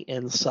on the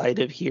inside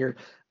of here.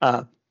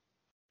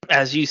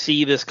 As you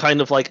see this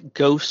kind of like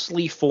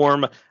ghostly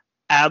form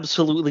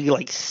absolutely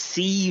like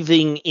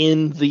seething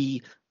in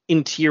the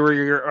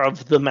interior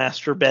of the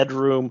master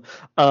bedroom,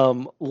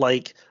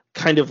 like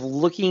kind of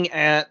looking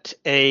at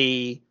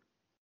a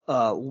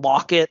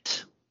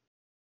locket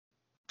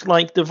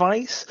like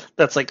device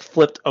that's like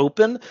flipped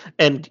open,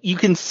 and you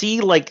can see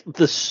like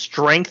the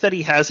strength that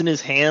he has in his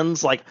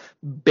hands like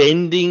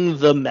bending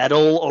the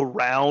metal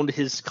around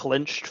his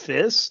clenched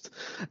fist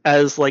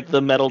as like the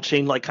metal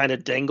chain like kind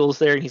of dangles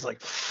there, and he's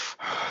like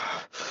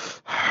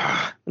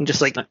and just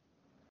like,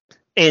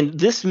 and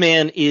this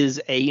man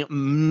is a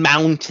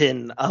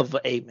mountain of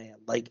a man,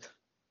 like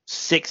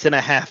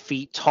 6.5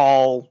 feet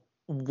tall,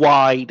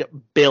 wide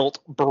built,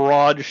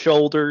 broad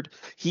shouldered.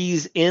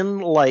 He's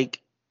in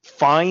like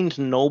fine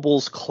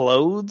noble's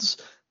clothes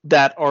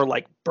that are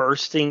like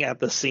bursting at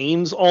the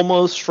seams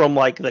almost from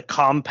like the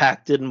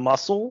compacted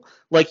muscle.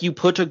 Like you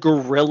put a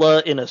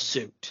gorilla in a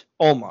suit,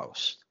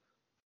 almost.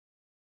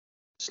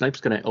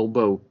 Snipe's gonna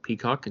elbow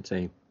Peacock and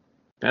say,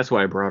 "That's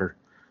why I brought her."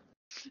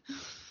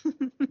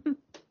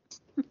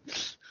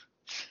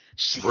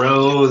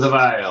 Throw the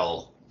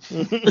vial.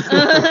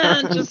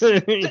 Just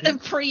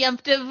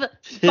preemptive.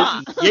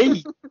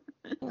 Yay.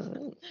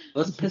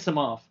 Let's piss him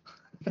off.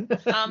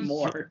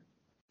 More.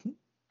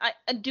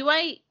 Do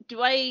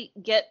I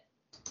get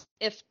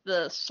if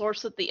the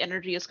source of the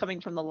energy is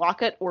coming from the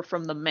locket or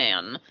from the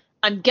man?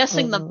 I'm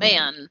guessing the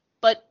man,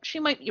 but she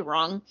might be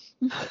wrong.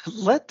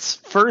 Let's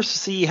first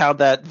see how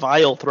that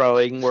vial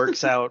throwing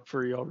works out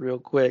for y'all real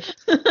quick.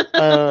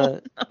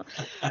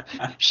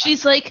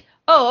 She's like,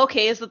 oh,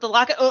 okay, is it the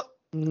locket? Oh.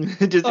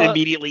 Just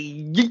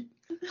immediately.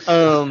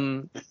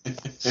 So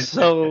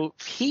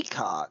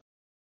Peacock,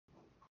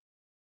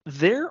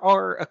 there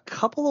are a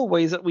couple of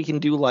ways that we can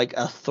do like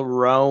a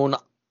thrown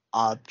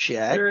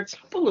object. There are a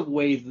couple of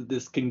ways that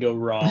this can go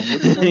wrong.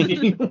 Which one do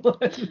you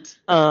want?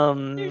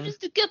 There's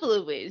just a couple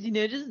of ways,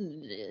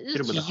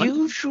 just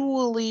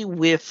Usually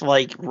with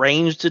like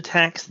ranged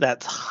attacks,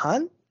 that's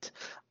hunt.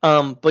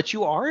 But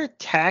you are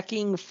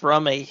attacking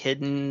from a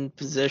hidden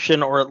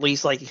position, or at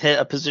least like hit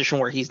a position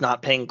where he's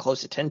not paying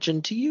close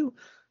attention to you.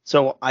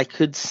 So I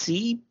could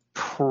see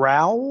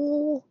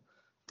prowl.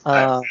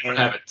 I don't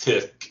have a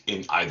tick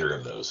in either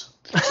of those.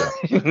 So.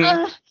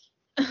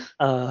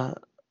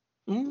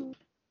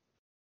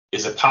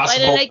 Is it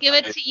possible? Why did I give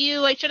it to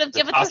you? I should have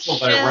given it to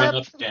Shep. That I run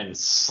up and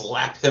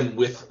slap him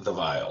with the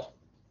vial?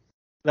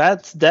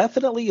 That's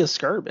definitely a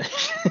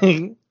skirmish.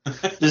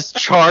 Just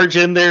charge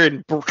in there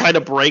and kind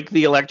of break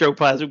the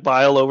electroplasmic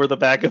vial over the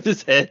back of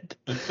his head,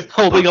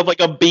 holding up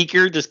like a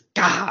beaker. Just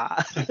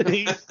gah.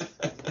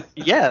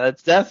 Yeah,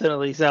 that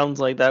definitely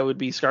sounds like that would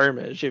be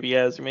skirmish if you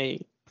ask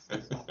me. All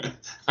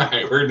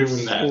right, we're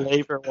doing that.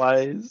 Flavor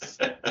wise,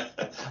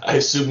 I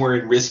assume we're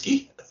in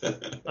risky.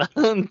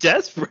 I'm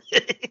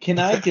desperate. Can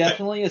I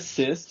definitely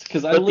assist?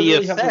 Because I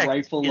literally have the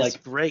rifle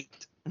like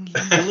great.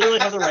 I literally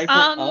have the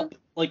rifle up,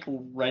 like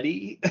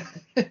ready.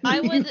 I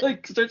would he,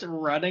 like starts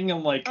running.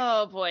 I'm like,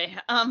 oh boy.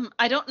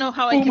 I don't know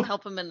how I can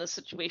help him in this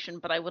situation,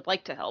 but I would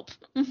like to help.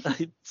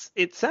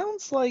 It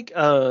sounds like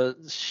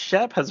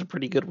Shep has a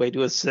pretty good way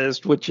to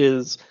assist, which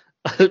is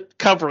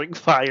covering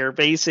fire,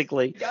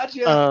 basically.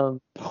 Gotcha.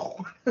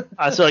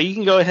 So you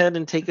can go ahead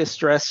and take a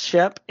stress,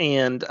 Shep,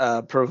 and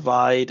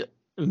provide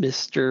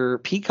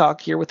Mr.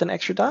 Peacock here with an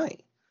extra die.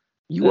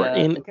 You are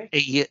in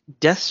a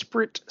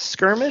desperate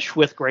skirmish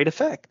with great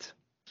effect.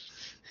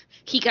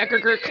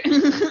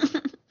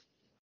 Peacock-a-gurk.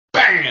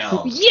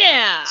 Bam!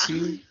 Yeah!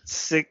 2,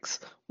 6,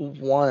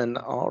 1.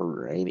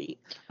 Alrighty.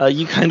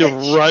 You kind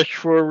of rush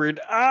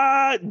forward,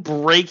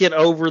 break it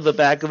over the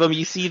back of him.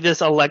 You see this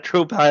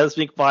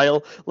electroplasmic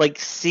vial like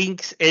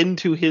sinks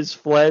into his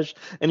flesh,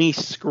 and he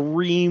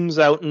screams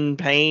out in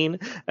pain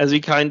as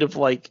he kind of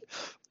like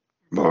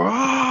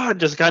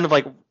just kind of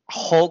like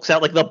hulks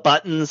out, like the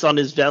buttons on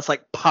his vest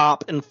like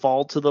pop and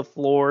fall to the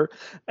floor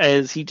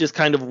as he just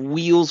kind of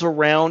wheels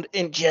around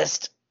and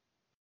just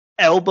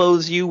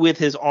elbows you with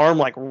his arm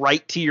like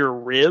right to your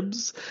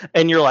ribs,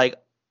 and you're like,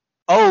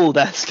 oh,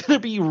 that's gonna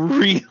be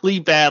really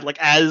bad, like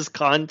as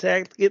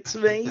contact gets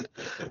made.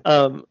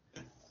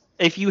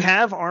 If you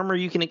have armor,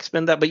 you can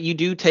expend that, but you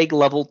do take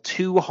level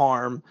 2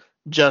 harm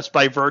just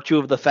by virtue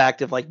of the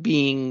fact of like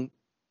being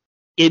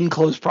in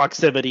close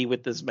proximity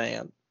with this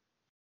man.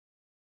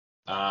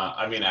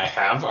 I mean, I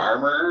have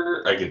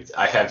armor.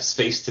 I have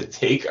space to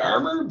take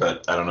armor,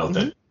 but I don't know if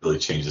that really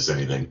changes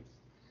anything.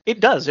 It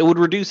does. It would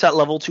reduce that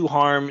level 2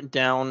 harm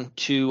down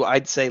to,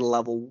 I'd say,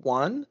 level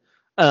 1.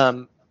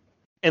 And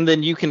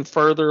then you can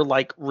further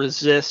like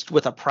resist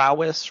with a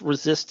prowess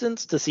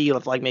resistance to see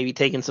if like maybe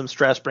taking some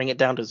stress, bring it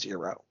down to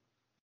 0.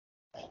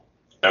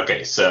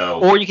 Okay,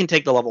 so or you can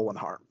take the level 1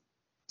 harm.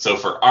 So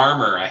for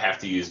armor, I have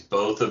to use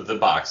both of the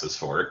boxes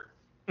for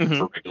it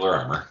for regular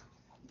armor.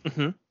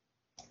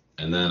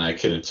 And then I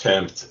can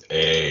attempt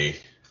a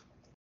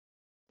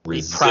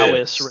resist.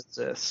 Prowess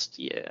resist,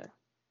 yeah.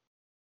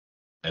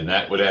 And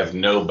that would have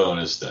no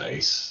bonus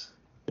dice.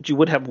 But you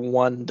would have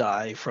 1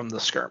 die from the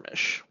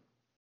skirmish.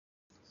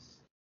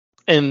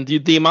 And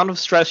the amount of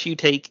stress you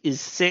take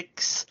is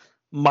 6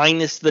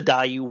 minus the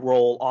die you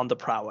roll on the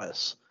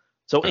prowess.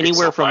 So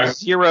anywhere from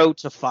 0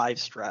 to 5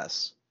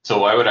 stress. So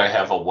why would I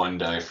have a 1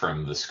 die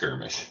from the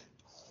skirmish?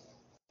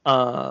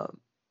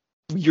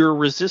 Your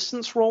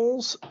resistance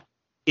rolls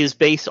is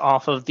based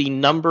off of the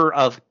number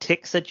of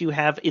ticks that you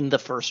have in the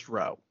first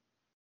row.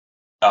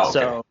 Oh,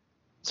 okay.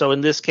 So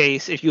in this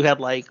case, if you had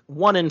like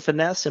 1 in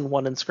finesse and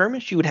 1 in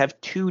skirmish, you would have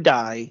 2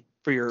 die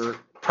for your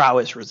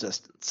prowess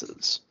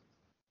resistances.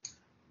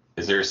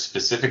 Is there a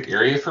specific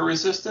area for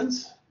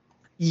resistance?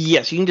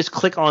 Yes, you can just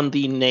click on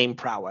the name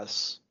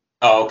prowess.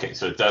 Oh, okay.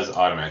 So it does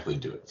automatically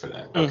do it for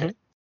that. Okay.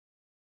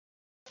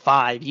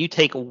 5. You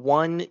take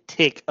 1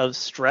 tick of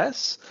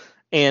stress,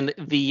 and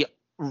the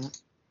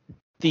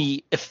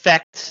the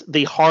effect,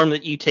 the harm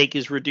that you take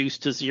is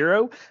reduced to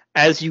 0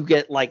 as you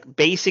get like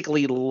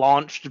basically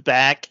launched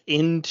back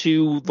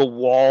into the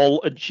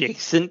wall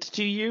adjacent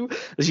to you,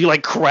 as you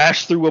like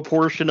crash through a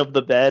portion of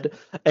the bed,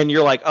 and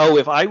you're like, oh,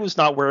 if I was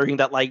not wearing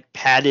that like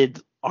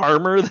padded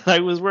armor that I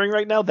was wearing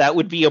right now, that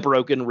would be a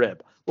broken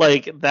rib.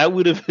 Like that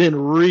would have been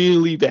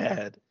really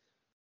bad.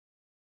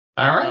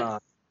 All right.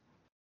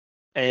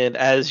 And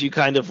as you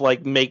kind of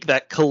like make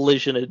that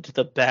collision into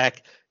the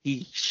back,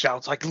 he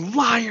shouts like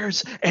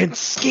liars and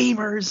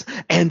schemers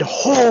and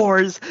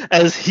whores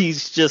as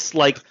he's just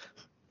like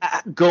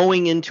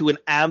going into an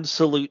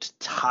absolute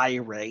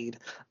tirade.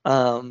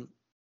 So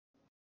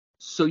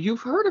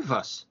you've heard of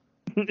us.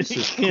 This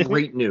is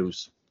great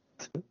news.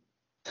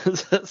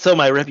 So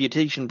my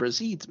reputation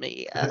precedes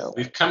me.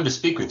 We've come to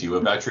speak with you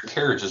about your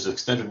carriage's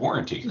extended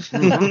warranty.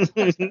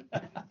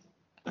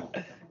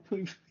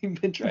 We've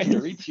been trying to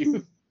reach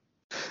you.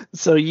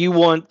 So you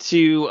want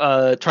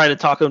to try to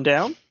talk him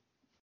down?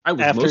 I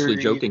was mostly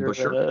joking, but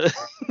sure.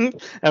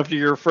 After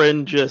your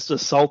friend just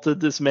assaulted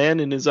this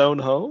man in his own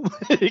home?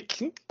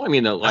 I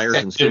mean, the liars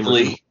and schemers.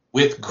 Effectively,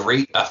 with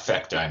great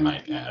effect, I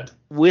might add.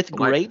 With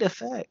great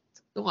effect.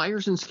 The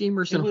liars and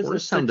schemers It and was a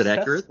whores sounded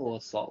accurate. successful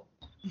assault.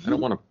 I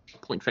don't want to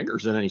point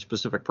fingers at any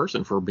specific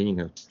person for being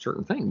a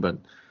certain thing, but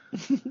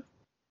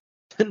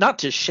Not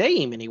to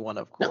shame anyone,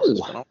 of course. No.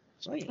 But I'm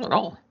saying. not at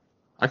all.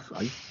 I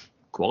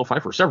qualify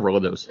for several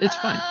of those. It's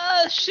fine.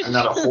 I'm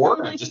not a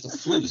whore, I'm just a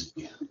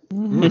floozy.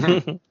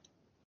 Mhm. Can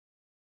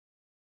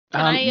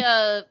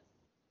I,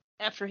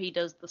 after he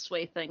does the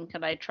sway thing,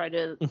 can I try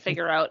to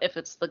figure out if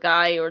it's the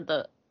guy or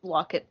the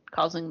locket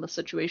causing the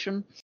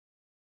situation?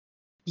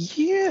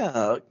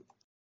 Yeah.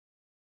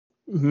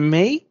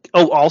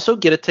 Also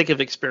get a tick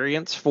of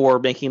experience for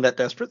making that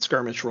desperate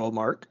skirmish roll,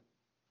 Mark.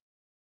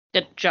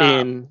 Good job.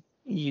 In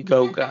you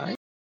go, guy.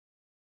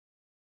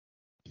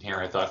 Here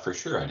I thought for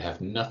sure I'd have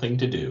nothing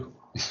to do.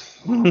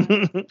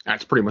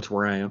 That's pretty much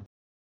where I am.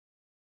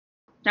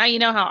 Now you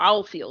know how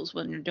Owl feels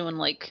when you're doing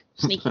like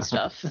sneaky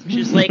stuff.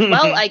 She's like,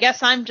 well, I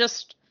guess I'm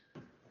just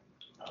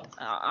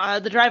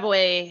the drive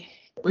away.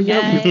 Well,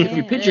 if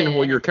you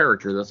pigeonhole your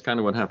character, that's kind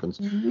of what happens.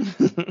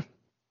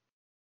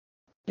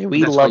 Yeah,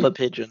 we That's love why- a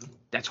pigeon.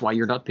 That's why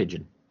you're not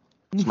pigeon.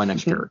 It's my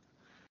next character.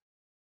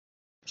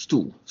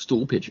 Stool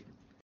pigeon.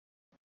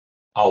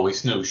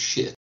 Always knows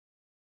shit.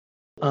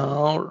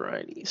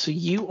 Alrighty. So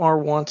you are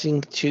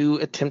wanting to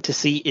attempt to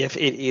see if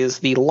it is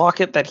the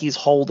locket that he's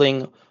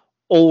holding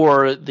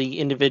or the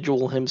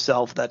individual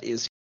himself that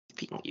is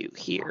keeping you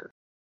here.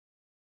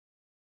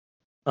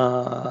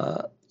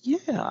 Yeah,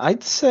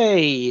 I'd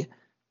say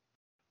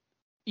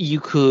you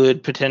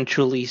could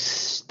potentially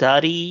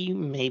study,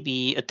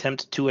 maybe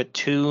attempt to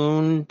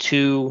attune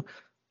to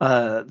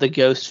the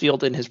ghost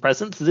field in his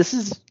presence. This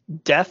is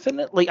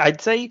definitely,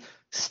 I'd say,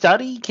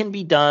 study can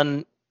be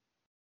done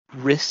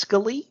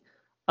riskily.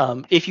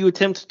 If you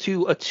attempt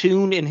to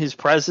attune in his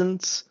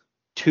presence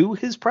to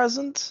his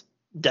presence,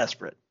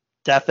 desperate,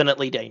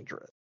 definitely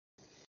dangerous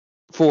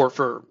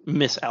for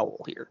Miss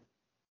Owl here.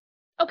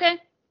 Okay.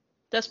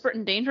 Desperate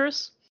and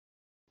dangerous.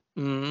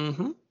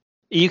 Mm-hmm.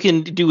 You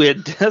can do a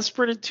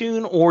desperate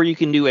attune, or you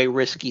can do a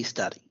risky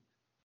study.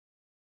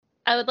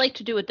 I would like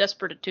to do a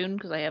desperate attune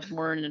because I have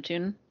more in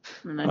attune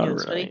than I do in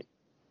study.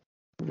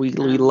 We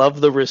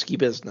love the risky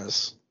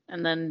business.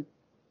 And then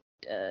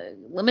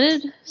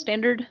limited,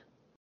 standard.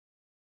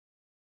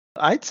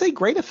 I'd say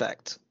great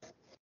effect.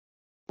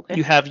 Okay.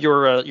 You have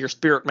your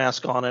spirit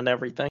mask on and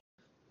everything.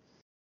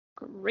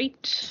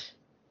 Great.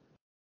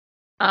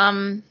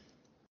 Let's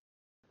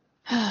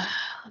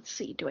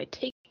see. Do I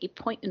take a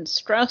point in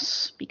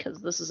stress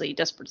because this is a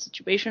desperate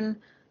situation?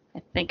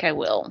 I think I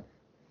will.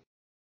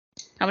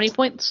 How many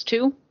points?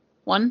 2?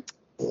 1?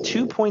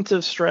 2 points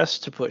of stress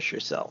to push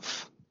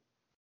yourself.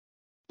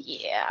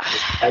 Yeah.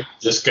 I've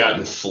just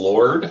gotten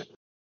floored.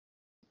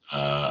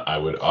 I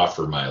would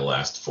offer my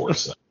last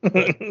foresight.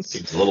 But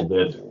seems a little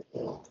bit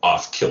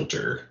off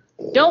kilter.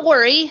 Don't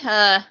worry.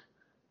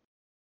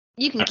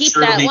 You can I'm keep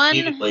sure it'll that be one.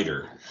 needed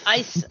later.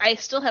 I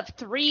still have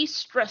 3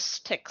 stress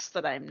ticks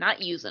that I'm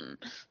not using.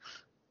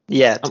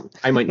 Yet.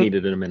 I might need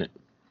it in a minute.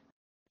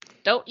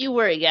 Don't you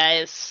worry,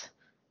 guys.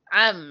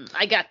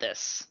 I got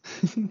this.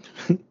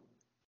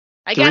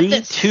 I got 3,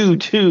 this. 2,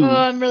 2. Oh,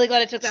 I'm really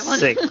glad I took that one.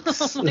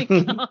 6. Oh my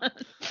god.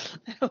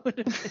 That would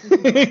have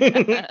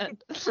been bad.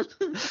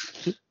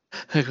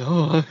 Like,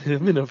 oh,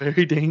 I'm in a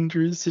very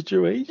dangerous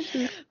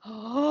situation.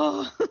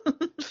 Oh.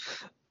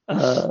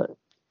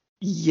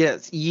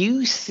 Yes,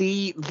 you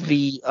see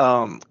the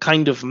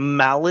kind of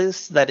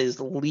malice that is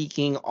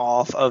leaking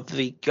off of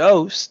the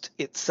ghost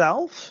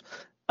itself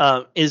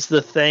is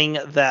the thing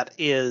that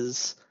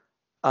is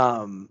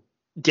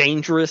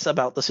dangerous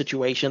about the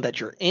situation that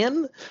you're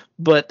in,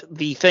 but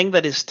the thing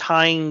that is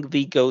tying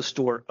the ghost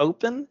door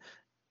open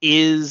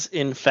is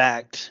in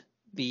fact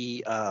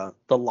the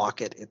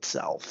locket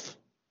itself.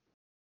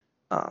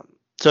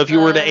 So if you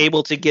were to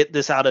able to get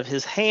this out of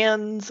his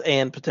hands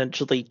and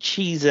potentially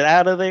cheese it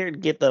out of there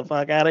and get the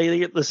fuck out of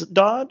here, this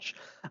dodge,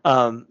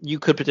 you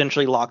could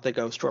potentially lock the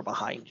ghost door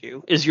behind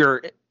you. Is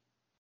your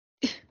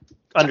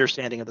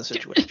understanding of the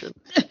situation.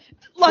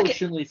 Lock it.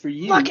 Fortunately for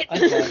you, Lock it. I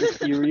have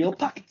ethereal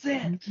pocket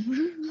sand.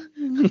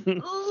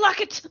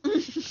 Lock it.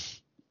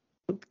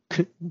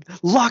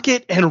 Lock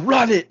it and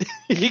run it.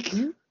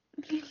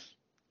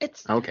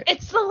 It's Okay.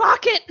 It's the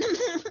locket.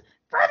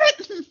 Grab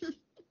it.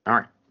 All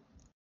right.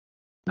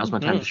 Now's my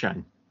time to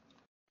shine.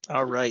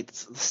 All right,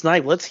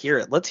 Snipe, let's hear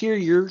it. Let's hear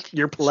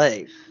your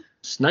play.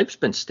 Snipe's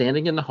been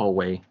standing in the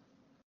hallway,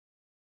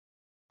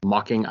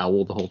 mocking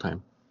Owl the whole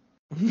time.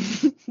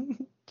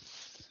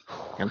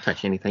 Don't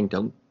touch anything.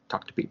 Don't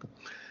talk to people.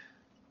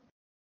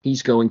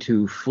 He's going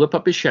to flip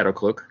up his shadow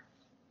cloak.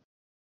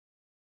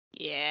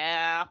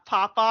 Yeah,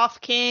 pop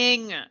off,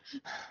 King.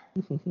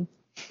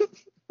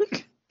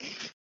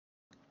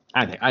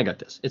 I got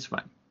this. It's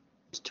fine.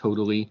 It's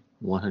totally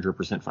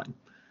 100% fine.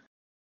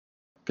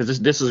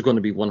 Because this is going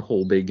to be one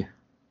whole big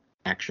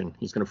action.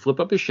 He's going to flip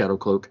up his shadow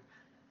cloak,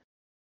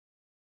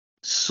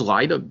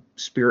 slide a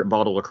spirit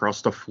bottle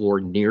across the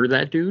floor near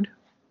that dude,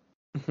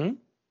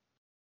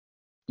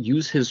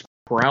 use his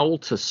prowl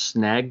to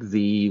snag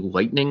the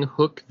lightning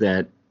hook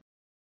that...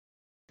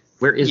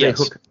 Where is a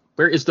hook?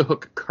 Where is the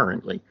hook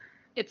currently?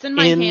 It's in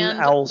my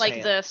hand, Owl's like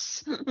hand.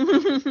 this.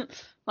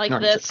 Like No,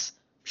 this.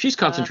 She's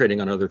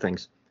concentrating on other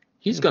things.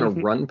 He's going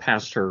to run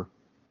past her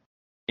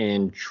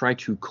and try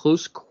to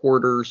close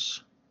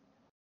quarters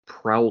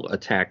prowl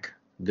attack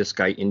this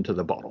guy into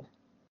the bottle.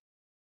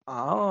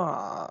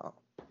 Ah.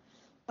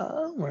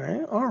 All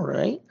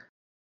right.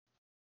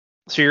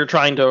 So you're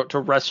trying to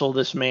wrestle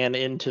this man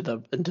into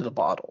the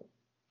bottle.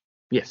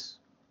 Yes.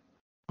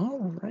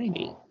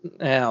 Alrighty.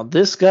 Now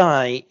this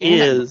guy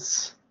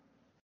is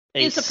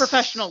He's a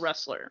professional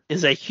wrestler.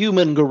 Is a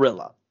human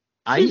gorilla.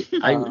 I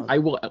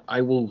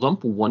will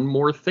lump one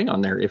more thing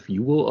on there if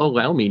you will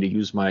allow me to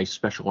use my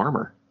special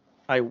armor,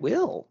 I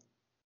will.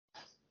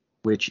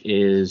 which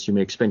is you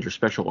may expend your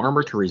special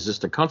armor to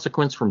resist a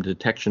consequence from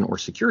detection or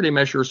security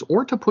measures,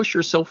 or to push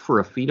yourself for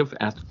a feat of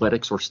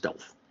athletics or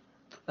stealth.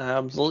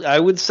 I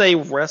would say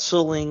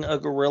wrestling a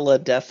gorilla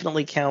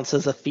definitely counts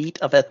as a feat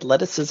of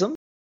athleticism.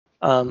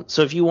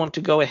 So if you want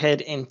to go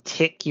ahead and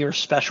tick your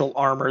special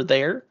armor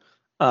there,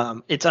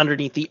 it's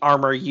underneath the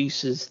armor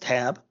uses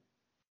tab.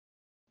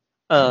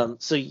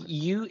 So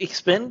you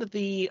expend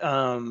the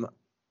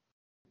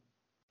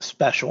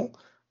special,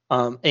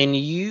 and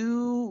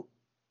you...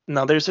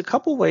 Now, there's a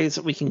couple ways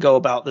that we can go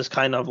about this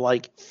kind of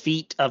like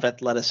feat of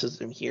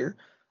athleticism here.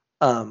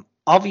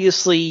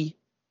 Obviously,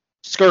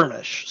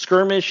 skirmish.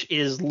 Skirmish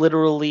is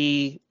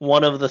literally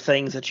one of the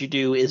things that you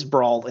do is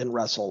brawl and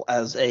wrestle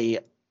as a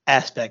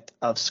aspect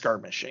of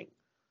skirmishing.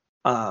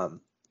 Now,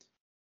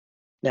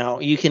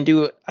 you can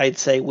do it, I'd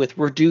say, with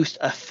reduced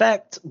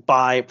effect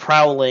by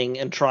prowling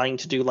and trying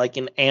to do like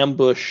an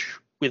ambush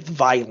with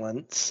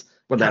violence.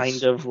 Well,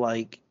 kind of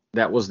like...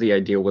 That was the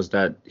idea, was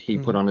that he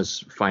put on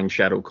his fine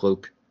shadow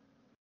cloak,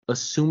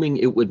 assuming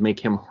it would make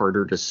him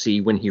harder to see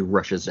when he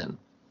rushes in.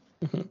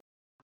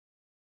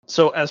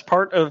 So as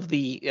part of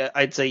the,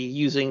 I'd say,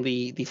 using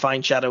the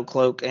fine shadow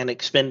cloak and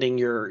expending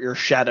your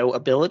shadow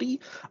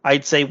ability,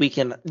 I'd say we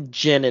can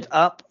gen it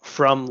up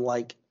from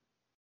like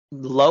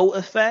low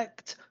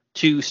effect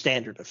to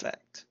standard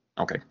effect.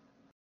 Okay.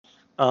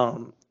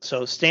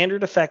 So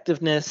standard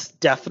effectiveness,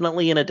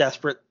 definitely in a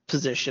desperate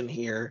position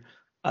here.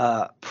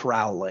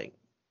 Prowling.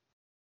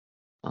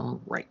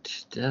 All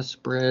right.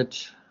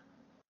 Desperate.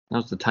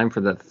 Now's the time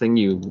for that thing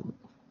you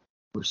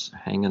were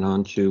hanging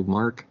on to,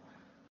 Mark.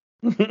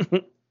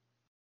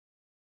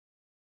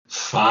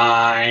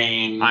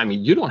 Fine. I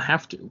mean, you don't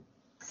have to.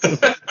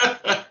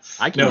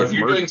 I can No, give if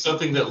you're Mark- doing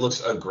something that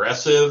looks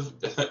aggressive,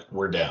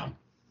 we're down.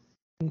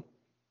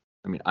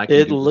 I mean, I can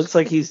It do looks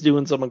like he's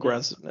doing some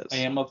aggressiveness. I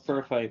am up for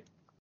a fight.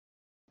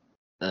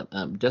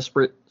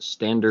 desperate,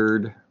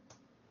 standard.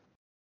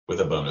 With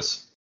a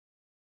bonus.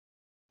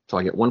 So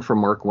I get one from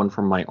Mark, one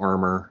from my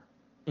armor,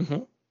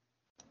 Mhm.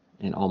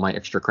 and all my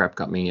extra crap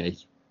got me a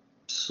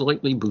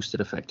slightly boosted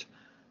effect.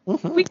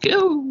 Mhm. Here we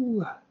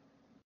go.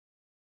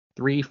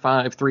 3,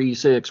 5, 3,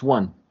 6,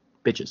 1.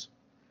 Bitches.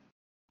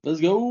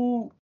 Let's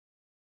go.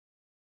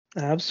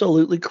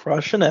 Absolutely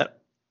crushing it.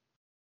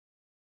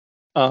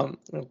 I'll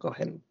go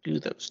ahead and do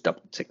those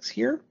double ticks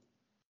here.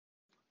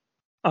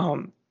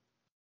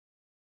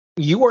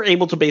 You are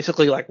able to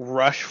basically like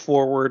rush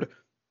forward,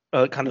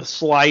 kind of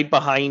slide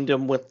behind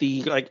him with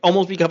the like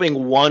almost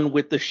becoming one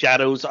with the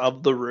shadows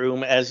of the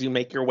room as you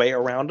make your way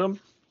around him,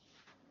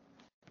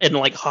 and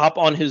like hop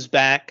on his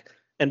back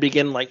and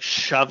begin like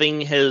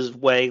shoving his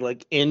way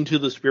like into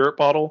the spirit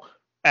bottle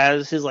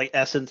as his like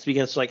essence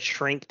begins to like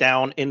shrink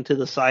down into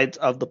the sides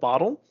of the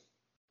bottle.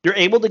 You're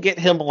able to get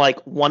him like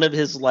one of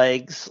his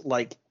legs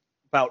like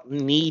about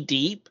knee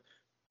deep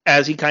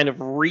as he kind of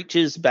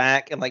reaches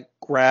back and like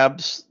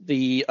grabs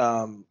the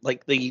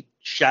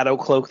shadow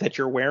cloak that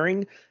you're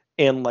wearing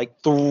and like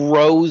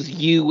throws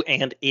you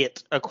and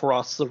it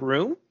across the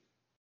room.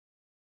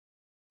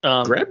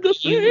 Grab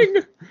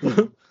the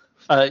thing!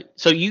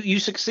 So you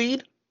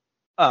succeed.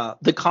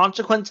 The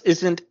consequence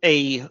isn't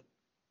a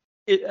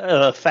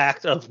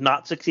fact of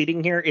not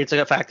succeeding here. It's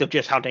a fact of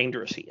just how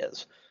dangerous he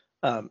is.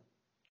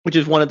 which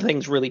is one of the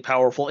things really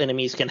powerful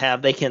enemies can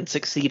have. They can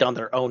succeed on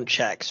their own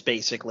checks,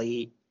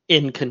 basically,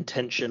 in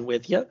contention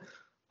with you.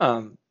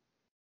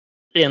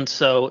 And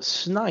so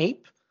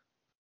Snipe,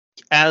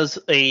 as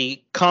a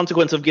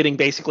consequence of getting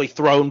basically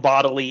thrown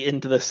bodily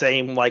into the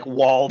same like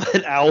wall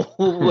that Owl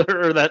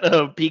or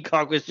that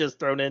Peacock was just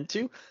thrown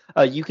into,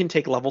 you can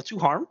take level 2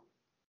 harm,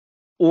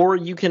 or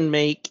you can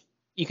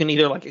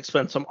either like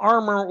expend some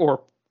armor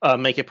or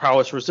make a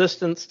prowess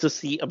resistance to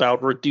see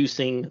about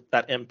reducing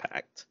that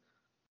impact.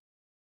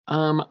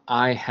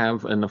 I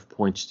have enough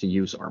points to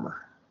use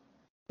armor.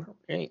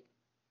 Okay.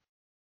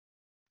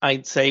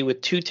 I'd say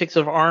with 2 ticks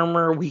of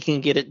armor, we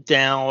can get it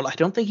down. I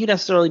don't think you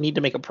necessarily need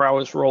to make a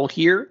prowess roll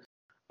here,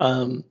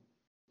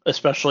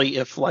 especially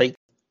if like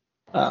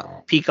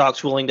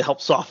Peacock's willing to help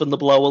soften the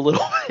blow a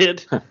little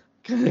bit.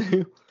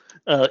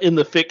 In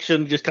the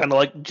fiction, just kind of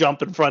like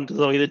jump in front,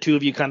 so the two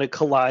of you kind of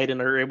collide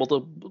and are able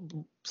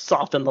to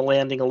soften the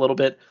landing a little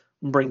bit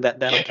and bring that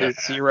down to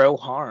 0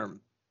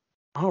 harm.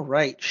 All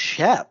right,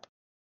 Shep.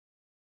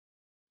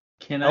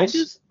 Can I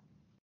just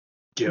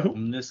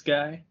dome this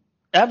guy?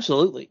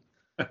 Absolutely.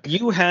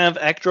 You have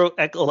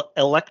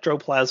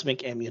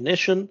electroplasmic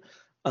ammunition.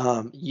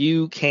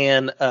 You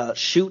can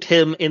shoot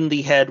him in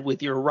the head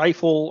with your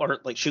rifle, or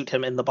like shoot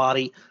him in the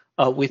body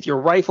with your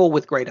rifle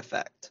with great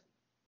effect.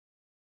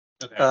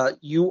 Okay.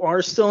 You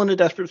are still in a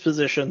desperate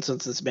position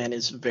since this man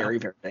is very,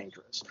 very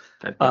dangerous.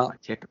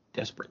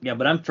 Desperate. Yeah,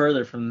 but I'm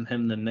further from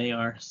him than they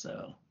are,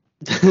 so.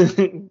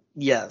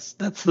 Yes,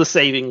 that's the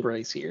saving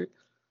grace here.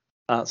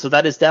 So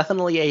that is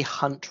definitely a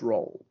hunt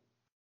roll.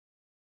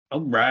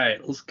 All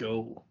right, let's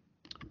go.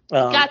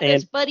 Got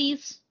this, And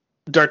buddies.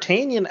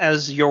 D'Artagnan,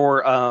 as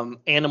your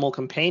animal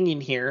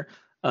companion here,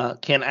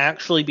 can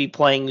actually be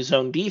playing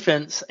zone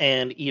defense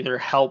and either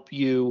help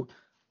you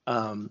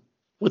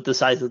with the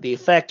size of the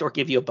effect or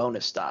give you a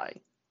bonus die.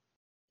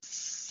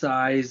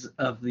 Size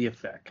of the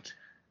effect.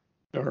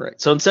 All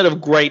right. So instead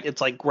of great, it's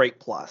like great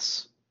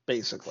plus,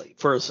 basically,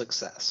 for a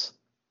success.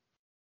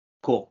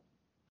 Cool.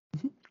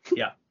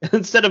 Yeah.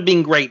 Instead of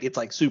being great, it's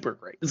like super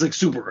great. It's like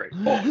super great.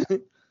 Oh.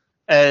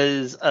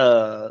 As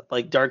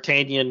like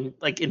D'Artagnan,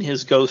 like in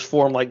his ghost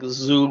form, like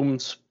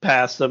zooms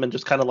past them and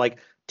just kind of like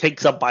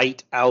takes a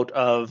bite out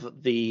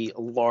of the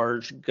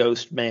large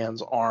ghost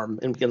man's arm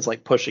and begins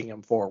like pushing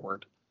him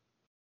forward.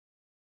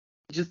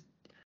 Just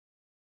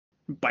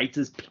bites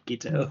his pinky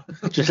toe.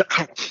 Just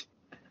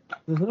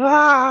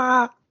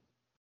ah!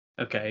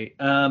 Okay.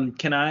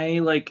 Can I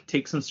like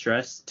take some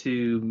stress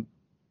to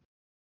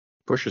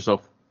Push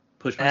yourself.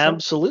 push myself?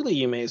 Absolutely,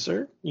 you may,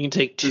 sir. You can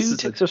take This 2 is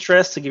ticks of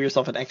stress to give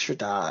yourself an extra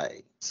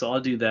die. So I'll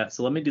do that.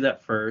 So let me do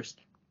that first.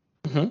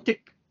 Mm-hmm.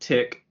 Tick,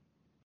 tick,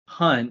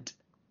 hunt,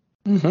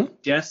 Mm-hmm.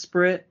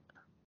 desperate,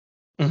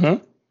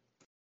 Mm-hmm.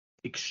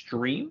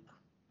 extreme.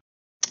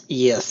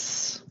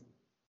 Yes.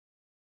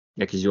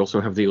 Yeah, because you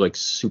also have the like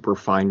super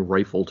fine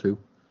rifle too.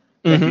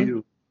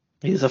 Mm-hmm.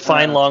 He's a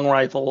fine long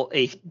rifle,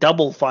 a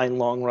double fine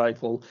long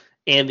rifle,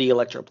 and the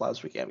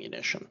electroplasmic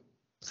ammunition.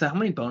 So how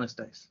many bonus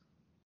dice?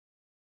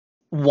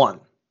 1.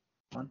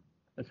 One?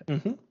 Okay.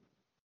 Mm-hmm.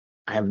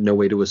 I have no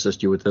way to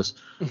assist you with this.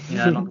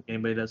 Yeah, I don't think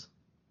anybody does.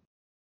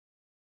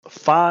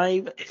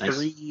 5, Nice.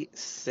 3,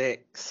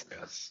 6.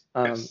 Yes.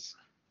 Yes.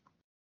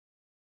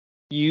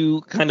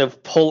 You kind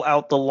of pull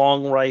out the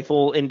long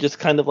rifle and just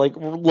kind of like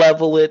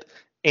level it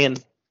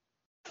and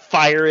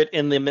fire it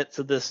in the midst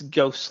of this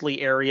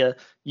ghostly area.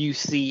 You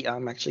see,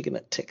 I'm actually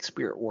going to tick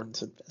Spirit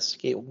Wardens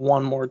Investigate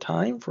one more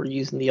time for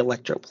using the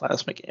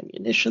electroplasmic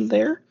ammunition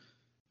there.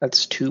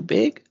 That's too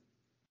big.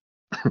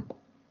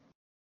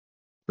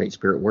 Wait,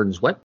 Spirit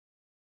Warden's what?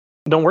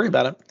 Don't worry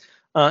about it.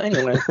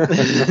 Anyway,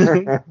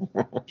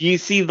 you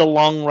see the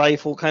long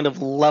rifle kind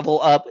of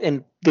level up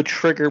and the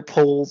trigger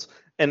pulls,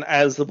 and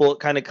as the bullet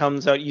kind of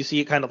comes out, you see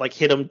it kind of like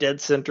hit him dead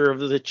center of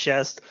the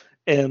chest,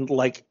 and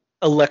like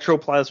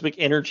electroplasmic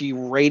energy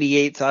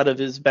radiates out of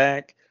his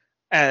back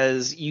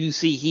as you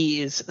see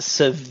he is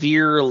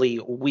severely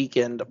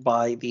weakened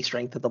by the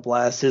strength of the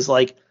blast. His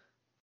like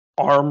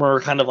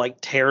armor kind of like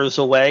tears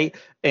away,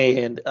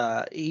 and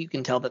you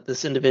can tell that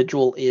this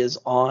individual is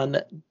on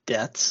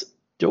death's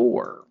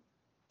door.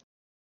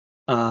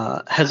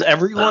 Has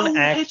everyone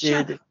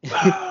acted? Boom,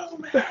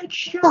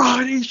 headshot.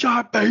 Body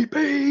shot,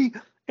 baby,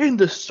 in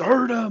the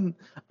sternum.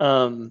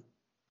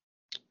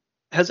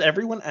 Has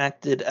everyone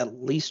acted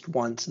at least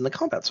once in the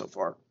combat so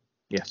far?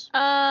 Yes.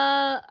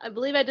 I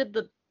believe I did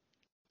the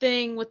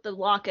thing with the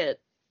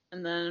locket,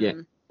 and then Yeah.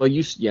 Well,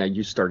 you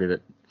started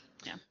it,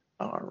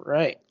 All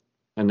right.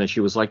 and then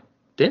she was like,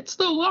 "It's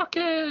the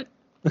locket."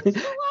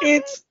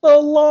 It's the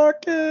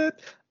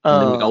locket.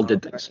 And then we all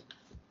did things.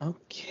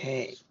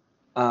 Okay.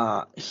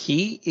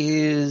 He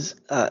is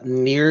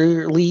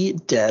nearly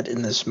dead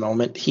in this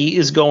moment. He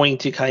is going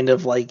to kind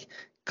of like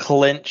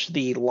clench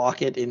the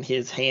locket in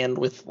his hand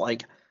with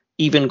like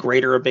even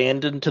greater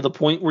abandon, to the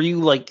point where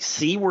you like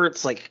see where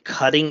it's like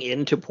cutting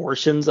into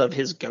portions of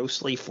his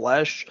ghostly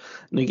flesh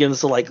and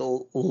begins to like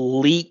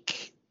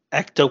leak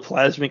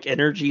ectoplasmic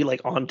energy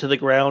like onto the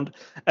ground,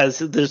 as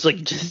there's like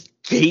just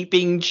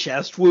gaping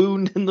chest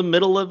wound in the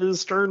middle of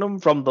his sternum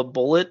from the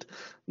bullet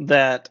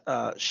that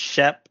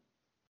Shep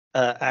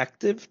but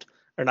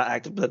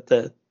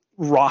the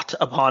wrought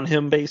upon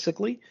him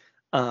basically.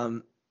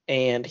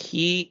 And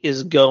he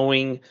is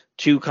going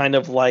to kind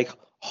of like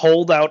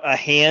hold out a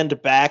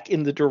hand back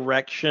in the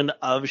direction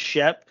of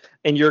Shep,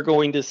 and you're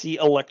going to see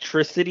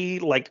electricity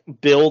like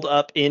build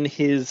up in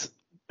his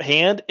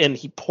hand, and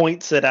he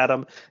points it at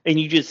him, and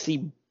you just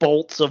see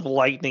bolts of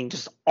lightning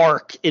just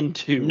arc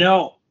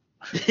into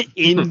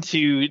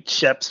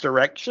Shep's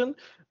direction.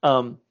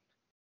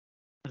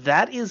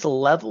 That is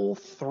level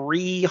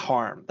 3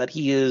 harm that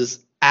he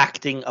is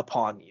acting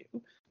upon you.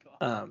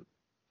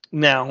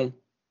 Now,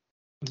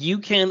 you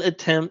can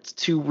attempt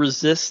to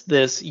resist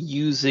this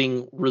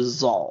using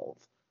resolve,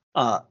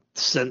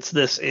 since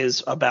this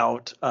is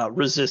about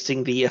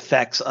resisting the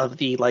effects of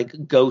the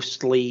like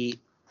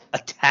ghostly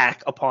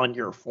attack upon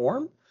your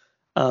form.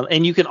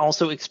 And you can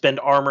also expend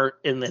armor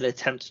in an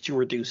attempt to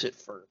reduce it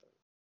further.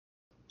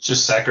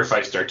 Just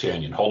sacrifice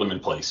D'Artagnan. Hold him in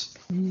place.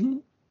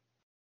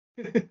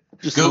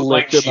 Just Goat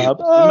lift like him up.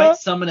 We might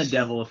summon a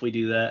devil if we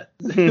do that.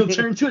 He'll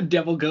turn into a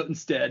devil goat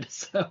instead.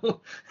 So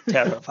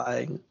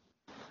Terrifying.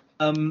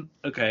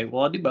 Okay,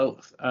 well I'll do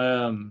both.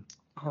 All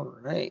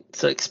right.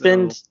 So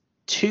expend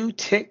 2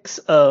 ticks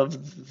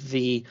of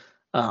the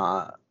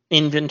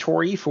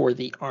inventory for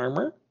the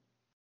armor.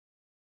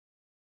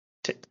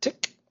 Tick,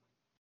 tick.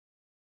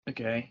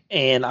 Okay.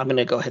 And I'm going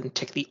to go ahead and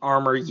tick the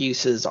armor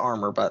uses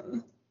armor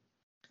button.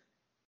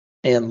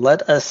 And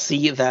let us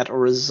see that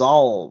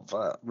resolve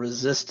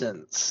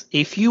resistance.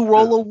 If you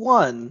roll a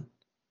 1,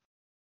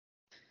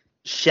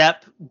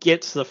 Shep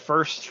gets the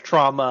first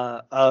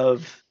trauma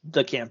of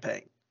the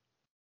campaign.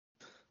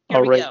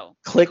 Here we go.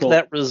 Click Cool.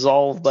 that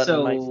resolve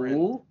button, my friend.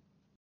 So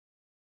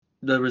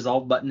the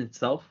resolve button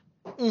itself,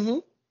 Mm-hmm.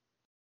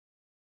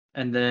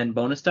 and then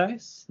bonus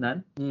dice,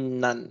 none.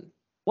 None.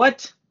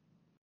 What?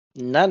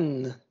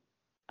 None.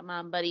 Come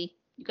on, buddy.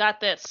 You got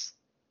this.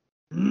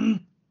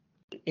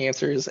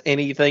 Answer is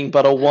anything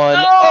but a 1.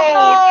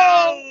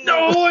 Oh,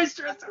 No, I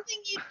stressed out. Something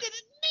you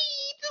didn't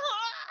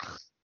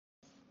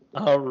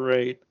need. All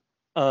right.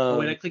 Oh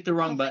wait, I clicked the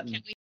wrong button.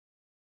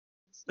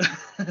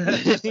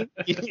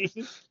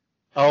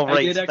 All right.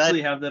 I did so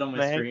actually have that on my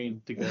Max-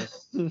 screen to go.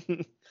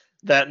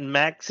 that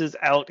maxes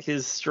out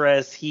his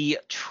stress. He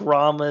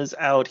traumas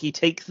out. He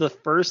takes the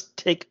first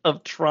tick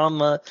of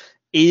trauma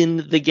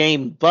in the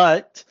game,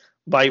 but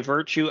by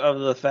virtue of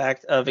the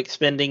fact of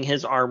expending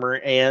his armor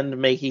and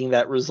making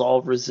that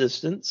resolve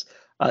resistance,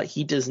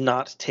 he does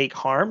not take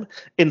harm.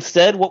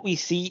 Instead, what we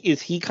see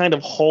is he kind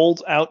of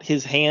holds out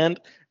his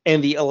hand,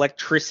 and the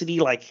electricity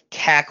like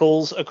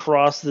cackles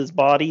across his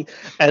body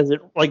as it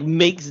like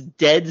makes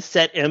dead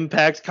set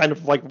impacts, kind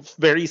of like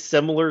very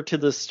similar to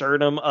the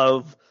sternum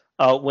of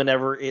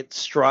whenever it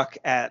struck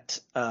at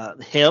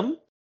him.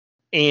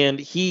 And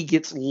he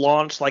gets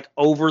launched like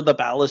over the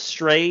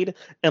balustrade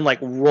and like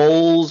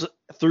rolls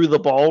through the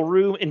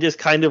ballroom and just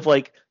kind of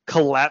like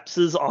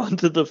collapses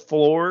onto the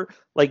floor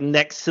like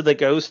next to the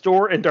ghost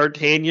door, and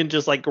D'Artagnan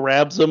just like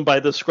grabs him by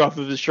the scruff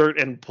of his shirt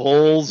and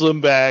pulls him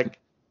back.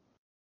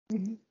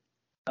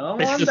 Oh,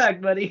 It's I'm just-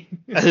 back, buddy.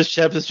 As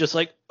Shep is just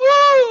like,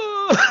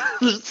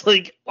 just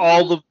like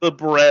all of the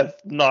breath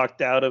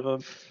knocked out of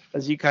him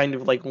as you kind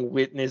of like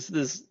witness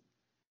this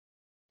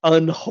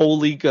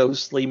unholy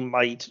ghostly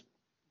might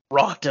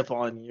wrought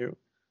upon you.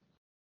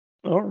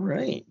 All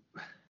right.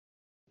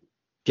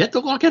 Get the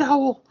locket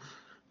hole.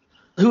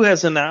 Who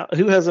has an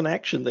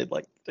action they'd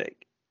like to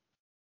take?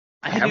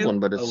 I have one,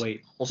 but it's Oh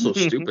wait. also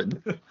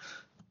stupid.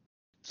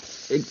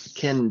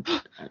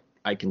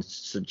 I can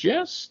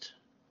suggest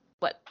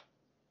What?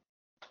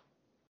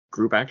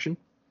 group action.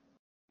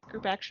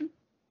 Group action?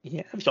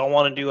 Yeah, if y'all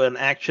want to do an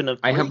action of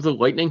I three. have the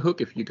lightning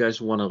hook if you guys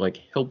want to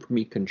like help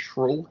me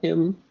control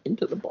him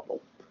into the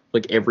bottle.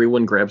 Like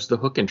everyone grabs the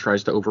hook and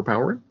tries to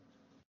overpower him.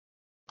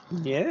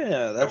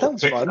 Yeah, I that will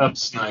sounds pick fun. up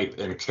Snipe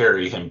and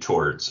carry him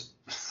towards.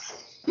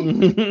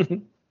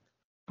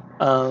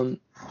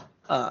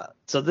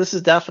 So this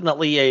is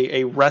definitely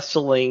a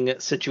wrestling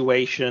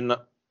situation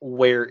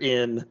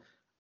wherein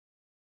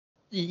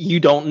you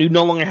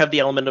no longer have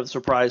the element of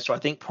surprise. So I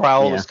think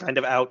Prowl is kind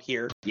of out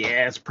here.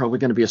 Yeah, it's probably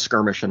going to be a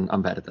skirmish, and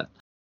I'm bad at that.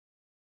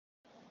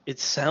 It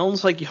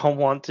sounds like y'all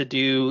want to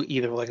do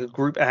either like a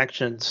group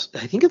actions.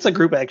 I think it's a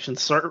group action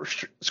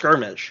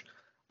skirmish.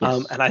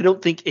 Yes. And I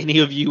don't think any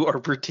of you are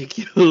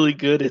particularly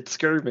good at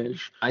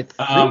skirmish. I think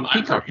I'm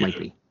Peacock pretty might good.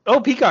 be. Oh,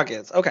 Peacock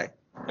is. Okay.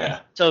 Yeah.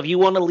 So if you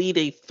want to lead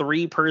a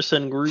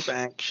 3-person group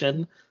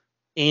action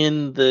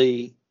in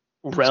the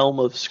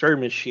realm of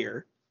skirmish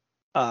here,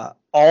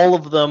 all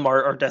of them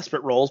are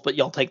desperate rolls, but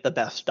y'all take the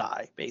best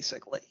die,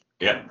 basically.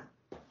 Yeah.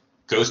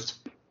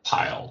 Ghost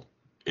pile.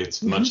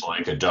 It's much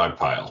like a dog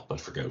pile,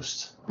 but for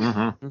ghosts.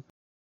 Mm-hmm.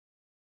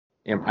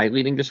 Am I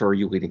leading this, or are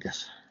you leading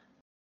this?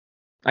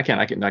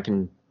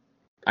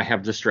 I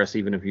have the stress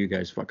even if you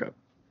guys fuck up.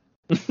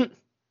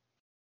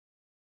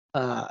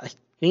 I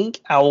think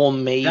Owl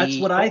may... That's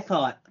what I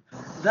thought.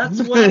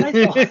 That's what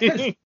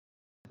I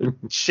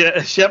thought.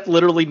 Shep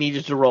literally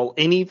needed to roll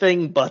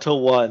anything but a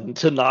 1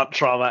 to not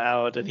trauma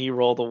out, and he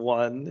rolled a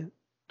 1.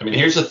 I mean,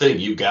 here's the thing: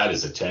 you got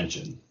his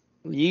attention.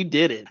 You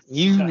did it.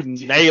 You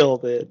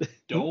nailed it.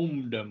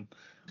 Domed him.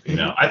 You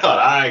know, I thought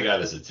I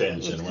got his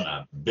attention when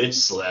I bitch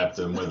slapped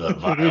him with a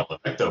vial of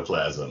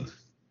ectoplasm.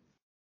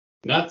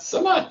 Not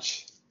so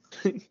much.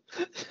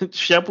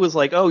 Shep was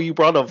like, "Oh, you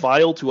brought a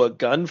vial to a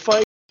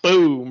gunfight?"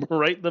 Boom!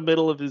 Right in the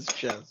middle of his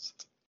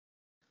chest.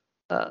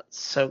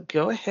 So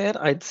go ahead.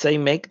 I'd say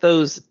make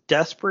those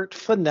desperate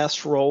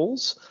finesse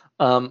rolls.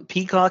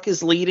 Peacock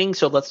is leading,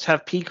 so let's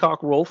have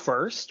Peacock roll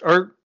first.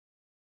 Or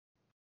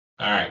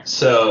All right,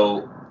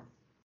 so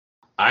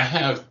I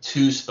have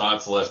 2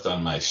 spots left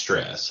on my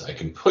stress. I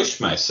can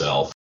push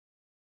myself,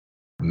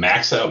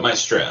 max out my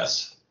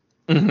stress.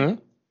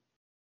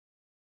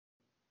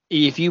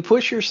 If you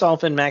push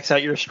yourself and max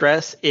out your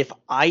stress, if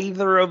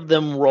either of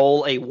them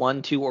roll a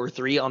 1, 2, or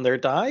 3 on their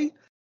die,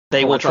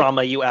 they will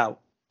trauma you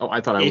out. Oh,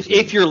 I thought I was.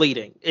 If you're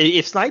leading.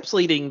 If Snipe's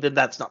leading, then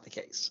that's not the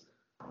case.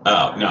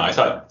 Oh, no, I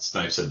thought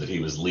Snipe said that he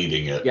was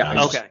leading it.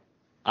 Yeah, Okay.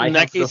 In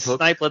that case,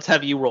 Snipe, let's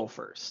have you roll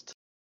first.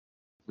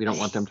 We don't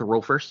want them to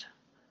roll first?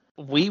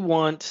 We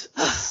want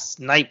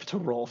Snipe to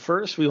roll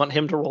first. We want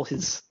him to roll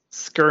his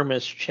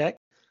skirmish check.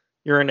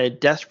 You're in a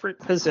desperate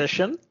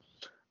position.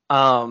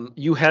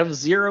 You have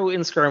 0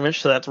 in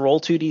skirmish, so that's roll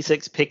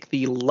 2d6, pick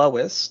the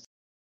lowest.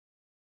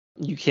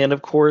 You can,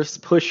 of course,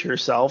 push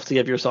yourself to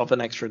give yourself an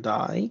extra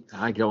die.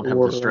 I don't have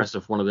the stress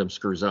if one of them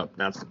screws up.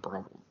 That's the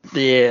problem.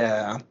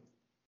 Yeah.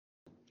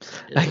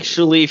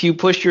 Actually, if you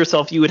pushed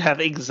yourself, you would have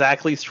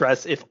exactly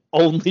stress if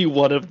only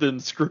one of them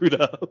screwed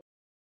up.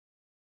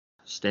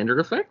 Standard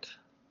effect?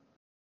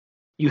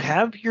 You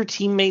have your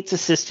teammates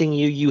assisting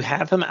you. You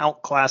have him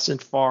outclassed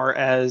as far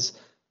as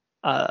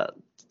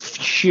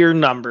sheer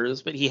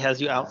numbers, but he has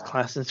you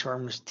outclassed in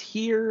terms of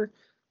tier.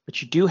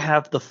 But you do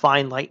have the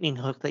fine lightning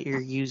hook that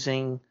you're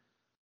using.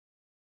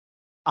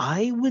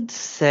 I would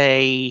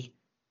say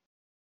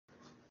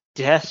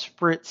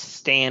desperate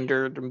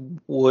standard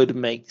would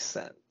make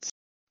sense.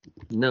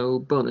 No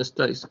bonus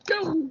dice.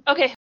 Go!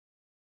 Okay.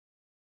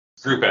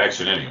 Group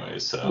action anyway,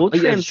 so. We'll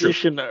yeah, it's true.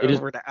 transition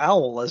over to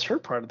Owl as her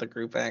part of the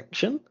group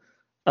action.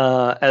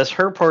 As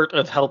her part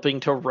of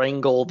helping to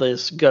wrangle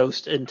this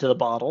ghost into the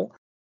bottle.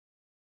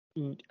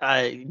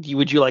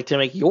 Would you like to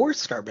make your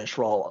skirmish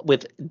roll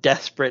with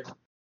desperate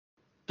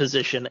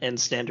position and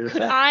standard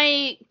Could effect?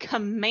 I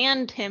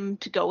command him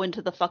to go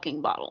into the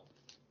fucking bottle?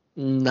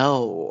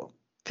 No,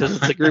 because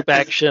it's a group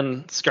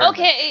action skirmish.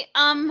 Okay,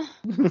 I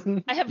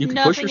have You can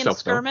push nothing in yourself,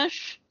 though.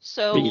 skirmish,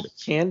 so... But you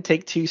can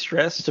take 2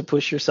 stress to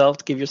push yourself,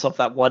 to give yourself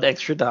that 1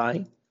 extra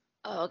die.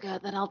 Oh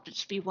god, then I'll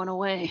just be 1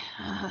 away.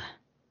 I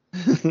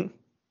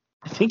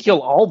think you'll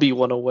all be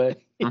 1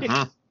 away.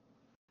 Uh-huh.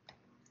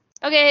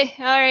 Okay,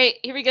 alright,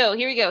 here we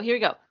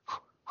go.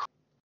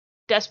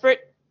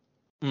 Desperate,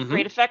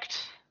 great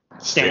effect.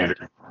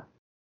 Standard.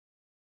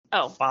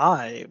 Oh,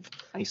 5.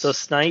 Nice. So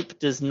Snipe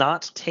does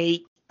not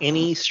take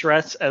any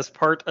stress as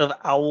part of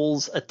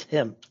Owl's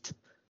attempt.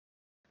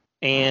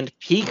 And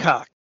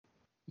Peacock,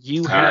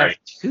 you have right.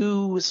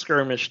 2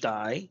 skirmish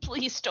die.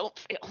 please don't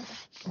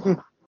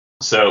fail.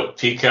 So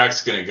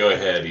Peacock's going to go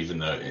ahead, even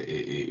though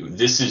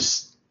this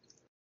is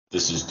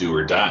do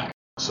or die.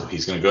 So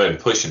he's going to go ahead and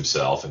push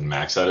himself and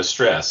max out his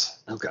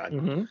stress. Oh, God.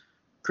 Mm-hmm.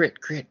 Crit.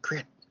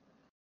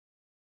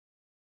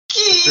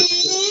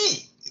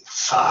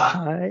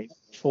 5,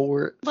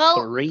 4,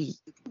 Well- 3.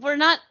 We're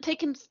not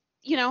taking,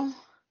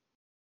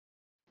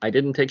 I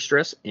didn't take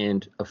stress,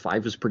 and a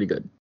 5 is pretty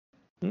good.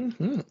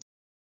 Mm-hmm.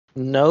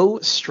 No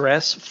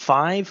stress,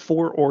 5,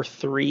 4, or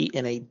 3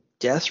 in a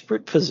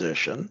desperate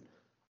position.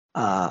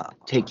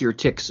 Take your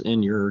ticks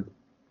and your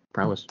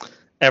prowess.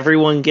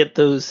 Everyone get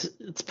those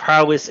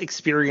prowess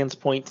experience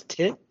point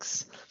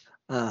ticks.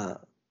 You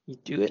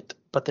do it,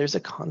 but there's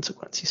a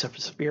consequence. You suffer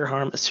severe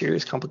harm, a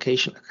serious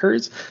complication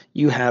occurs.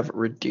 You have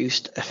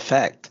reduced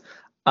effect.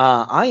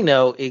 I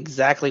know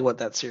exactly what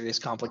that serious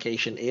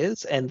complication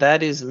is, and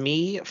that is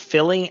me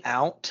filling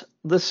out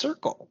the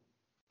circle.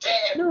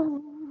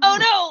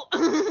 Oh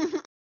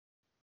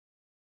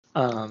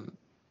no!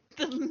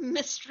 The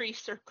mystery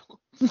circle.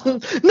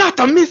 Not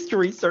the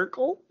mystery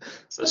circle.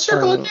 It's the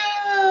circle of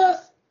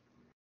death.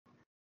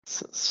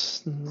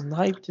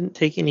 Snipe didn't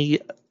take any.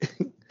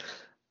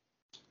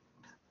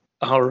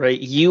 All right,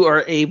 you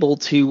are able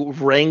to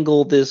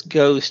wrangle this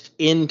ghost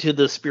into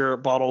the spirit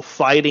bottle,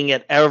 fighting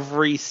at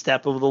every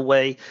step of the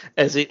way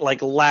as it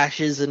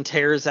lashes and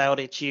tears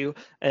out at you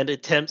and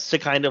attempts to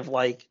kind of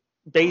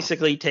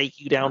basically take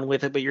you down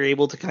with it, but you're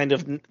able to kind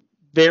of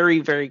very,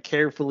 very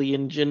carefully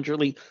and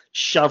gingerly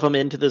shove him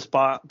into this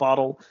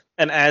bottle.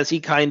 And as he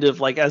kind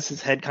of as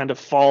his head kind of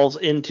falls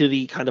into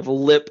the kind of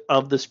lip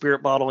of the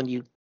spirit bottle and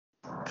you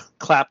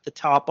clap the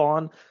top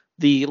on,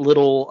 the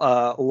little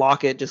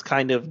locket just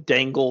kind of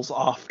dangles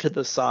off to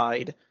the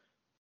side.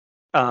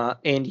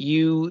 And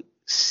you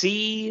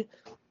see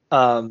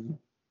the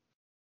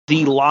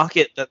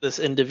locket that this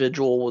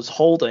individual was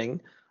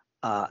holding,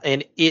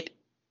 and it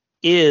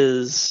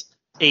is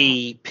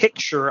a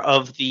picture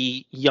of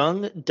the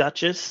young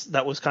Duchess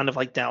that was kind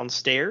of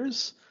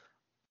downstairs,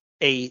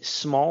 a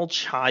small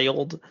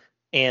child,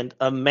 and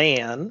a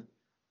man.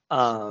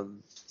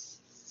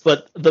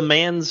 but the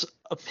man's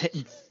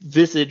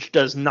visage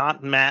does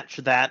not match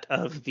that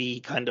of the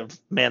kind of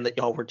man that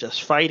y'all were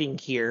just fighting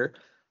here.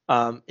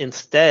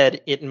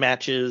 Instead, it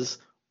matches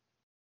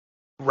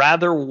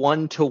rather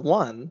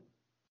 1-to-1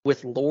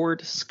 with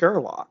Lord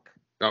Skurlock.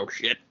 Oh,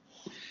 shit.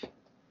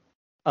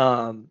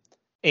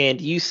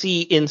 And you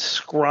see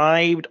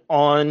inscribed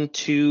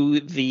onto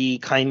the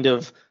kind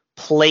of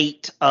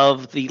plate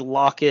of the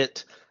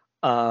locket,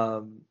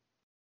 no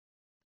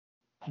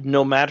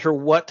matter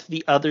what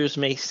the others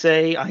may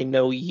say, I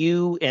know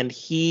you and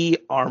he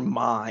are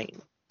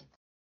mine.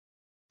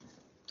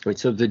 Wait,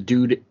 so the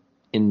dude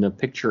in the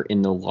picture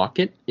in the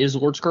locket is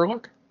Lord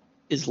Skurlock?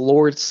 Is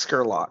Lord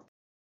Skurlock.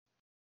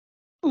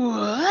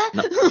 What?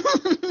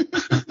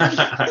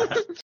 No.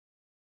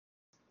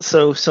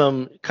 So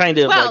some kind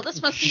of Wow, like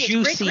this must be his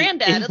juicy great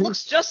granddad. It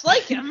looks just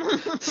like him.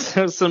 so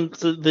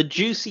the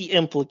juicy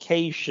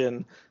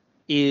implication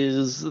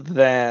is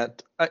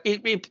that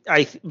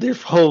there's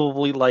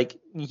probably like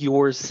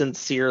yours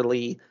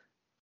sincerely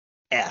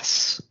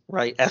S,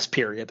 right? S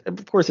period. And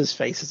of course his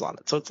face is on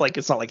it, so it's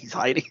not like he's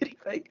hiding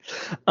anything.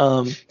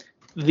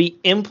 The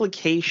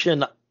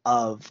implication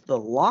of the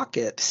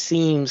locket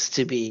seems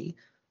to be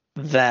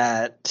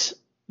that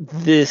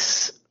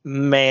this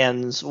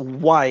man's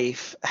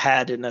wife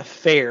had an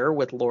affair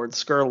with Lord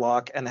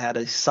Skurlock and had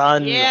a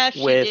son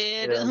with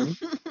him.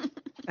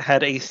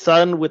 Had a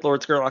son with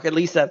Lord Skurlock. At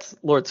least that's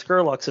Lord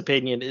Skurlock's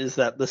opinion, is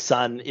that the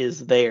son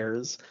is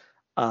theirs,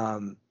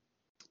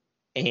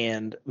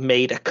 and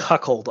made a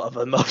cuckold of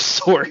him of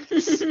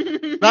sorts.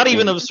 Not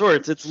even of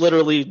sorts. It's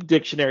literally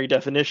dictionary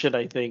definition,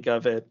 I think,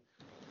 of it.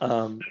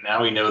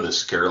 Now we know the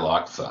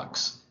Skurlock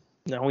fucks.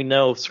 Now we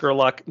know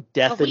Skurlock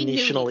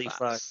definitionally he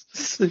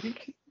fucks.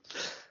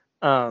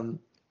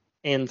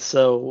 And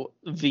so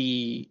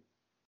the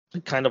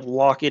kind of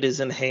locket is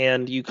in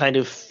hand. You kind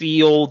of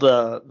feel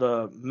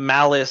the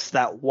malice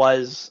that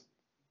was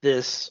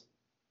this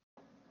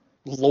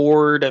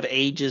Lord of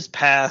ages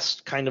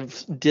past kind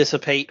of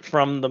dissipate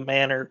from the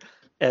manor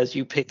as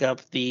you pick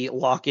up the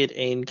locket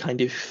and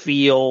kind of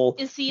feel.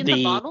 Is he in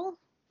the bottle?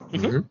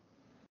 Mm-hmm.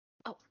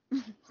 Oh,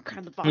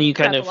 grab the bottle. You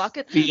kind grab of the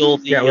locket. feel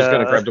the. Yeah, I was going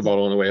to grab the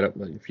bottle on the way up,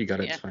 but if you got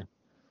it, Yeah. it's fine.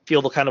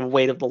 Feel the kind of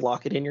weight of the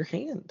locket in your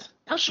hand.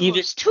 I'll show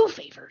us 2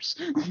 favors.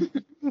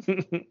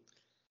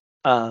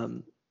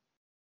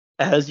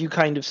 As you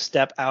kind of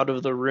step out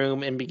of the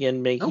room and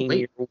begin making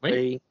your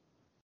way.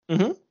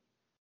 Mm-hmm.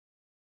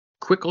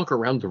 Quick look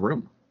around the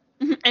room.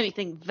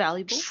 Anything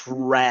valuable?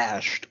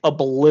 Trashed,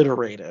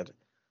 obliterated.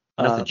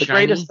 Nothing the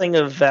shiny? greatest thing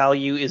of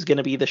value is going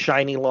to be the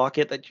shiny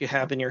locket that you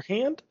have in your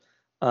hand.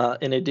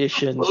 In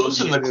addition,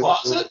 Clothes in the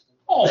closet.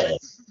 Oh,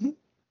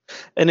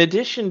 in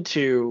addition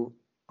to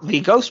the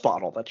ghost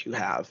bottle that you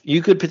have,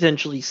 you could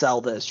potentially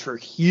sell this for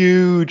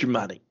huge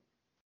money.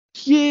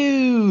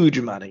 Huge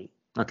money.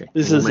 Okay.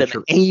 This we'll is make an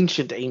sure.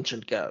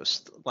 ancient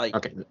ghost. Like,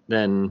 Okay,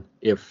 then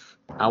if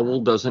Owl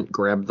doesn't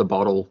grab the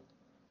bottle,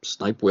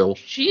 Snipe will.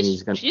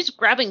 She's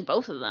grabbing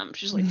both of them.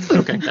 She's like,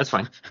 Okay, that's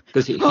fine.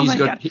 Because oh my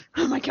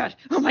god,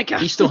 oh my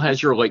god. He still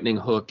has your lightning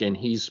hook, and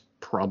he's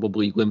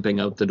probably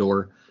limping out the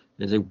door.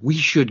 And say, we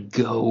should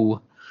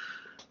go.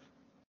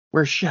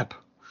 Where's Shep?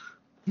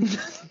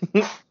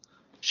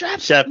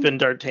 Shep and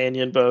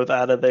D'Artagnan both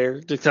out of there,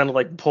 just kind of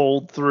like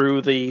pulled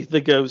through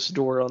the ghost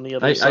door on the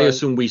other side. I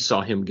assume we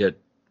saw him get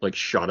like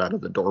shot out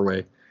of the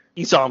doorway.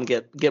 You saw him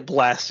get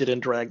blasted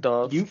and dragged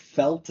off. You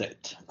felt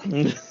it.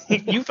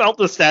 You felt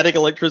the static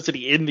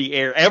electricity in the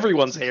air.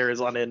 Everyone's hair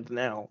is on end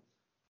now.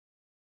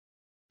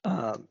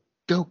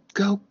 Go.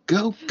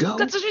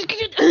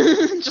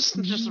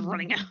 just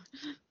running out.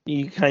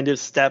 You kind of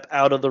step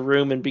out of the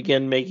room and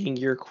begin making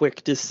your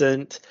quick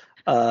descent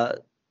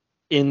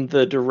in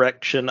the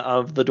direction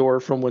of the door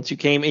from whence you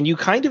came. And you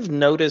kind of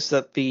notice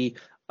that the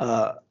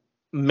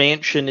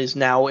mansion is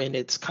now in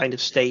its kind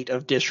of state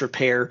of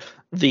disrepair.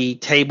 The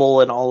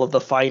table and all of the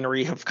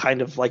finery have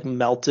kind of like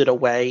melted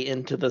away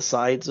into the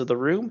sides of the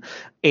room.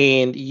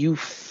 And you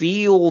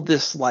feel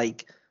this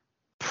like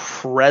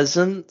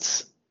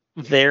presence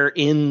there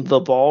in the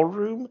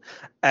ballroom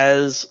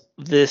as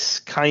this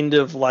kind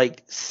of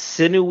like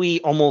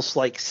sinewy, almost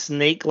like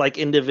snake-like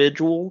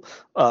individual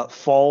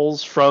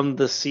falls from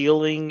the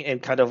ceiling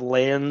and kind of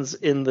lands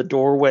in the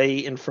doorway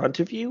in front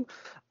of you.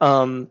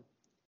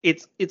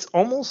 It's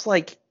almost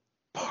like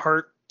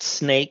part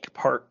snake,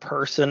 part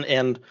person,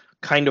 and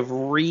kind of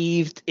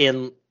wreathed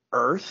in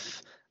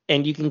earth.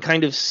 And you can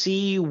kind of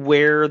see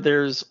where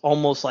there's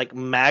almost like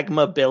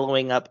magma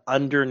billowing up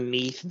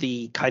underneath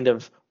the kind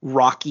of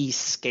rocky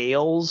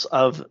scales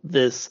of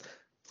this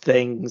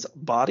thing's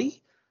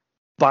body.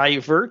 By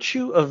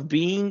virtue of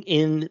being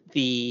in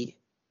the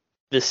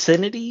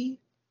vicinity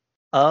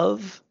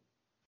of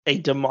a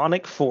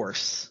demonic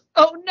force.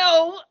 Oh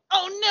no!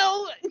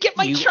 Get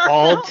my you charm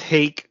all out.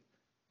 take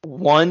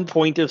 1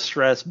 point of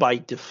stress by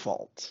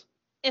default.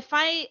 If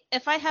I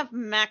have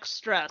max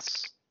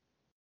stress,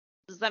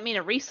 does that mean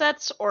it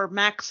resets or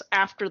max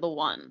after the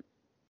 1?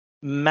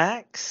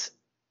 Max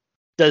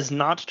does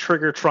not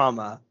trigger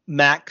trauma.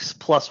 Max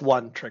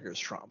 +1 triggers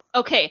trauma.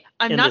 Okay,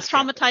 I'm In not this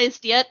campaign.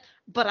 traumatized yet,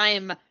 but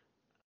I'm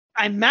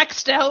I'm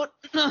maxed out.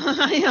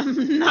 I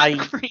am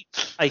not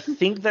great. I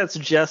think that's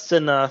just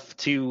enough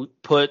to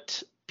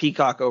put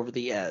Peacock over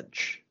the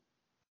edge,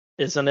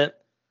 isn't it?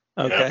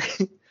 Okay.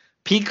 Yeah.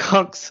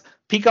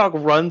 Peacock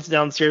runs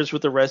downstairs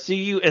with the rest of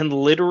you, and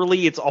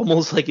literally, it's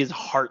almost like his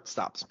heart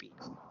stops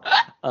beating.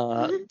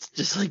 It's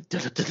just like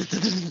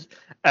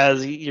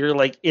as you're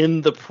like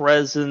in the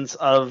presence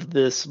of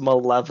this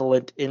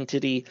malevolent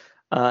entity,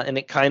 and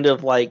it kind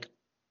of like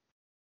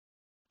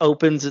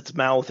opens its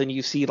mouth, and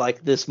you see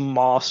like this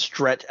maw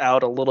stretch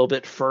out a little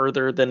bit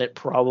further than it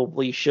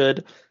probably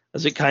should,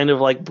 as it kind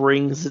of like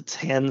brings its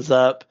hands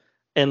up,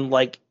 and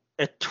like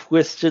a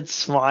twisted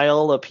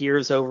smile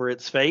appears over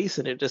its face,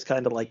 and it just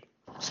kind of like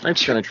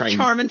Snipe's gonna try and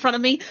charm in front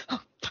of me.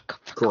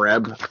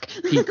 grab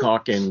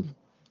Peacock and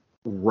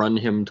run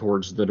him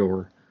towards the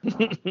door.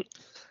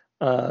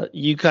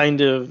 You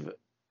kind of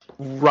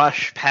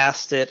rush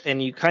past it,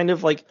 and you kind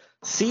of like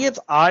see its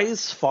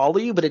eyes follow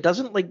you, but it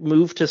doesn't like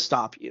move to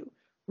stop you,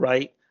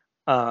 right?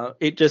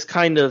 It just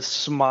kind of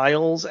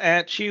smiles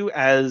at you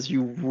as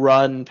you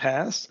run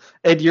past,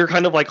 and you're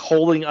kind of like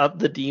holding up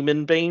the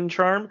Demon Bane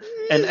charm,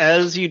 and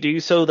as you do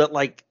so, that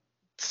like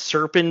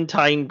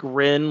serpentine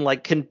grin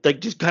like can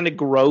like just kind of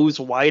grows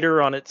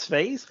wider on its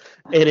face,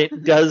 and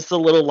it does the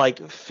little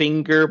like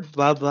finger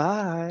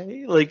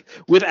bye-bye, like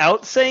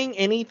without saying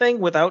anything,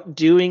 without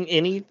doing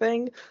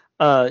anything.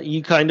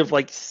 You kind of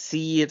like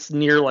see its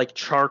near like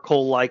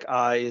charcoal like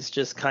eyes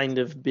just kind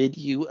of bid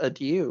you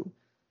adieu,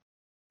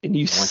 and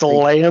you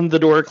slam the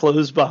door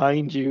closed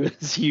behind you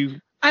as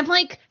you I'm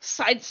like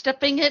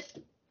sidestepping it,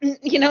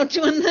 you know,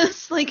 doing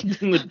this, like.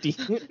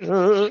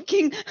 I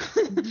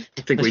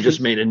think we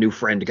just made a new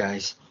friend,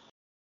 guys.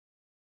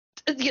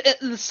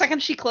 The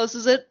second she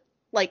closes it,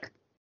 like,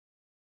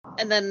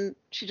 and then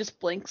she just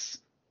blinks,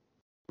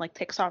 like,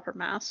 takes off her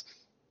mask.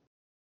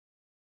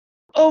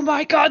 Oh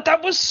my god,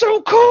 that was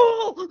so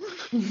cool!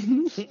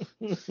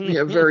 We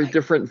have very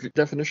different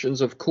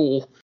definitions of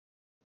cool.